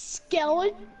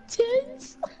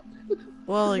 Skeletons?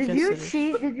 Well, I Did guess you it is.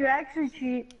 cheat? Did you actually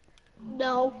cheat?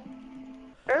 No.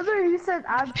 Earlier you said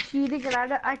I'm cheating,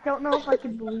 and I don't know if I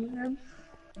can believe him.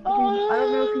 I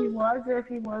don't know if he was or if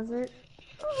he wasn't.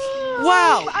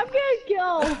 Wow! I'm gonna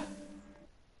go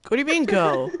What do you mean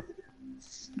go?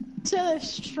 to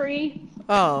this tree.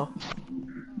 Oh.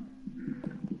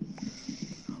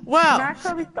 Wow. Max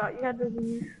probably thought you had to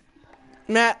leave.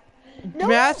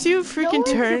 Matthew freaking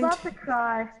He's turned. about to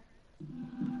cry.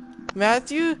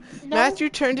 Matthew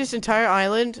turned his entire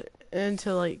island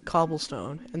into like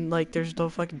cobblestone, and like there's no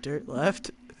fucking dirt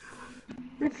left.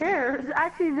 Who cares?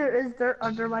 Actually, there is dirt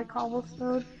under my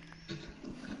cobblestone.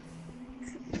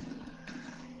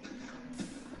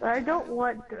 But I don't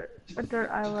want a dirt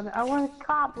island. I want a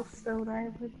cobblestone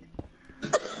island.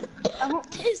 I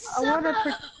want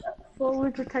a fully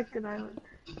protected island.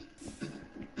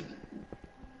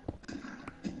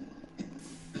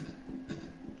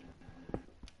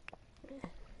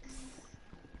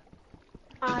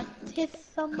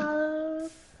 Artisanal.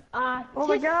 Oh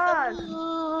my god!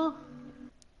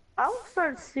 I will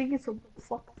start singing some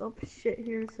fucked up shit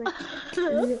here in a second.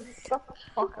 Shut the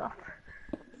fuck up.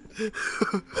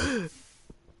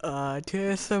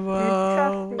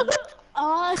 Artisanal.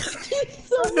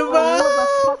 Artisanal. Another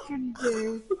fucking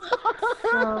day.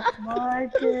 Suck my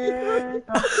dick.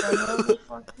 Another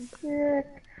fucking dick.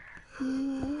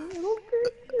 Little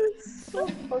bitches. Suck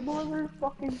my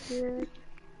motherfucking dick.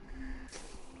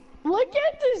 Look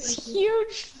at this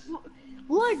huge.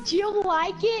 Look, do you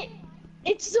like it?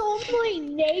 It's only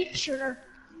nature.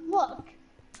 Look.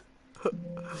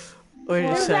 Wait a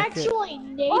There's second. actually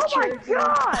nature. Oh my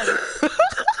god!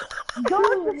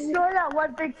 Don't destroy that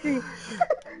one big tree.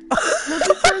 Don't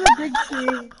destroy the big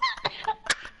tree.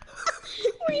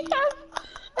 We have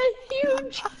a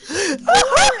huge.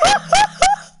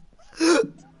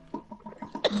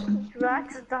 Drax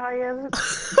dying.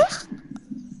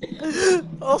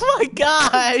 Oh my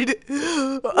god! We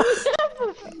have a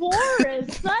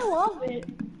forest. I love it.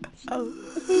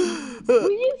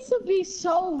 We used to be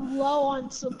so low on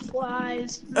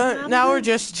supplies. Now we're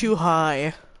just too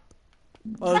high.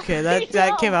 Okay,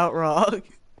 that came out wrong.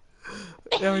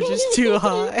 Now we're just too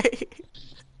high.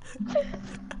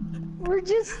 We're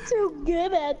just too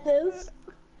good at this.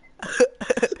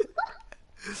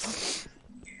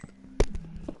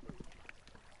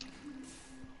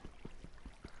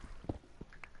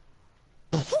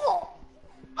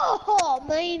 Oh,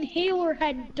 my inhaler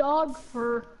had dog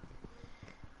fur.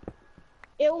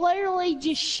 It literally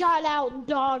just shot out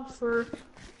dog fur.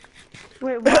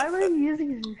 Wait, why were you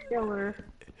using an inhaler?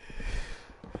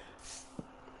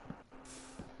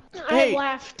 Hey. I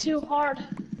laughed too hard.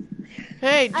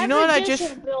 Hey, do you know what I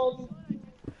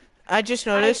just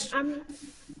noticed?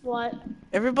 What?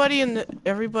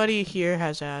 Everybody here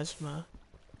has asthma.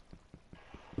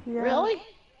 Yeah. Really?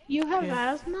 You have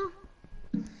Yeah. asthma?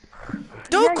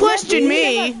 Don't question me.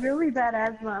 and him me. had really bad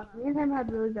asthma. Me and him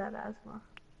had really bad asthma.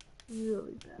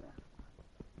 Really bad.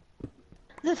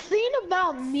 The thing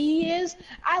about me is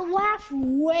I laugh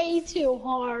way too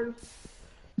hard.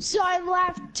 So I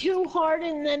laugh too hard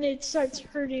and then it starts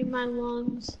hurting my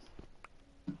lungs.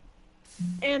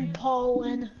 And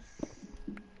pollen.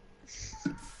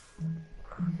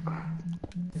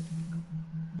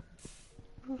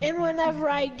 And whenever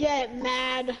I get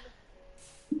mad,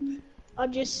 I'll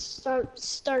just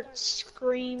start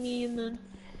screaming and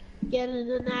getting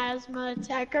an asthma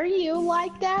attack. Are you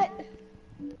like that?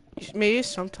 Maybe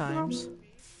sometimes.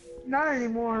 Not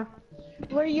anymore.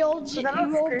 Where you'll But I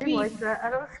don't scream be like that. I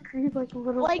don't scream like a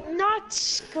little. like not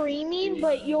screaming,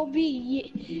 but you'll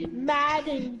be mad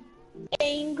and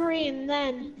angry, and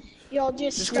then you'll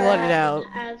just let it out.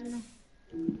 Asthma.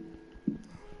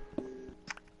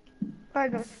 I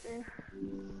don't scream.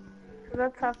 So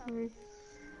that's happened to me.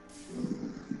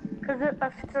 Cause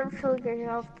I start feeling like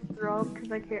I have to throw up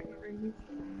because I can't breathe.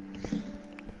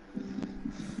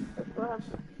 That's what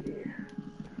happens to me.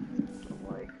 I'm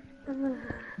like,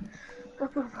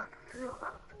 that's what I'm about to throw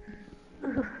up.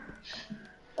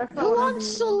 That's not Who what I'm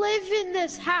wants to doing. live in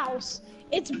this house?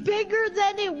 It's bigger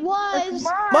than it was. It's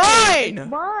mine! Mine! It's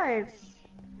mine!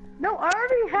 No, I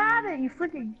already had it, you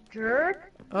freaking jerk!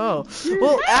 Oh,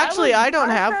 well, actually, I don't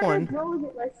have started one. building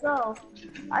it myself.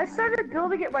 I started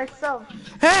building it myself.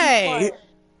 Hey!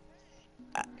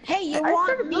 Hey, you I want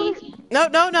started me? building No,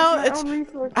 my it's own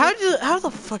resources. how the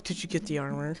fuck did you get the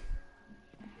armor?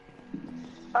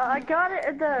 I got it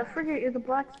at the freaking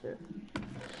blacksmith.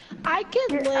 I could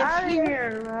Get live out of here.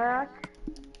 here, Rack.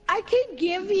 I could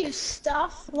give you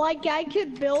stuff. Like I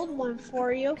could build one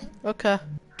for you. Okay.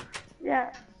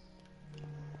 Yeah.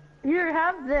 Here,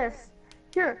 have this.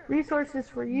 Here, resources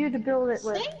for you to build it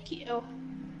with. Thank you.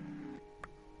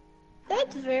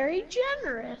 That's very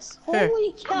generous. Here.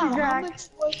 Holy cow, how Jack. much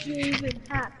wood do you even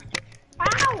have?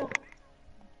 Ow!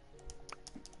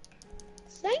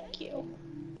 Thank you.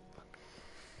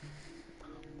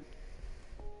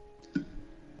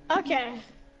 Okay.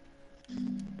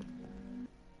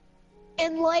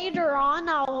 And later on,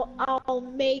 I'll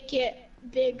make it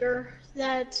bigger.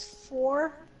 That's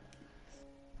 4.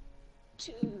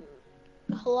 2.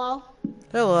 Hello?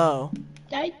 Hello.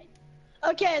 Okay,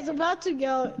 I was about to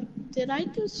go. Did I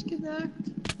disconnect?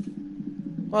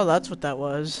 Well, that's what that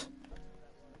was.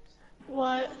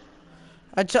 What?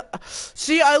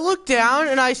 See, I looked down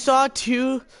and I saw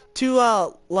two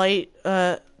light,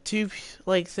 two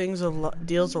like things of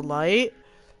deals of light,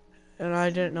 and I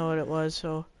didn't know what it was,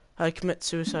 so I commit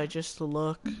suicide just to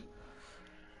look.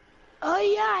 Oh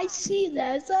yeah, I see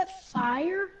that. Is that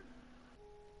fire?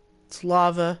 It's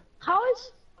lava. How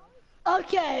is...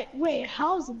 Okay, wait,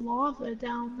 how's lava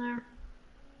down there?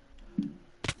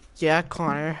 Yeah,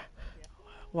 Connor.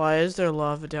 Why is there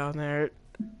lava down there?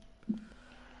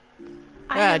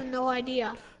 I Yeah, have no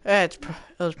idea. it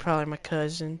was probably my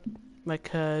cousin. My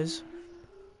cuz.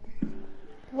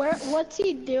 What's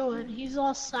he doing? He's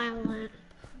all silent.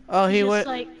 Oh, He's he just went.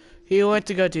 like... He went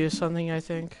to go do something, I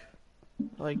think.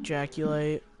 Like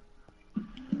ejaculate.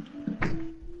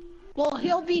 Well,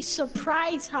 he'll be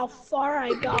surprised how far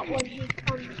I got when he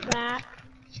comes back.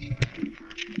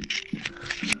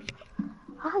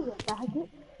 Hi, you faggot.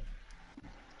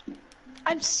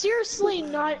 I'm seriously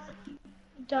not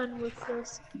done with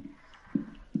this.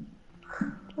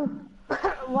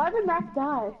 Why did Mac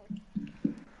die?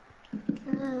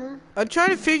 I'm trying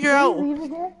to figure Did out. he leave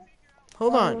again?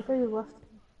 Hold Oh, on. I thought he left.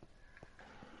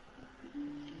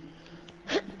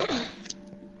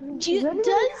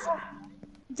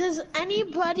 Does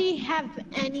anybody have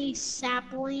any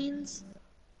saplings?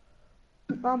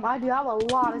 I do have a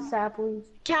lot of saplings.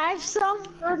 Can I have some?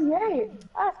 38.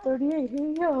 I have 38. Here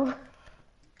you go.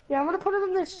 Yeah, I'm gonna put it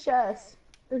in this chest.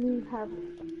 And you have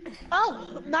it.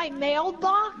 Oh, my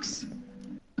mailbox?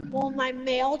 Well, my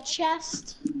mail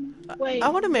chest? Wait. I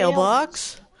want a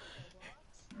mailbox.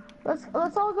 Let's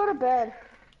all go to bed.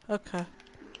 Okay.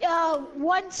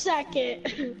 1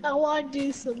 second. I want to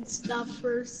do some stuff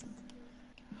first.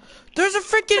 There's a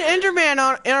freaking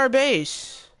Enderman in our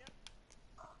base.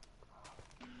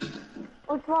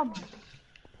 Which one?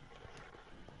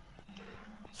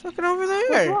 It's looking over Which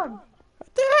there. one?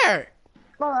 Right there.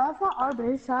 Oh, that's not our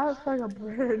base. That's like a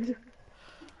bridge.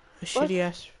 A shitty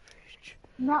ass.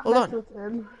 Not Hold mess on. with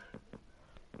him.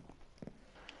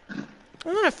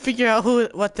 I'm gonna figure out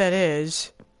what that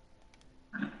is.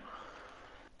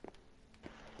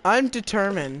 I'm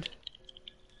determined.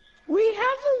 We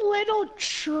have a little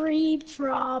tree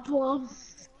problem.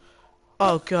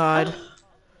 Oh God.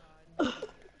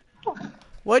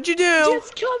 What'd you do?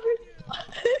 Just come here.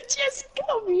 Just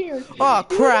come here. Oh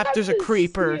You crap, have there's a to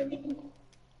creeper. see it.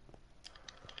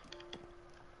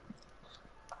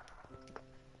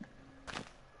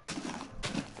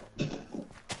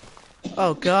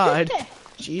 Oh God.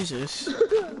 Jesus.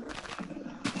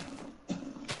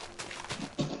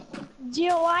 Do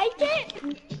you like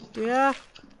it? Yeah.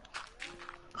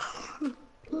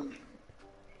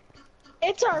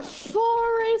 It's our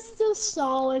forest of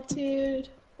solitude.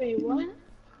 Wait, what?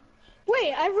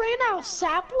 Wait, I ran out of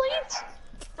saplings?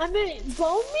 I mean,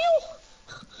 bone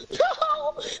meal?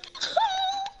 No!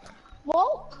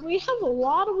 Well, we have a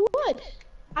lot of wood.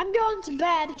 I'm going to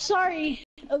bed. Sorry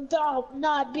about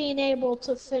not being able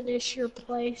to finish your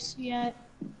place yet.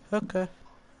 Okay.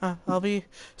 I'll be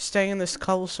staying in this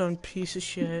cobblestone piece of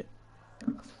shit.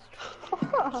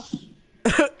 Oh,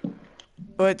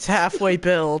 it's halfway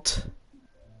built.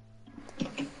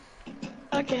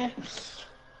 Okay.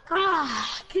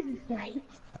 Ah, good night.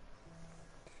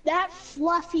 That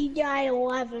fluffy guy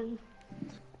 11.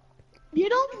 You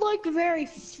don't look very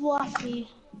fluffy.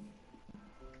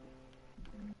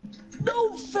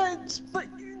 No offense, but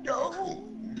you don't.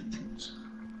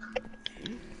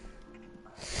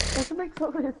 Doesn't make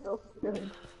somebody feel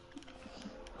good.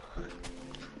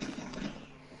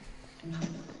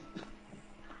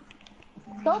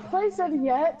 Don't place it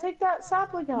yet. Take that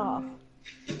sapling off.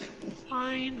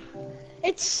 Fine.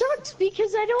 It sucks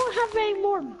because I don't have any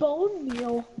more bone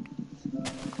meal.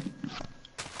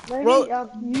 Maybe Well-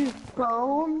 use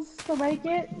bones to make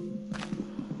it.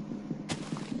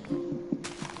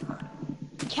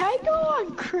 Can I go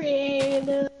on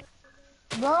creative?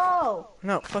 No.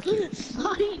 No, fuck you.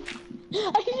 Fine.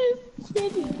 I just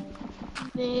kidding.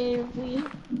 Maybe.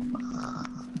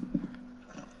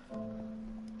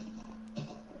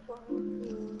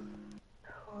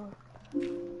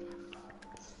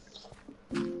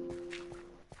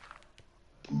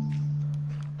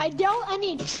 I doubt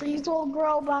any trees will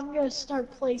grow, but I'm gonna start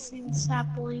placing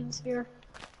saplings here.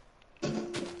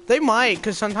 They might,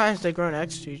 because sometimes they grow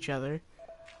next to each other.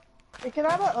 We can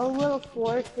have our own little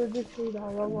forest in between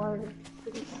all of our.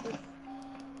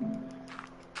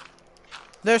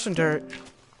 There's some dirt.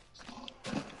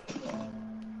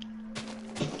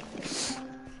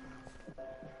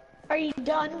 Are you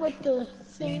done with the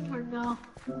thing or no?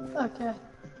 Okay.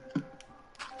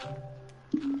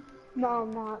 No,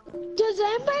 I'm not. Does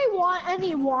anybody want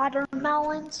any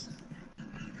watermelons?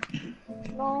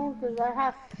 No, because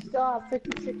I still have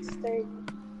 56 steak.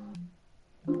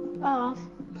 Oh.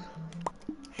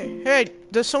 Hey,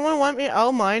 does someone want me?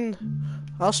 I'll mine.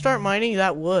 I'll start mining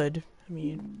that wood. I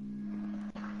mean,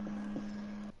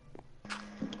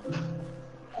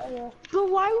 But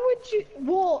why would you?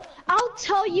 Well, I'll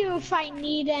tell you if I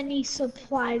need any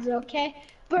supplies, okay?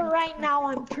 But right now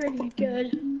I'm pretty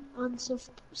good on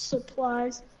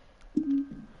supplies.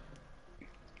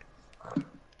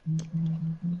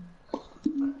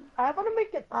 I want to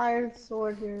make an iron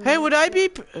sword here. hey, would I be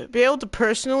able to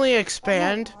personally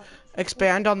expand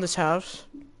on this house?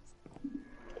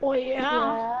 Oh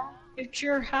yeah, it's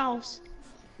your house.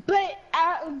 But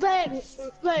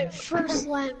first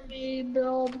let me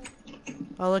build.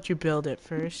 I'll let you build it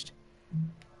first.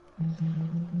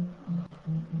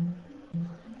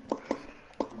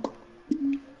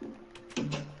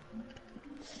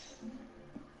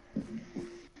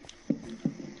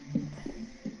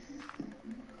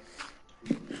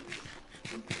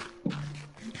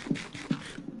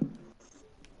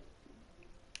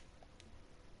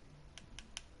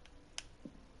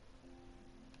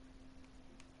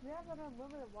 We have an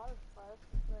unlimited water supply. That's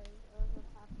great. I'm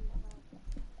happy with that.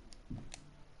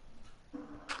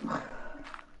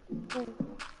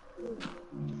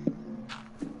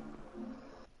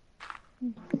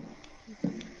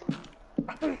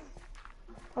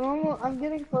 I'm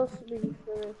getting close to being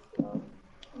finished, so.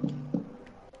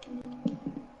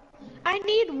 I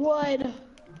need wood.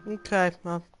 Okay,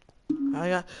 well,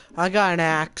 I got an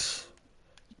axe.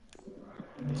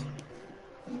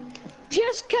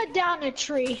 Just cut down a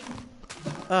tree.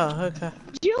 Oh, okay.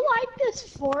 Do you like this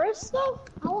forest though?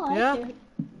 I like Yeah. it.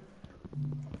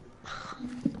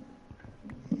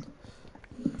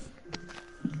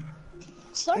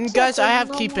 And guys, I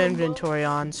have keep inventory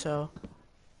on, so.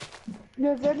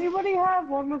 Does anybody have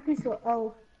one more piece of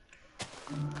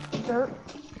dirt?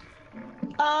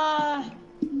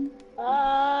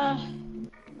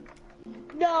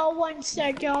 No, 1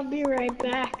 second, I'll be right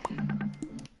back.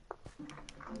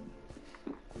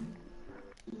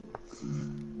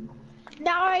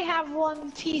 Now I have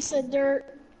 1 piece of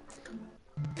dirt.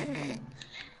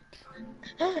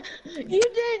 You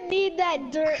didn't need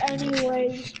that dirt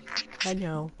anyways. I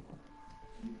know.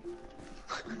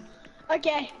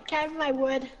 Okay, can I have my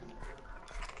wood?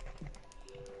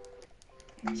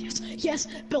 Yes, yes,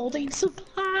 building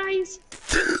supplies.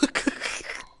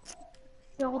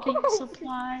 Building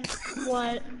supplies.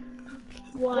 What?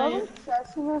 What?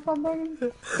 Or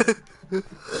something?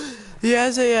 He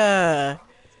has a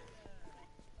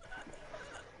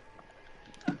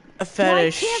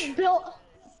fetish. Well,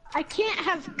 I can't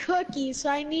have cookies, so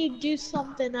I need to do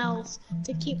something else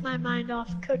to keep my mind off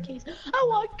cookies. I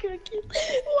want cookies.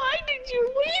 Why did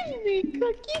you leave me,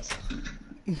 cookies?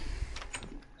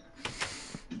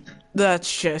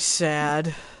 That's just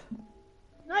sad.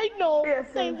 I know,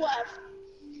 Yes, they left.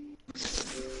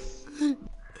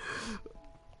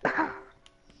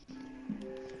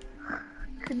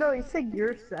 No, you said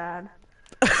you're sad.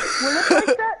 What if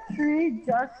like that tree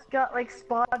just got like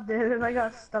spawned in and I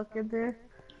got stuck in there?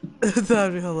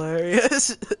 That'd be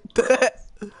hilarious.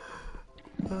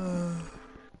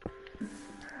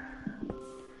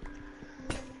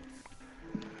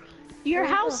 Your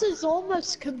house is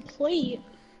almost complete.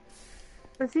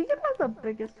 Is he gonna have the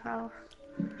biggest house?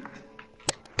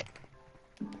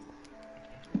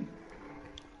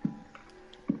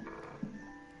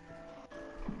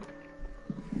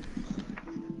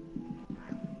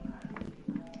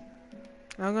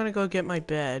 I'm gonna go get my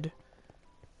bed.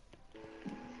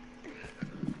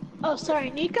 Oh, sorry,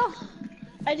 Nico?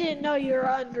 I didn't know you were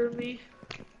under me.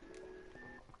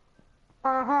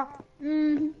 Uh-huh.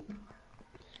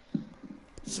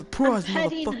 Surprise, I'm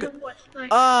heading motherfucker. with my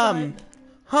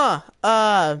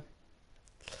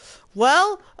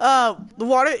Well, the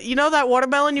water. You know that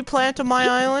watermelon you plant on my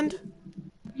island?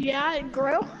 Yeah, it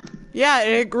grew. Yeah, and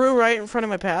it grew right in front of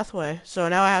my pathway. So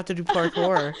now I have to do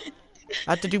parkour.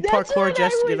 I have to do That's parkour what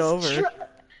just to I get was. over.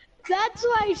 That's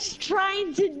what I was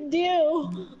trying to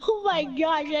do. Oh my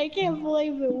gosh, I can't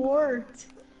believe it worked.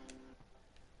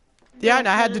 Yeah, No and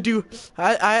I had to offense. do.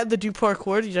 I had to do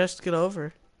parkour to just get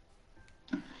over.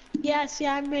 Yeah, see,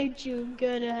 I made you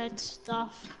good at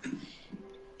stuff.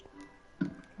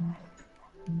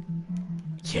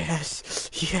 Yes,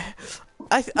 yeah.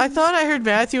 I thought I heard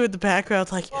Matthew in the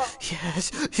background like,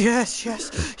 yes, yes,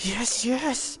 yes, yes,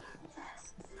 yes.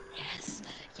 Yes,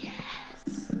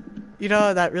 yes. You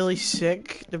know, that really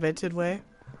sick, demented way.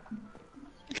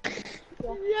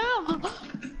 Yeah.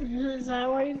 Is that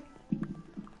what you...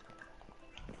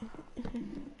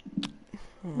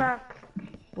 Back.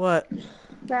 What?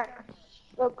 Back.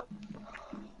 Look.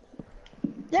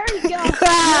 There you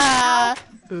go.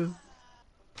 Ooh,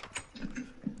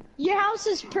 Your house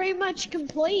is pretty much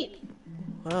complete.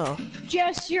 well,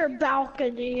 Just your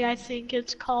balcony, I think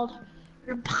it's called.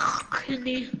 Your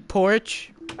balcony.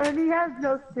 porch. And he has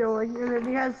no ceiling, and then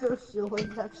he has no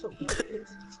ceiling. That's hilarious.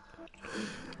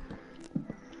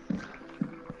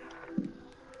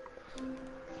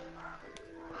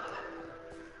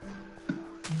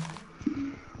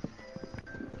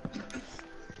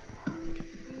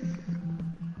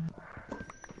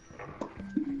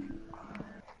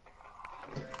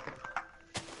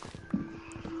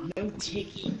 No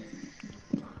ticky.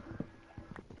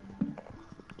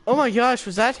 Oh my gosh,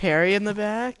 was that Harry in the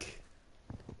back?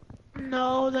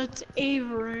 No, that's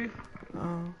Avery.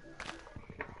 Oh.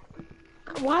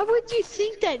 Why would you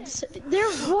think that? Their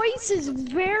voice is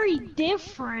very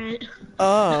different.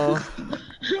 Oh.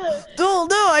 No,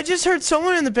 I just heard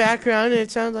someone in the background and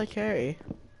it sounded like Harry.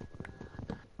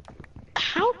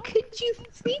 How could you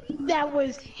think that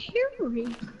was Harry?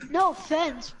 No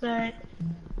offense, but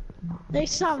they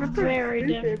sound very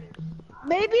different.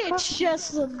 Maybe it's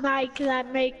just the mic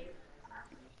that make.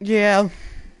 Yeah.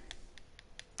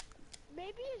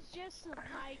 Maybe it's just the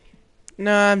mic.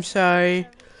 No, I'm sorry.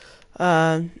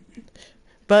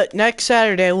 But next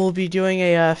Saturday we'll be doing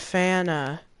a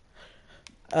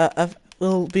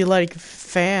we'll be like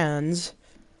fans.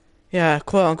 Yeah,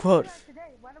 quote unquote.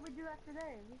 Why don't we do that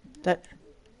today? That.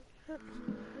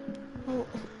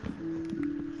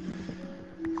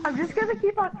 I'm just gonna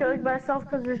keep on killing myself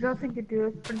because there's nothing to do.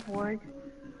 It's pretty boring.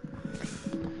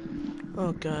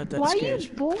 Oh god, that Why are scares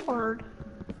you me. bored?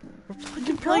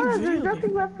 Because there's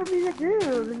nothing left for me to do.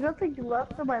 There's nothing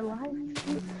left of my life to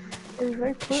do. It's very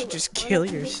You should pointless. just Why kill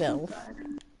don't you yourself.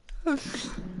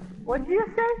 What did you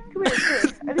just say? Come here, come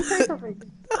here. Let me say something.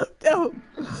 No.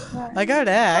 I got an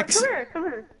axe. Come here, come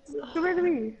here. Come here to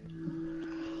me.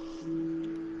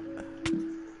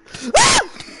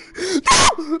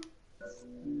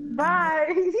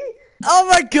 Bye. Oh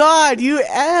my god, you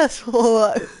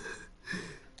asshole.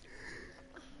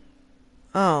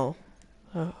 Oh.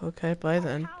 Oh, okay, bye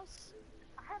then.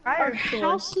 Our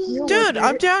house is. Dude,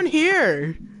 I'm down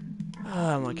here.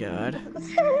 Oh my god.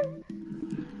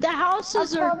 The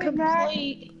houses I'm are coming back.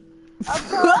 complete. I'm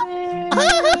coming.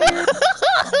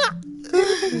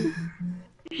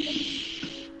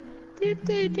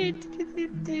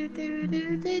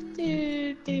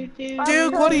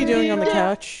 Dude, what are you doing on the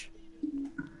couch?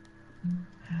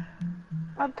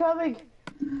 I'm coming.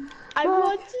 I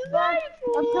want to lie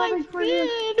I'm for coming my for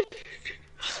you. bed.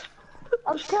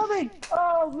 I'm coming.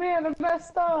 Oh man, I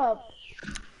messed up.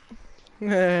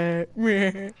 What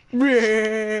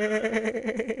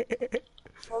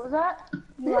was that?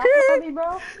 You laughing at me,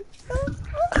 bro?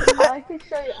 I can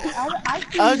show you. I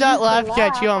can I'm use not to laughing at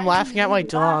laugh. you, I I'm can laughing at use my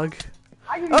to laugh. dog.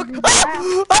 I can Okay, use to laugh.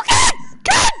 okay!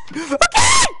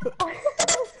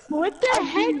 What the I can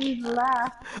heck? use to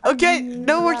laugh. Okay,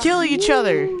 no, we're killing each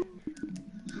other.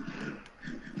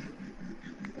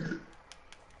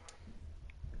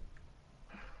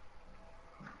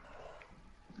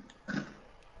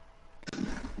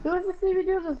 Who was this even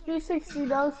doing the 360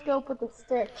 no scope with the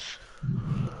stick?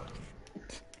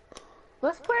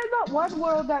 Let's play in that one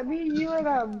world that me, you,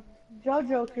 and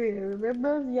JoJo created.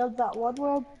 Remember? You had that one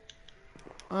world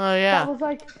Oh that yeah, was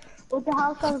like with the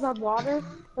house that was on water.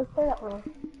 Let's play that world.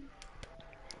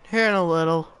 here in a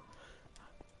little.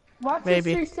 Watch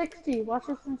Maybe. this 360. Watch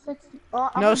this 360. Oh,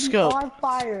 I'm No gonna be scope. on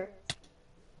fire.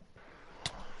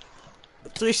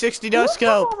 360 no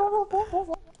scope.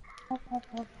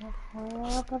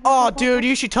 Oh dude,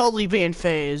 you should totally be in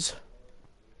phase.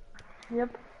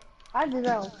 Yep. I did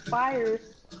that on fire.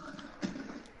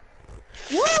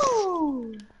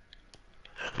 Woo!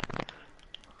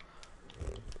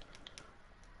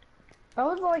 I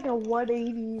was like a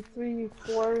 183,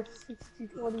 4, 60,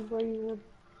 20, 21.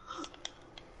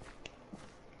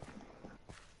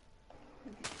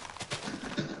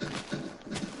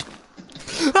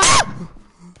 Ah!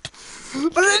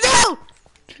 No!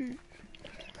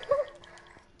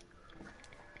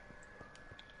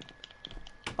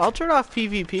 I'll turn off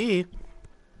PvP.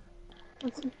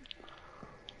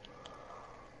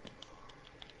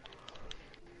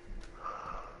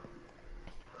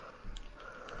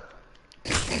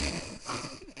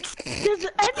 Does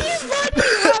anybody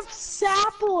have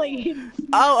saplings?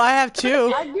 Oh, I have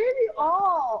two. I gave you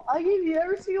all. I gave you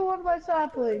every single one of my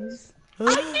saplings.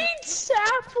 I need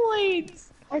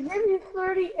saplings. I gave you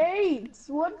 38.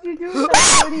 What did you do with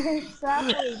that 38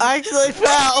 saplings? I actually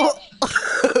fell.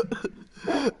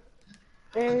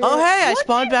 Oh, hey, I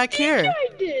spawned back here.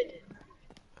 I did.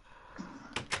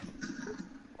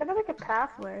 I gotta make a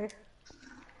pathway.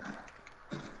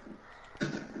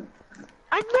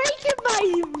 I'm making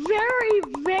my very,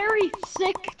 very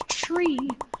thick tree.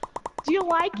 Do you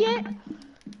like it?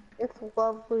 It's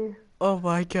lovely. Oh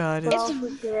my god, it's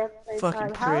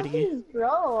fucking How did pretty. these grow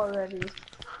already?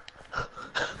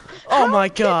 Oh my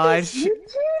god. You're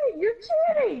cheating! You're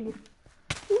cheating!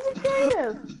 He's a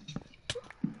creative.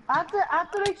 I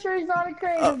have to make sure he's not in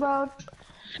creative mode.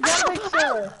 You gotta make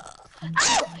sure.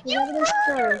 You gotta make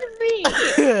sure. murdered me!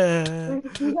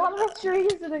 You gotta make sure he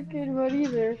isn't in creative mode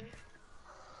either.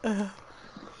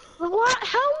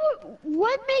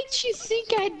 What makes you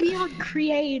think I'd be on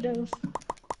creative?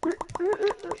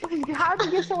 How did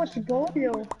you get so much gold?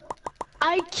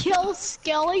 I kill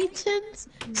skeletons?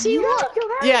 See, look!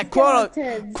 Yeah, quote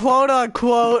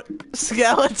unquote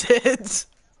skeletons.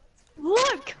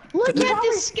 Look at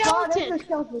this skeleton!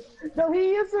 No,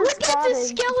 he uses Look at this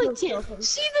spotting. skeleton!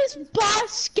 See this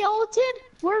boss skeleton?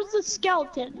 Where's the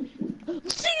skeleton?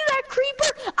 See that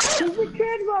creeper? He's in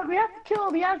creative mode. We have to kill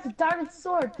him. He has a diamond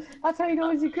sword. That's how you know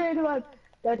he's in creative mode.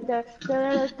 I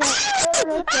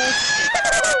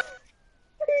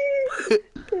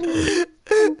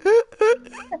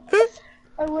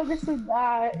witnessed him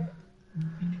die.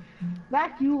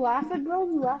 Mac, you laughing, bro?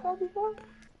 You laughing at me, bro?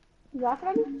 You laughing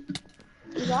at me?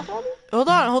 You laughing at me? Hold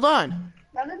on.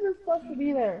 That isn't supposed to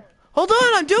be there. Hold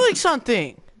on, I'm doing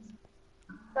something.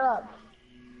 Shut up.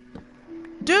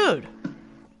 Dude.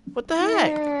 What the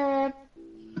heck?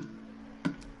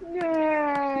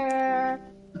 Yeah.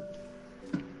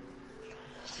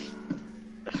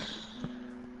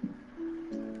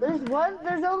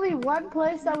 There's only one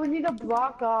place that we need to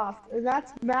block off, and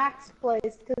that's Mac's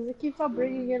place, because it keeps on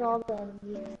bringing in all the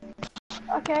enemies.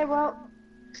 Okay, well.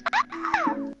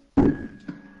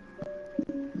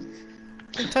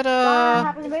 Ta-da!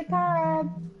 Having a good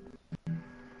time.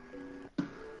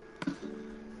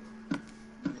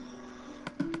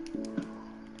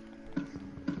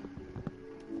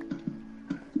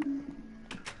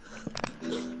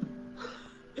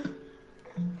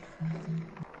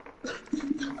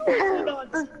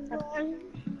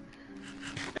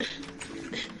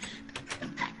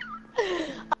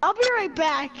 I'll be right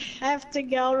back. I have to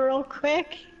go real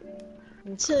quick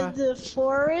to the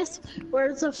forest.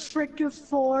 Where's the freaking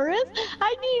forest?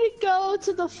 I need to go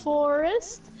to the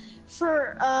forest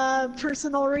for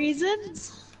personal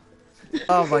reasons.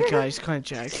 Oh my god, he's gonna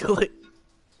ejaculate.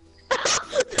 No, I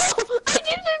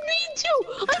didn't mean to.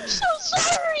 I'm so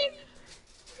sorry.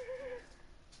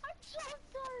 I'm so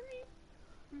sorry.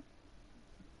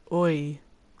 Oi.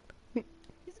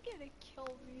 He's gonna kill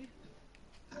me.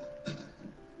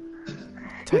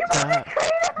 Take that.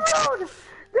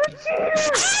 The cheater!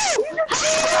 He's a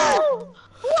cheater!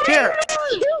 Here.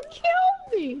 You killed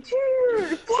me. Cheater!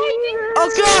 Oh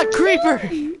god, creeper!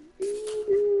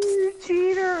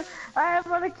 Cheater! I am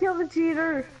gonna kill the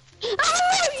cheater! Oh,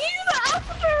 he's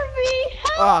after me.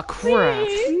 Help Oh crap.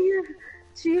 me.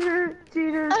 Cheater!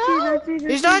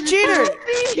 He's not a cheater! Help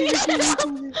me. He keeps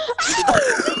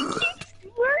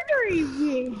murdering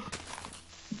me.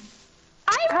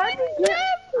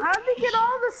 How'd you get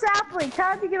all the saplings?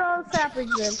 How'd you get all the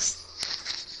saplings then?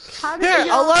 Here,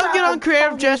 I'll let him get on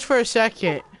creative just for a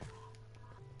second.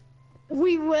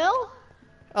 We will?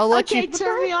 I'll let Okay, you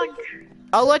turn me on.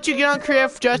 I'll let you get on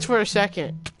creative just for a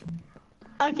second.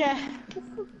 Okay.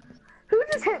 Who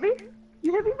just hit me?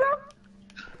 You hit me, bro?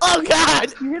 Oh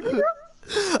god! You hit me, bro?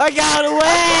 I got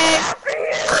away!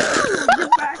 Get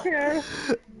back here!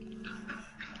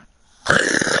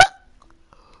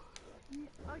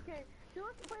 Okay, so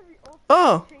let's play the ultimate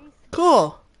Oh, chase.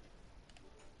 cool.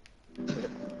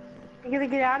 You gonna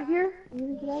get out of here?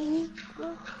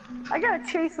 I gotta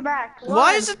chase him back.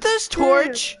 Why is it this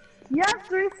torch? You have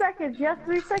 3 seconds. You have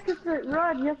 3 seconds to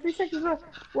run. You have 3 seconds to run.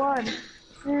 1,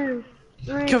 2,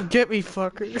 3. Come get me,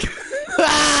 fucker.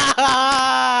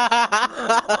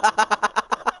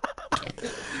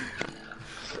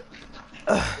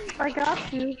 I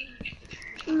got you.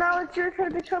 Now it's your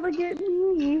turn to come and get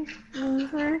me,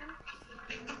 loser.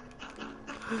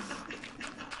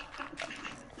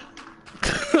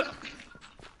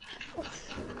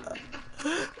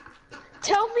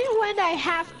 Tell me when I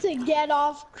have to get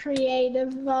off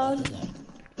creative mode.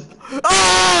 Oh,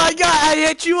 I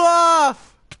hit you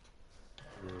off.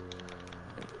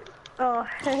 Oh,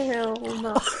 hell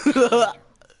no.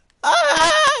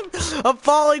 I'm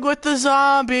falling with the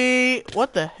zombie.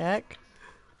 What the heck?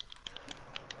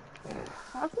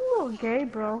 That's a little gay,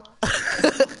 bro.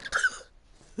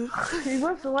 He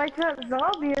must like that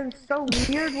zombie in some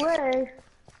weird way.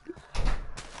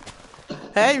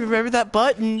 Hey, remember that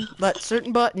button? That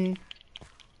certain button.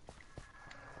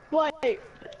 Wait, I you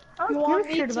don't want give a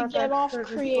me shit to about get that off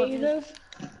certain creative?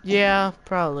 Yeah,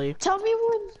 probably. Tell me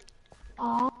when.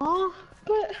 Aww,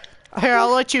 but. Here,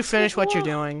 I'll let you finish what you're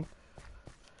doing.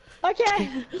 Okay.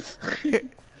 Here.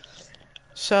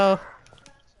 So,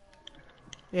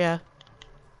 yeah.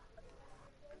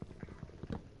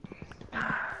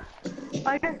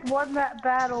 I just won that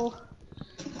battle.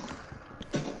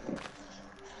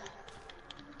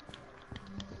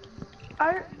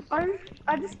 I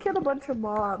I just killed a bunch of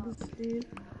mobs, dude.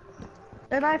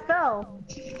 And I fell.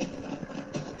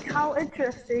 How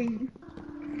interesting.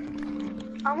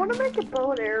 I want to make a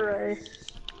bow and arrow.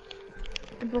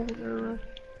 A bow and arrow.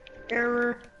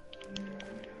 Error.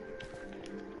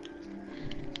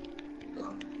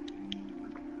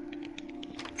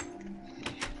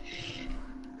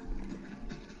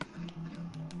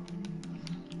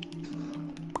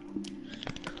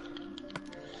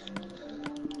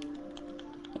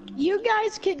 You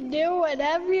guys can do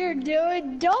whatever you're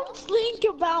doing. Don't think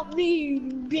about me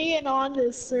being on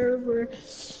this server.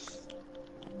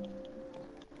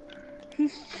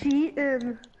 He's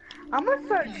cheating. I'm gonna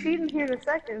start cheating here in a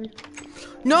second.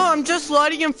 No, I'm just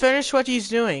letting him finish what he's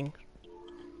doing.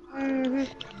 Mm-hmm.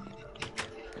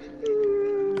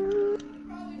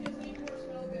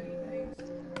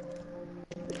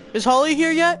 Is Holly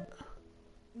here yet?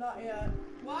 Not yet.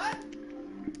 What?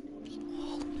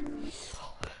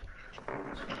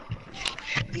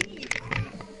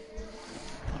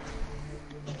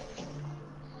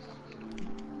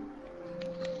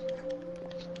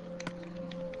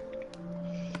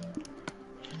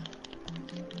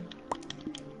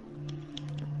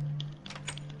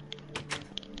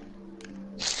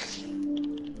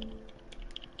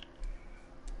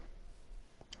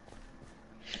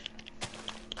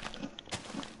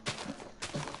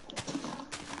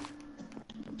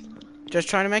 Just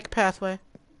trying to make a pathway.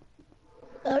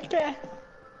 Okay.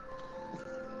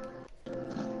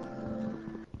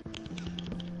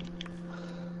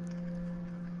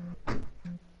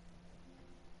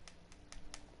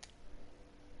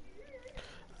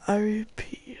 I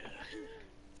repeat.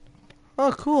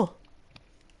 Oh, cool.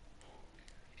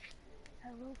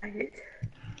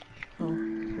 Oh,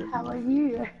 How are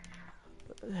you?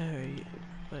 there you.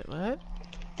 Wait, what?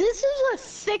 This is the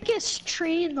thickest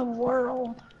tree in the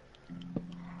world.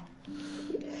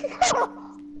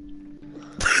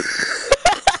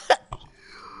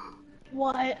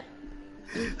 What?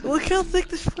 Look how thick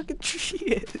this fucking tree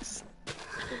is.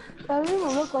 That doesn't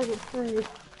even look like a tree.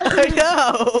 I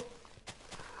know.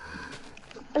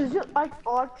 Is it like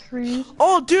odd trees?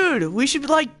 Oh, dude, we should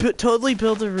like totally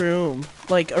build a room,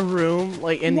 like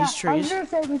in these I was trees. gonna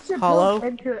say we should Hollow?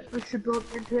 build into it. We should build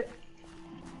into it.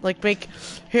 Like make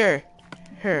here.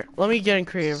 Let me get in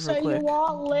creative So real you quick.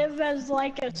 want live as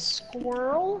like a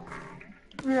squirrel?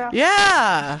 Yeah.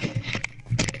 Yeah.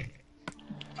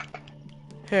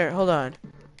 Here, hold on.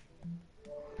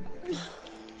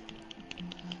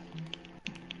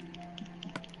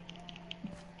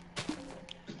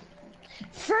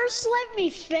 First, let me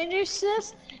finish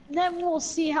this, then we'll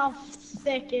see how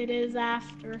thick it is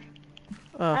after.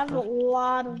 I have a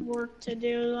lot of work to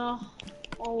do though.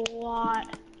 A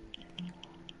lot.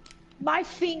 My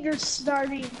finger's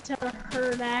starting to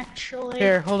hurt actually.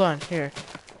 Here, hold on. Here.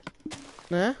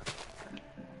 Huh?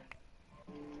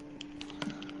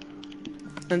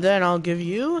 And then I'll give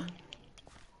you.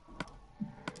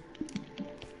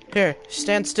 Here,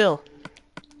 stand still.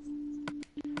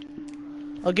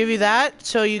 I'll give you that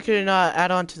so you can add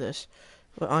on to this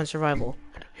on survival.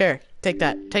 Here, take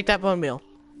that. Take that bone meal.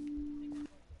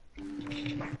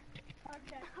 Okay.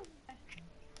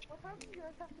 What time do you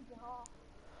guys have to get off?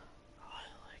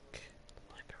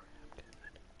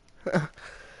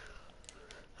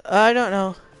 I don't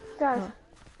know. Guys,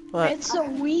 What? It's a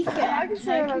weekend. I can stay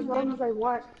there as long as I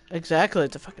want. Exactly,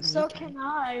 it's a fucking So weekend. can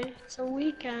I. It's a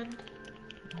weekend.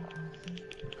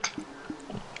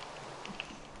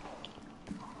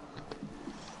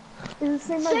 Is it the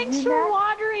same like Thanks you, for Matt?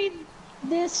 watering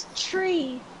this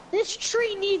tree. This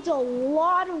tree needs a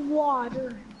lot of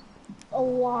water. A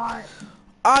lot.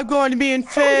 I'm going to be in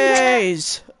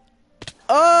phase.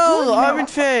 Oh, I'm in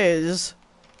phase.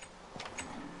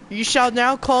 You shall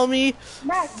now call me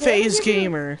Matt, Phase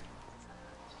Gamer.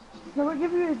 Let me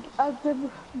give you a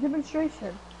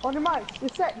demonstration. On your mic, you're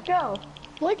set, go.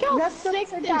 Look how Let's thick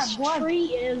sit this down. 1, tree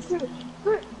is. 2,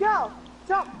 3, go.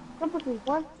 Jump. Jump with me.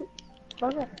 1, 2.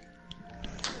 Okay.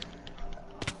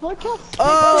 Look how thick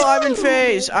Oh, this I'm in tree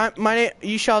phase. is. My name.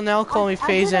 You shall now call me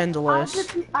Phase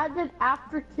Endless. I did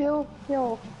after kill.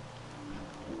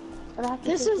 And after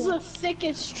This kill, is kill. the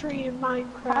thickest tree in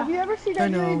Minecraft. Have you ever seen I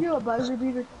anybody know. do a buzzer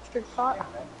beater trick shot?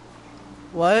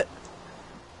 What?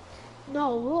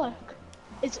 No, look.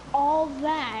 It's all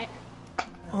that.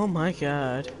 Oh my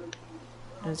god.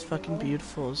 That's fucking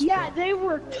beautiful as Yeah, fuck. they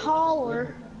were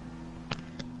taller.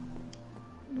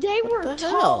 They What were the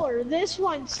hell? taller. This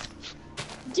one's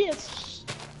just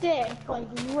thick, like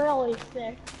really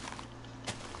thick.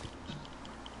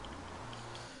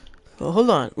 Well, hold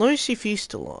on. Let me see if he's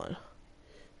still on.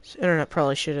 This internet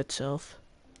probably shit itself.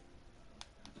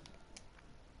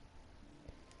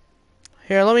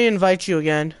 Here, let me invite you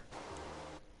again.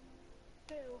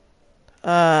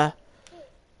 Uh,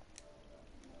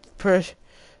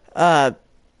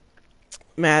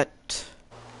 Matt.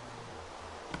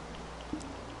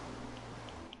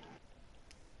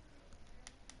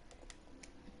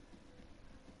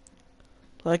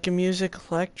 Like a music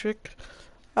electric?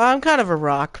 I'm kind of a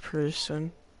rock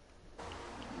person.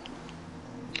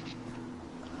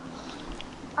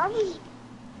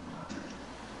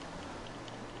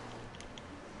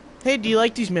 Hey, do you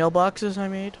like these mailboxes I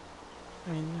made?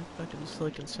 I mean, they're fucking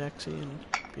slick and sexy and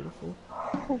beautiful.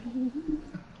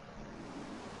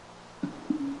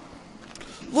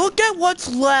 Look at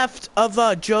what's left of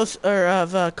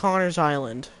Connor's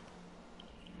Island.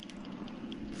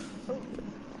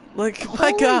 Like,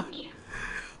 my god.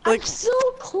 Like, I'm so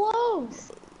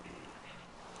close.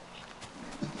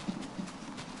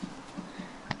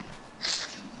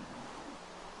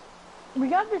 We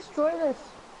gotta destroy this.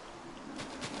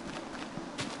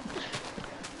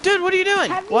 dude, what are you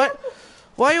doing? Have you What? ever-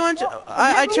 Why you want to?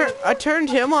 I turned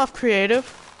him off creative.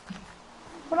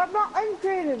 But I'm not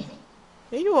uncreative.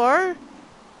 Yeah, you are.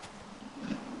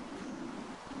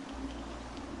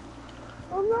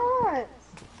 I'm not.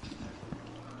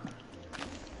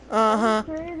 Uh-huh.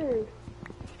 Creative.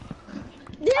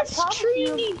 This promise tree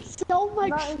you, needs so much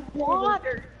not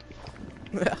water.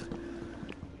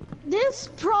 This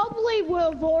probably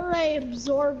will have already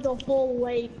absorbed the whole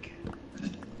lake.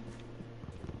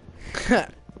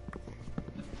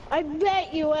 I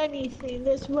bet you anything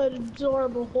this would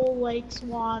absorb a whole lake's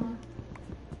water.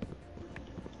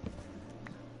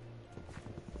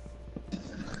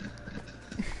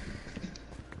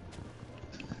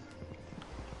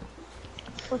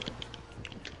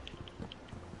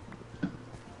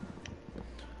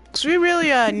 Cause we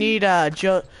really need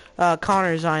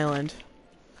Connor's Island.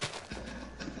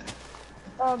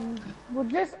 We'll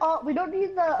just we don't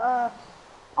need the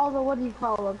all the what do you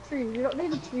call them trees. We don't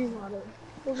need the trees on it.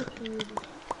 Kill the trees.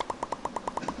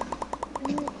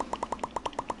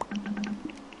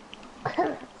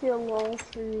 Kill all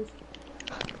trees.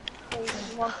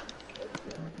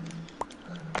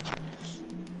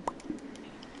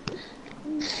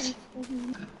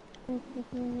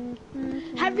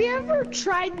 Have you ever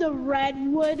tried the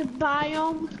redwood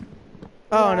biome?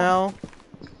 Oh Yeah. no.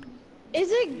 Is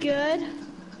it good?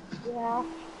 Yeah.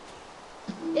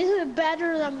 Is it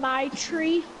better than my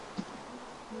tree?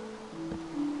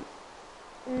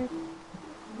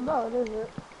 No, it isn't.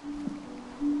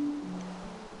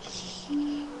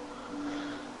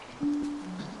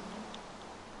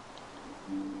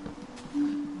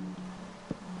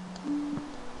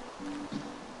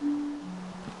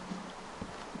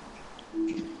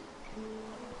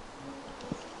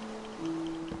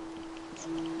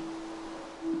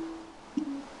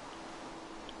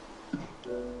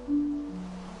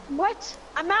 What?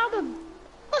 I'm out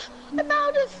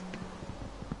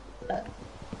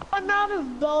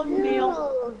of bone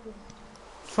meal.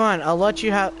 Fine, I'll let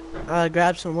you have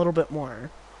grab some a little bit more.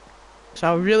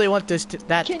 So I really want that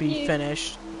to Can be you-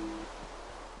 finished.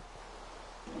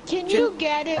 Can you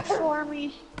get it for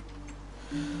me?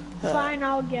 Fine,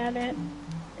 I'll get it.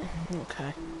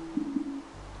 Okay.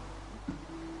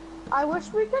 I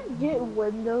wish we could get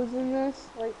windows in this.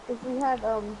 Like if we had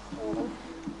solar.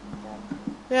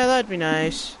 Yeah, that'd be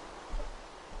nice.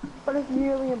 But it's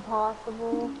nearly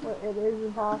impossible. But it is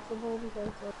impossible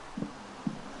because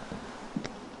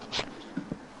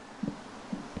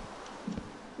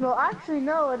well, actually,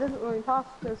 no, it isn't really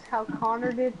possible because how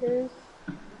Connor did his.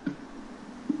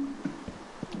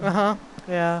 Uh-huh.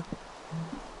 Yeah.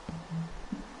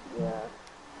 Yeah.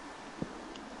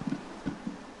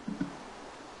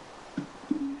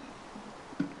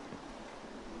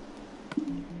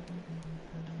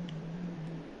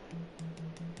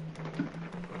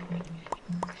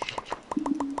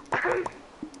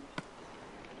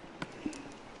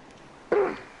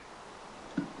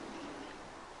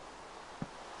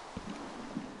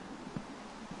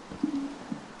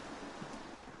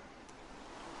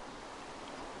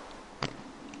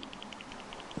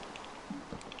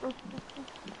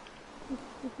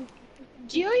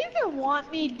 Do you even want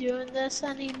me doing this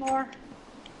anymore?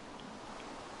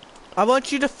 I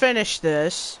want you to finish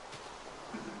this,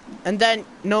 and then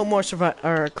no more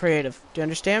or creative. Do you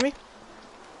understand me?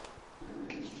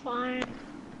 Fine.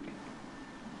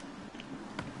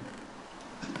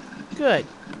 Good.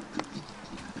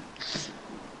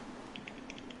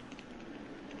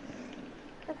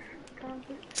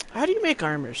 How do you make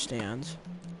armor stands?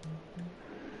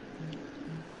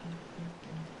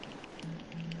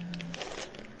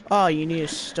 Oh, you need a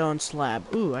stone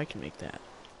slab. Ooh, I can make that.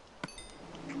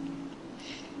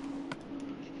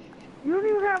 You don't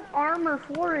even have armor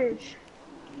for it.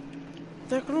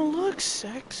 They're gonna look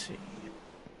sexy.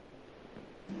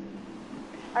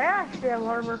 I actually have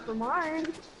armor for mine.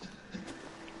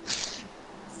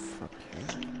 Fuck you.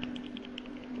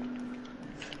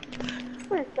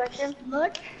 Wait a second.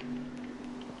 Look.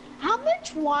 How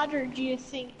much water do you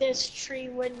think this tree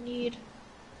would need?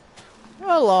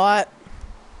 A lot.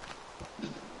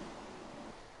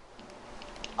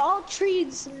 All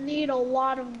trees need a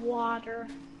lot of water.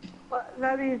 But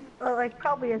that means like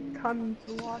probably a tons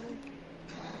of water.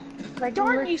 Like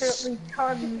Darn you literally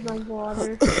tons of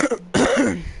water.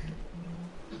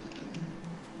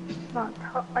 Not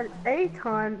a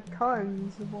ton,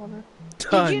 tons of water.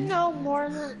 Ton. Did you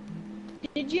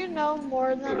know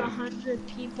more than 100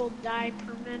 people die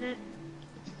per minute?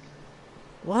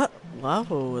 What? Wow,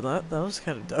 that was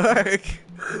kind of dark.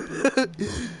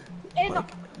 And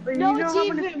But no, you know it's how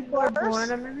many even people are born worse.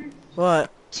 a minute?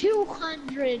 What?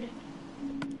 200.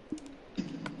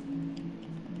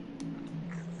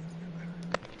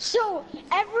 So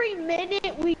every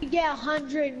minute we get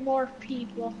 100 more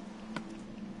people.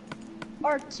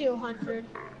 Or 200.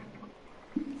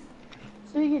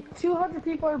 So you get 200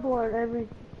 people are born every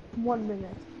 1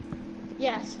 minute.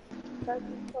 Yes. That's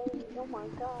insane. Oh my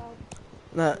god.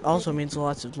 That also means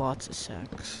lots of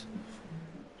sex.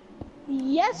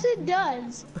 Yes, it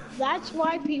does. That's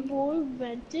why people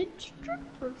invented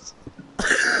strippers.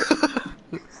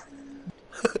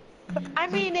 I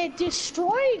mean, it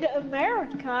destroyed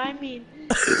America. I mean,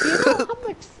 do you know how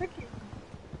much freaking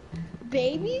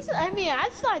babies? I mean, I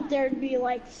thought there'd be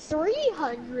like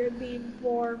 300 being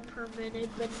born per minute,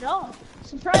 but no.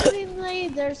 Surprisingly,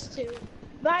 there's 2.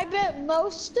 But I bet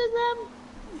most of them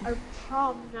are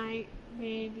prom night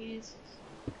babies.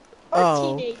 Or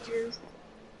Oh. teenagers.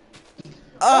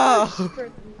 Oh.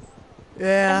 Strippers.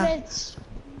 Yeah.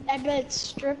 I bet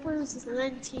strippers and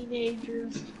then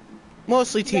teenagers.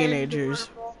 Mostly Then teenagers.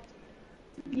 normal.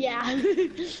 Yeah.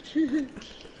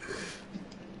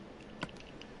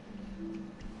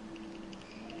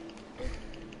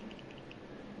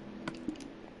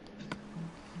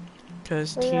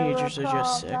 Because teenagers are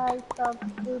just sick.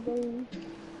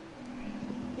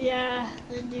 Yeah,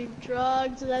 then do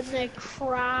drugs, and then they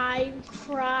cry,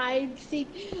 think,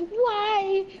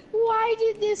 why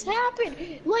did this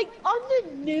happen? Like, on the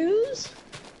news,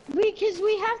 because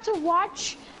we have to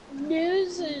watch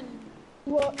news in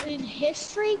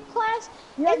history class.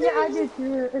 Yeah, I did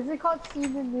too. Is it called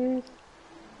CNN News?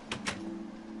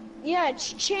 Yeah,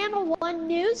 it's Channel 1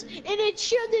 News, and it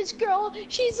showed this girl,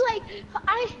 she's like,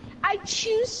 I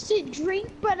choose to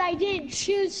drink, but I didn't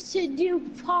choose to do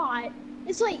pot.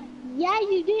 It's like, yeah,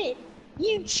 you did.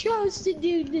 You chose to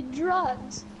do the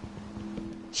drugs.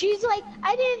 She's like,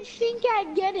 I didn't think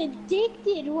I'd get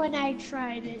addicted when I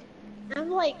tried it. I'm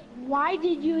like, why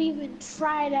did you even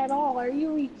try it at all? Are you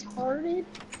retarded?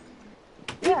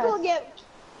 Yes.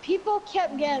 People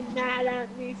kept getting mad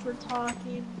at me for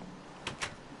talking.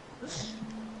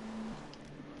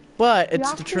 But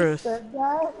it's the truth.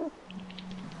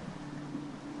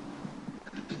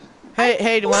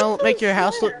 Hey, do you want to make your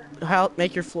house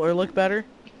make your floor look better?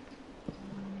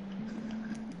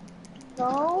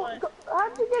 No.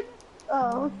 How'd you get?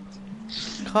 Oh.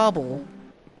 Cobble.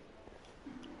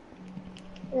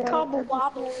 Yeah, Cobble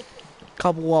wobble.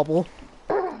 Cobble wobble.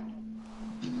 Cobble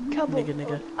couple. Nigga,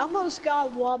 nigga. Almost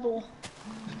got wobble.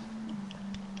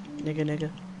 Nigga, nigga,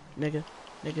 nigga,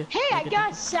 nigga. Hey, I nigga,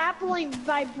 got sapling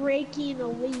by breaking a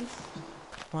leaf.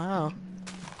 Wow.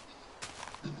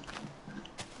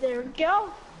 There we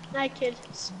go. I could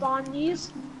spawn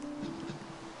these.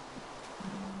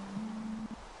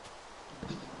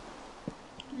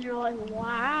 And you're like,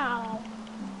 wow.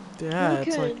 Yeah, Who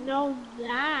it's like. could know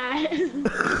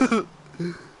that?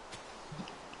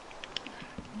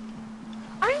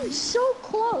 I'm so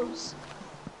close.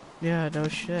 Yeah, no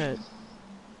shit.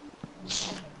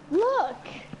 Look.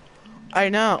 I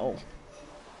know.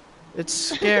 It's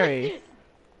scary.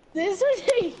 This is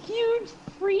a huge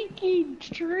freaking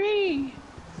tree.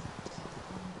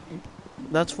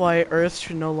 That's why Earth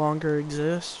should no longer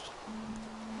exist.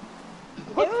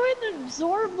 It would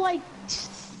absorb like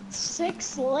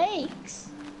 6 lakes.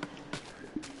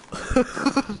 Well,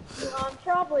 I'm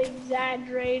probably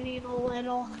exaggerating a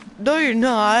little. No, you're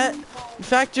not. In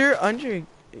fact, you're under.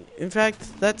 In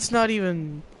fact, that's not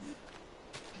even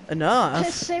enough.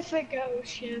 Pacific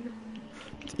Ocean.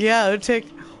 Yeah, it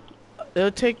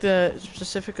would take the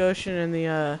Pacific Ocean and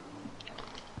the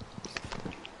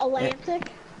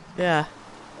Atlantic. yeah,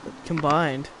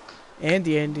 combined, and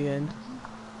the Indian.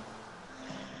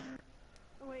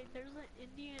 Wait, there's an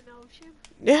Indian Ocean?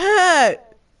 Yeah.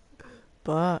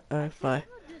 But bye. The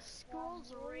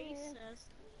school's racist.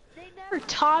 They never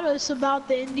taught us about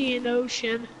the Indian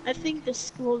Ocean. I think the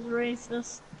school's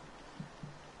racist.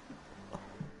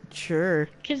 Sure.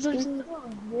 Cause there's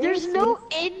no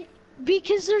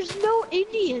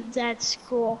Indians at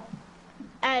school.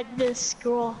 At this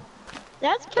school.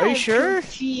 That's Are kind you of sure?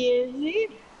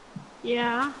 confusing.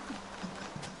 Yeah.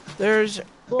 There's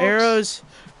Looks-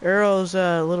 Arrow's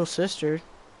little sister.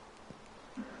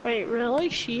 Wait, really?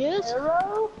 She is?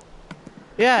 Arrow?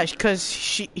 Yeah, because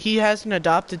he has an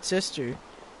adopted sister.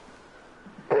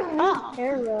 Oh.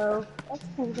 Arrow. That's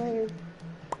kind of weird.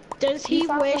 Does he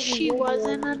sounds wish like an he Indian.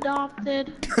 wasn't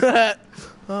adopted?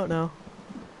 Oh no.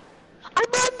 I'm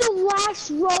on the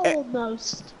last row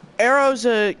almost. Arrow's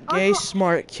a gay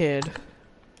smart kid.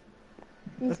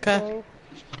 He's Okay. gay.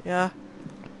 Yeah.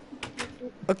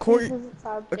 This According is a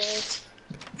sad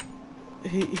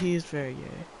gay. he's very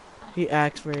gay. He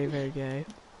acts very, very gay.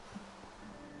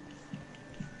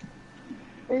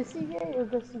 Is he gay or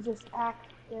does he just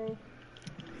act gay?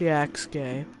 He acts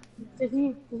gay. Did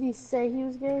he say he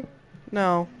was gay?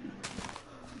 No.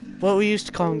 But we used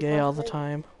to call him gay all the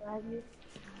time.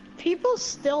 People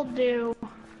still do.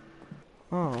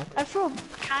 Oh. I feel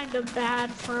kind of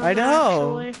bad for him, I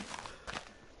know. actually.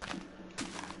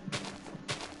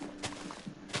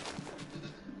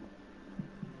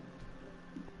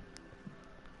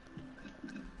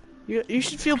 You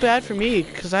should feel bad for me,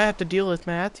 because I have to deal with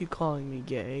Matthew calling me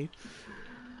gay.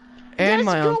 And Let's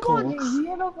my go uncle. on.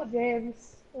 You and Uncle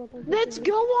James. Let's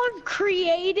go on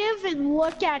creative and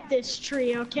look at this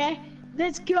tree, okay?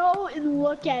 Let's go and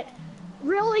look at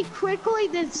really quickly.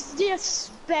 Let's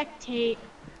just spectate.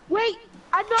 Wait,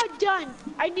 I'm not done.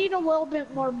 I need a little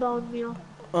bit more bone meal.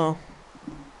 Oh.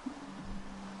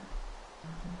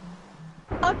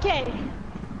 Okay.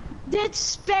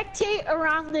 Let's spectate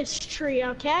around this tree,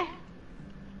 okay?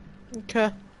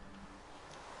 Okay.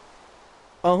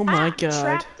 Oh my god.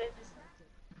 trapped it.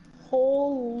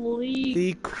 Holy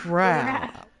The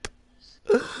crap.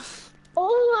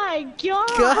 Oh my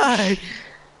gosh. God.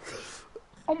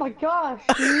 Oh my gosh,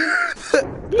 dude.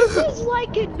 This is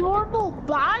like a normal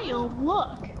biome,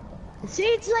 look. See,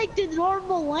 it's like the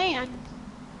normal land.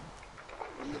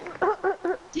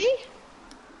 See?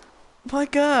 My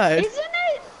god. Isn't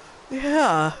it?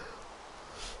 Yeah.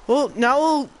 Well,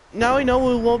 now we know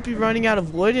we won't be running out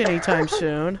of wood anytime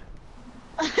soon.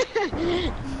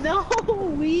 No,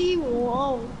 we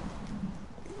won't.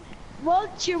 Well,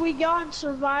 should we go on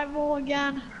survival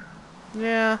again?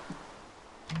 Yeah.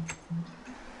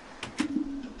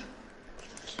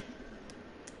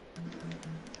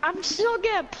 I'm still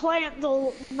gonna plant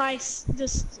the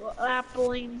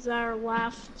saplings that are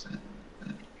left.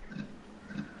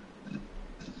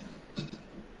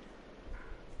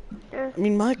 I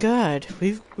mean, my god,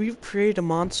 we've created a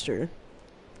monster.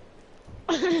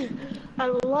 I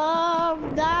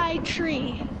love thy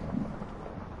tree.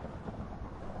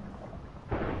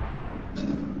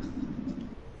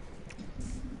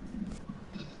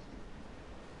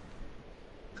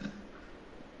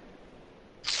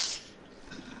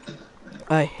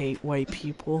 I hate white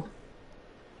people.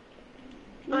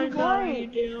 I know you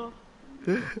do.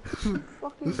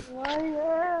 Fucking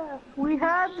liar. We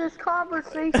had this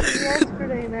conversation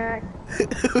yesterday, Mac.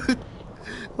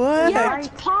 What? Yeah, it's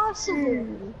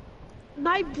possible.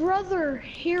 My brother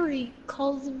Harry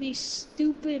calls me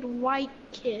stupid white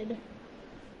kid.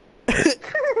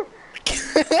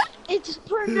 It's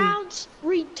pronounced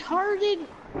retarded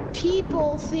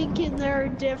people thinking they're a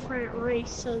different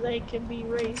race so they can be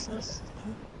racist.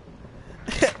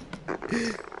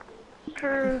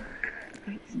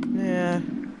 Yeah.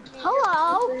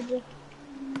 Hello?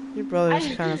 Your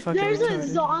brother's kind of fucking There's a retarded.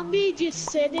 zombie just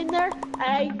sitting there.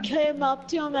 I came up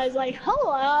to him. I was like,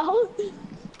 hello.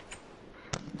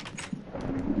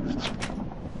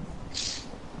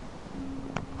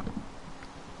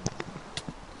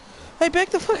 Hey, back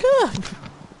the fuck up!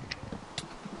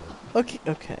 Okay,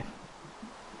 okay.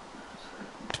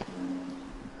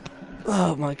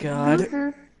 Oh my god.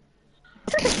 I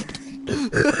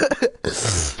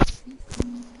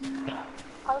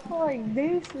feel like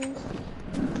deuces.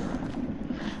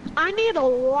 I need a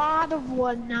lot of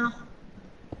wood now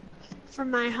for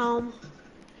my home.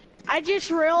 I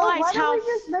just realized why how. don't we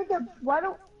just make a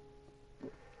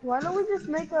why don't we just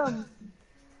make a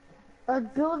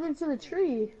build into the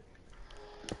tree?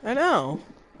 I know.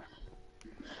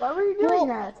 Why were you doing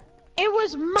that? It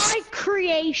was my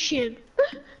creation.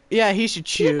 Yeah, he should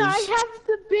choose. Didn't I have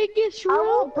the biggest I room?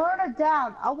 will burn it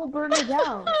down. I will burn it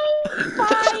down.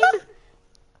 Fine.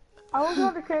 I will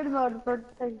go to creative mode and burn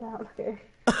the thing down. Okay.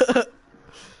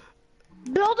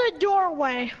 Build a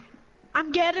doorway.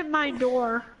 I'm getting my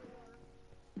door.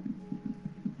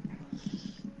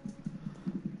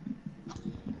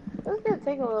 This is gonna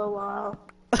take a little while.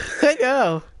 I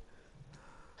know.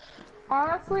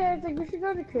 Honestly, I think we should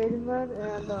go to creative mode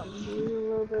and do a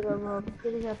little bit of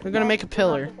getting up. We're gonna make a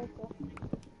pillar.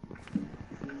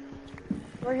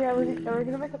 Oh yeah, we're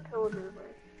gonna make a pillar.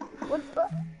 What the?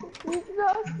 He's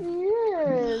not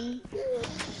here.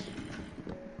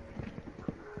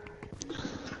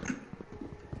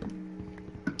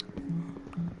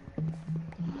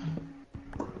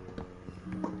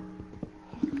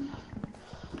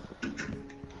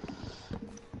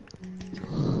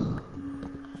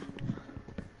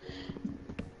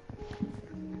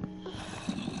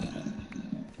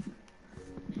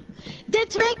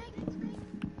 Let's make.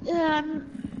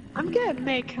 I'm gonna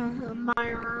make my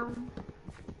room.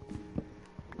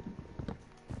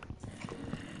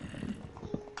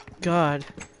 God.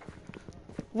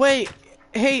 Wait,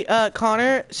 hey,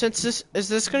 Connor, since is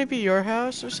this gonna be your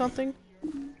house or something?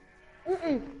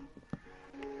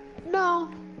 No.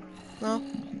 No?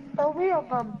 Oh, we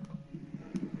are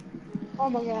oh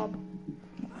my god.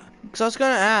 Cause I was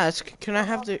gonna ask, can I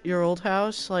have your old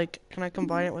house? Like, can I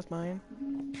combine it with mine?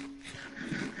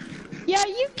 Yeah,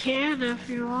 you can if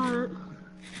you want.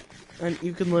 And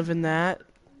you can live in that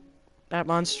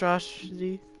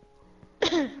monstrosity?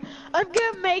 I'm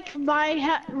gonna make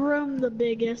my room the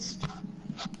biggest.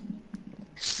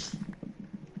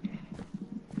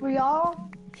 We all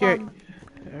Here.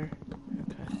 Here.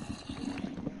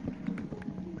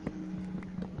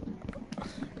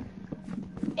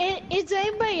 Okay. Is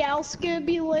anybody else gonna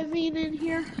be living in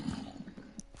here?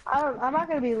 I'm not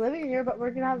gonna be living here, but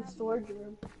we're gonna have a storage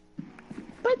room.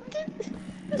 But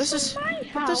this is my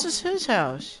house. But this is his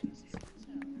house.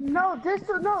 No, this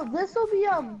will be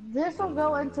this will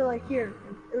go into like here.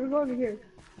 It'll go into here.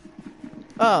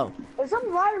 Oh. If some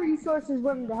of my resources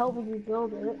willing to help me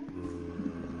build it.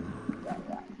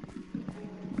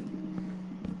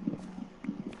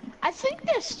 I think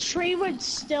this tree would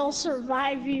still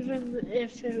survive even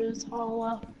if it was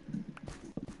hollow.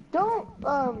 Don't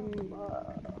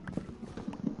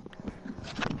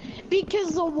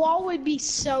because the wall would be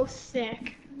so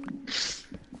thick.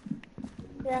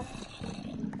 yeah.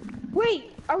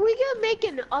 Wait, are we gonna make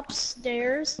an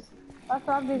upstairs? That's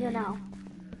what I'm doing now.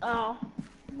 Oh.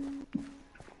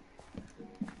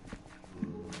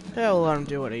 Hell, let him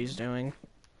do what he's doing.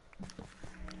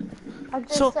 I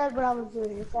just said what I was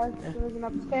doing. I was doing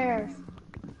upstairs.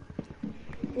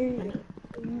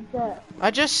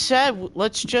 I just said,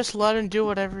 let's just let him do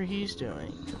whatever he's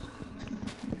doing.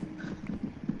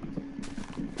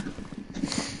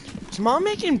 Is Mom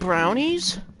making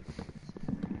brownies?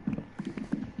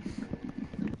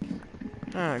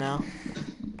 I don't know.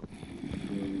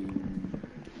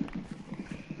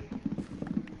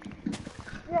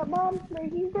 Yeah, Mom's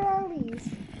making brownies.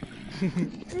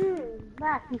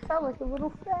 Mac, you sound like a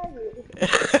little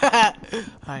faggot.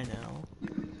 I know.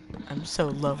 I'm so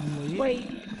lonely. Wait.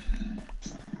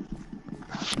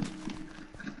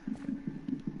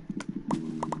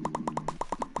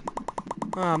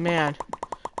 Oh man.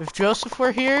 If Joseph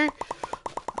were here,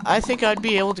 I think I'd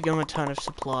be able to give him a ton of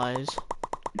supplies.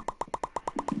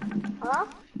 Huh?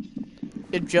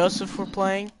 If Joseph were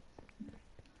playing.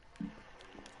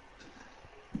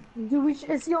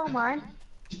 Is he online?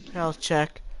 Health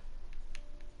check.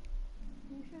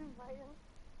 You should invite him.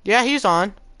 Yeah, he's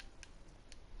on.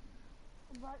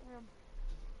 Invite him.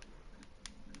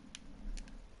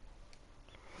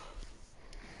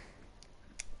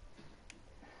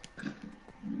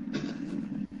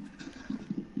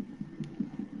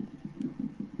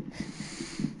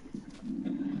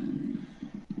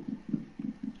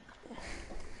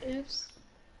 Oops.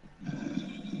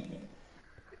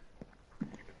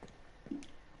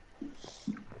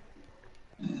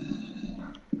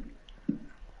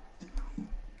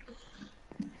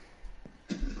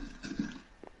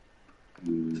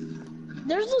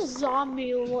 There's a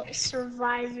zombie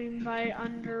surviving by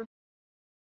under.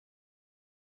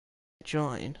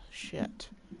 Join. Shit.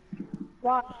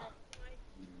 Why?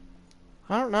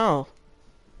 I don't know.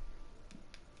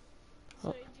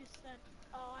 So it just said,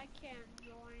 "Oh, I can't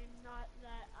join." Not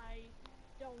that I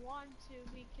don't want to,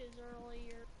 because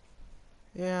earlier.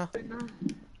 Yeah.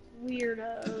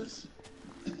 Weirdos.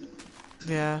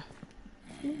 Yeah.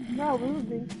 No, we were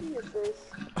being key at this.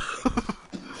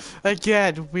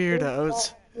 Again,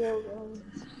 weirdos.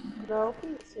 No,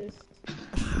 pieces.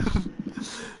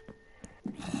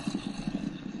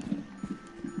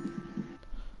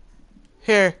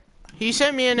 Here. He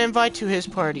sent me an invite to his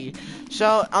party.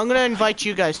 So, I'm gonna invite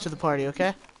you guys to the party,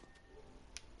 okay?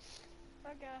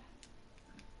 Okay.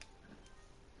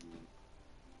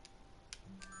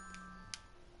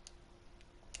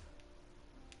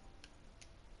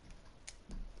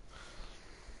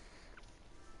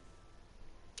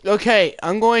 Okay,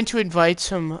 I'm going to invite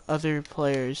some other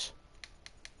players.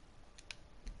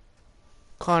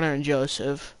 Connor and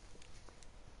Joseph.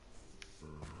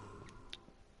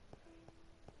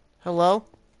 Hello?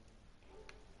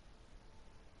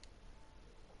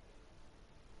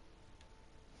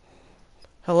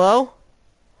 Hello?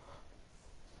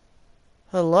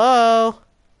 Hello?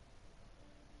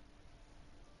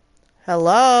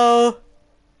 Hello?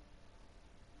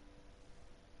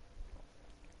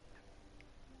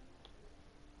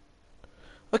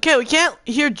 Okay, we can't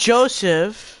hear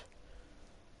Joseph.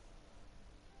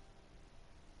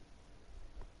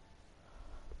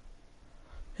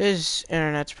 His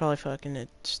internet's probably fucking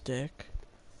its dick.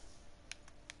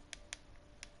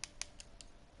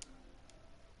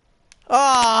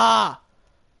 Ah!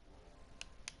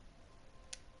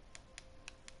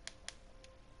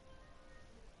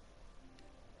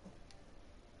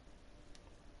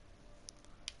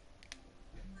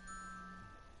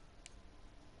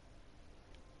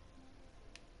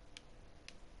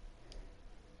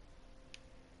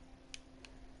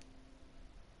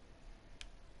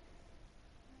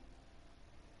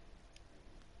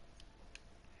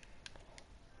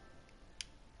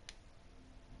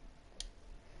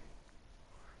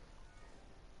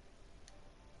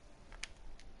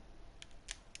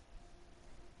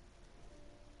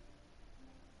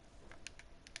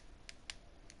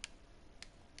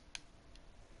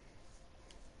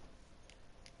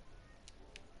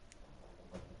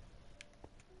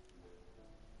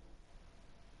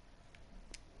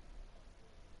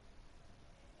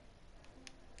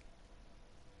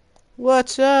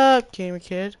 What's up, gamer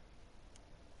kid?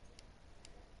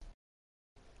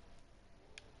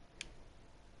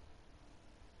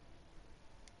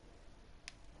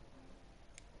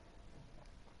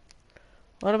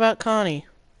 What about Connie?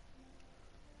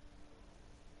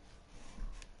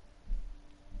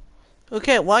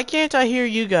 Okay, why can't I hear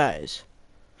you guys?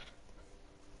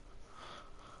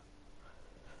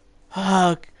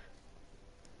 Ugh.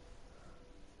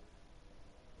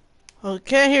 Oh,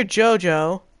 can't hear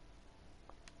JoJo.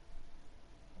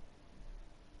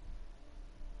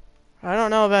 I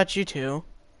don't know about you two.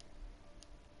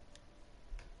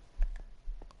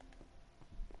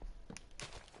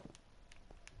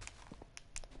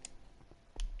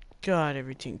 God,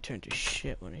 everything turned to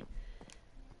shit when he...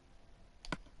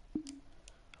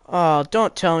 Oh,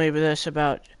 don't tell me this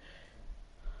about...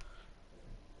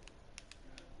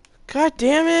 God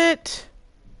damn it!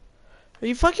 Are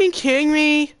you fucking kidding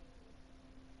me?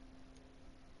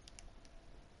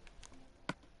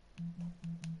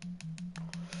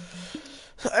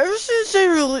 So ever since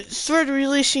they started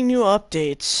releasing new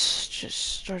updates, just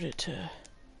started to...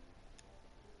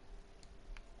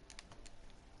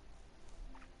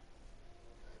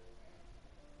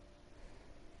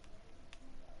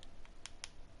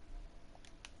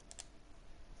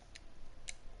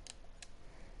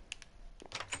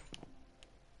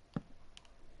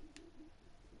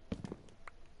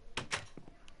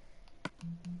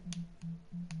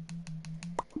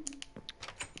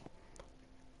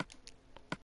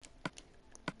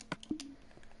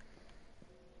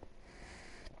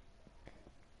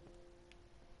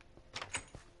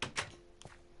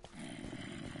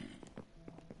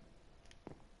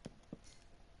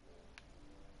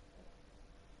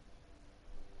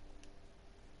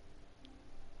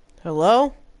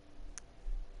 Hello?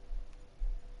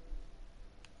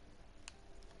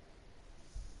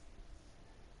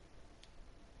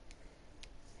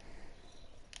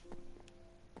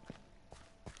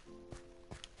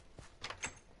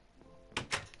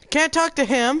 Can't talk to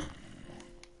him.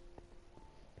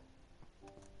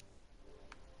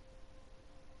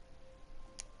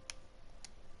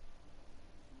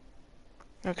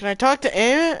 Now, can I talk to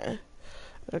Aaron?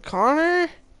 Connor?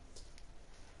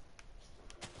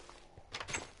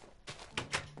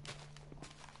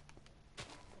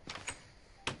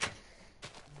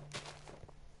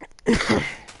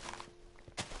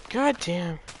 God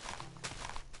damn.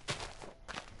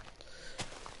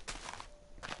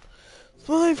 It's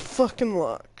my fucking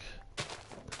luck.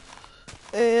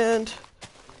 And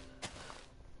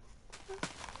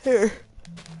here.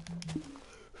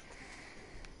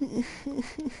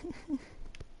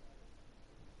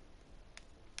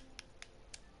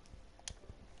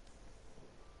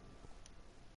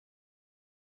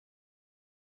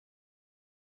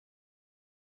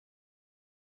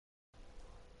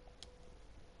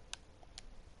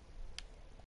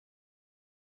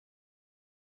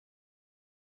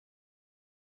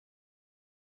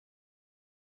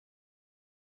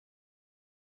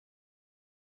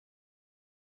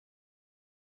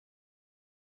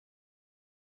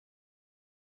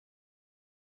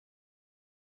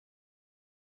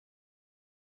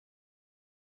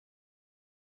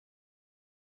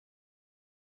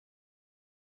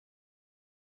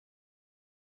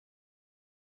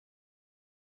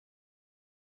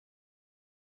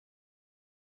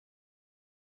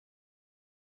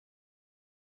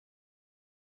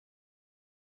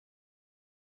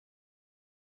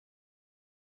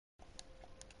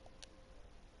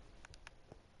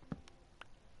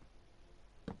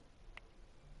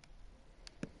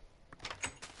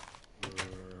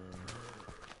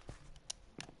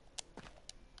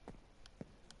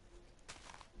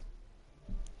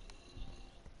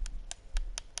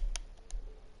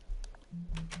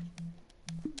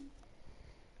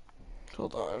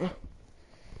 Hold on.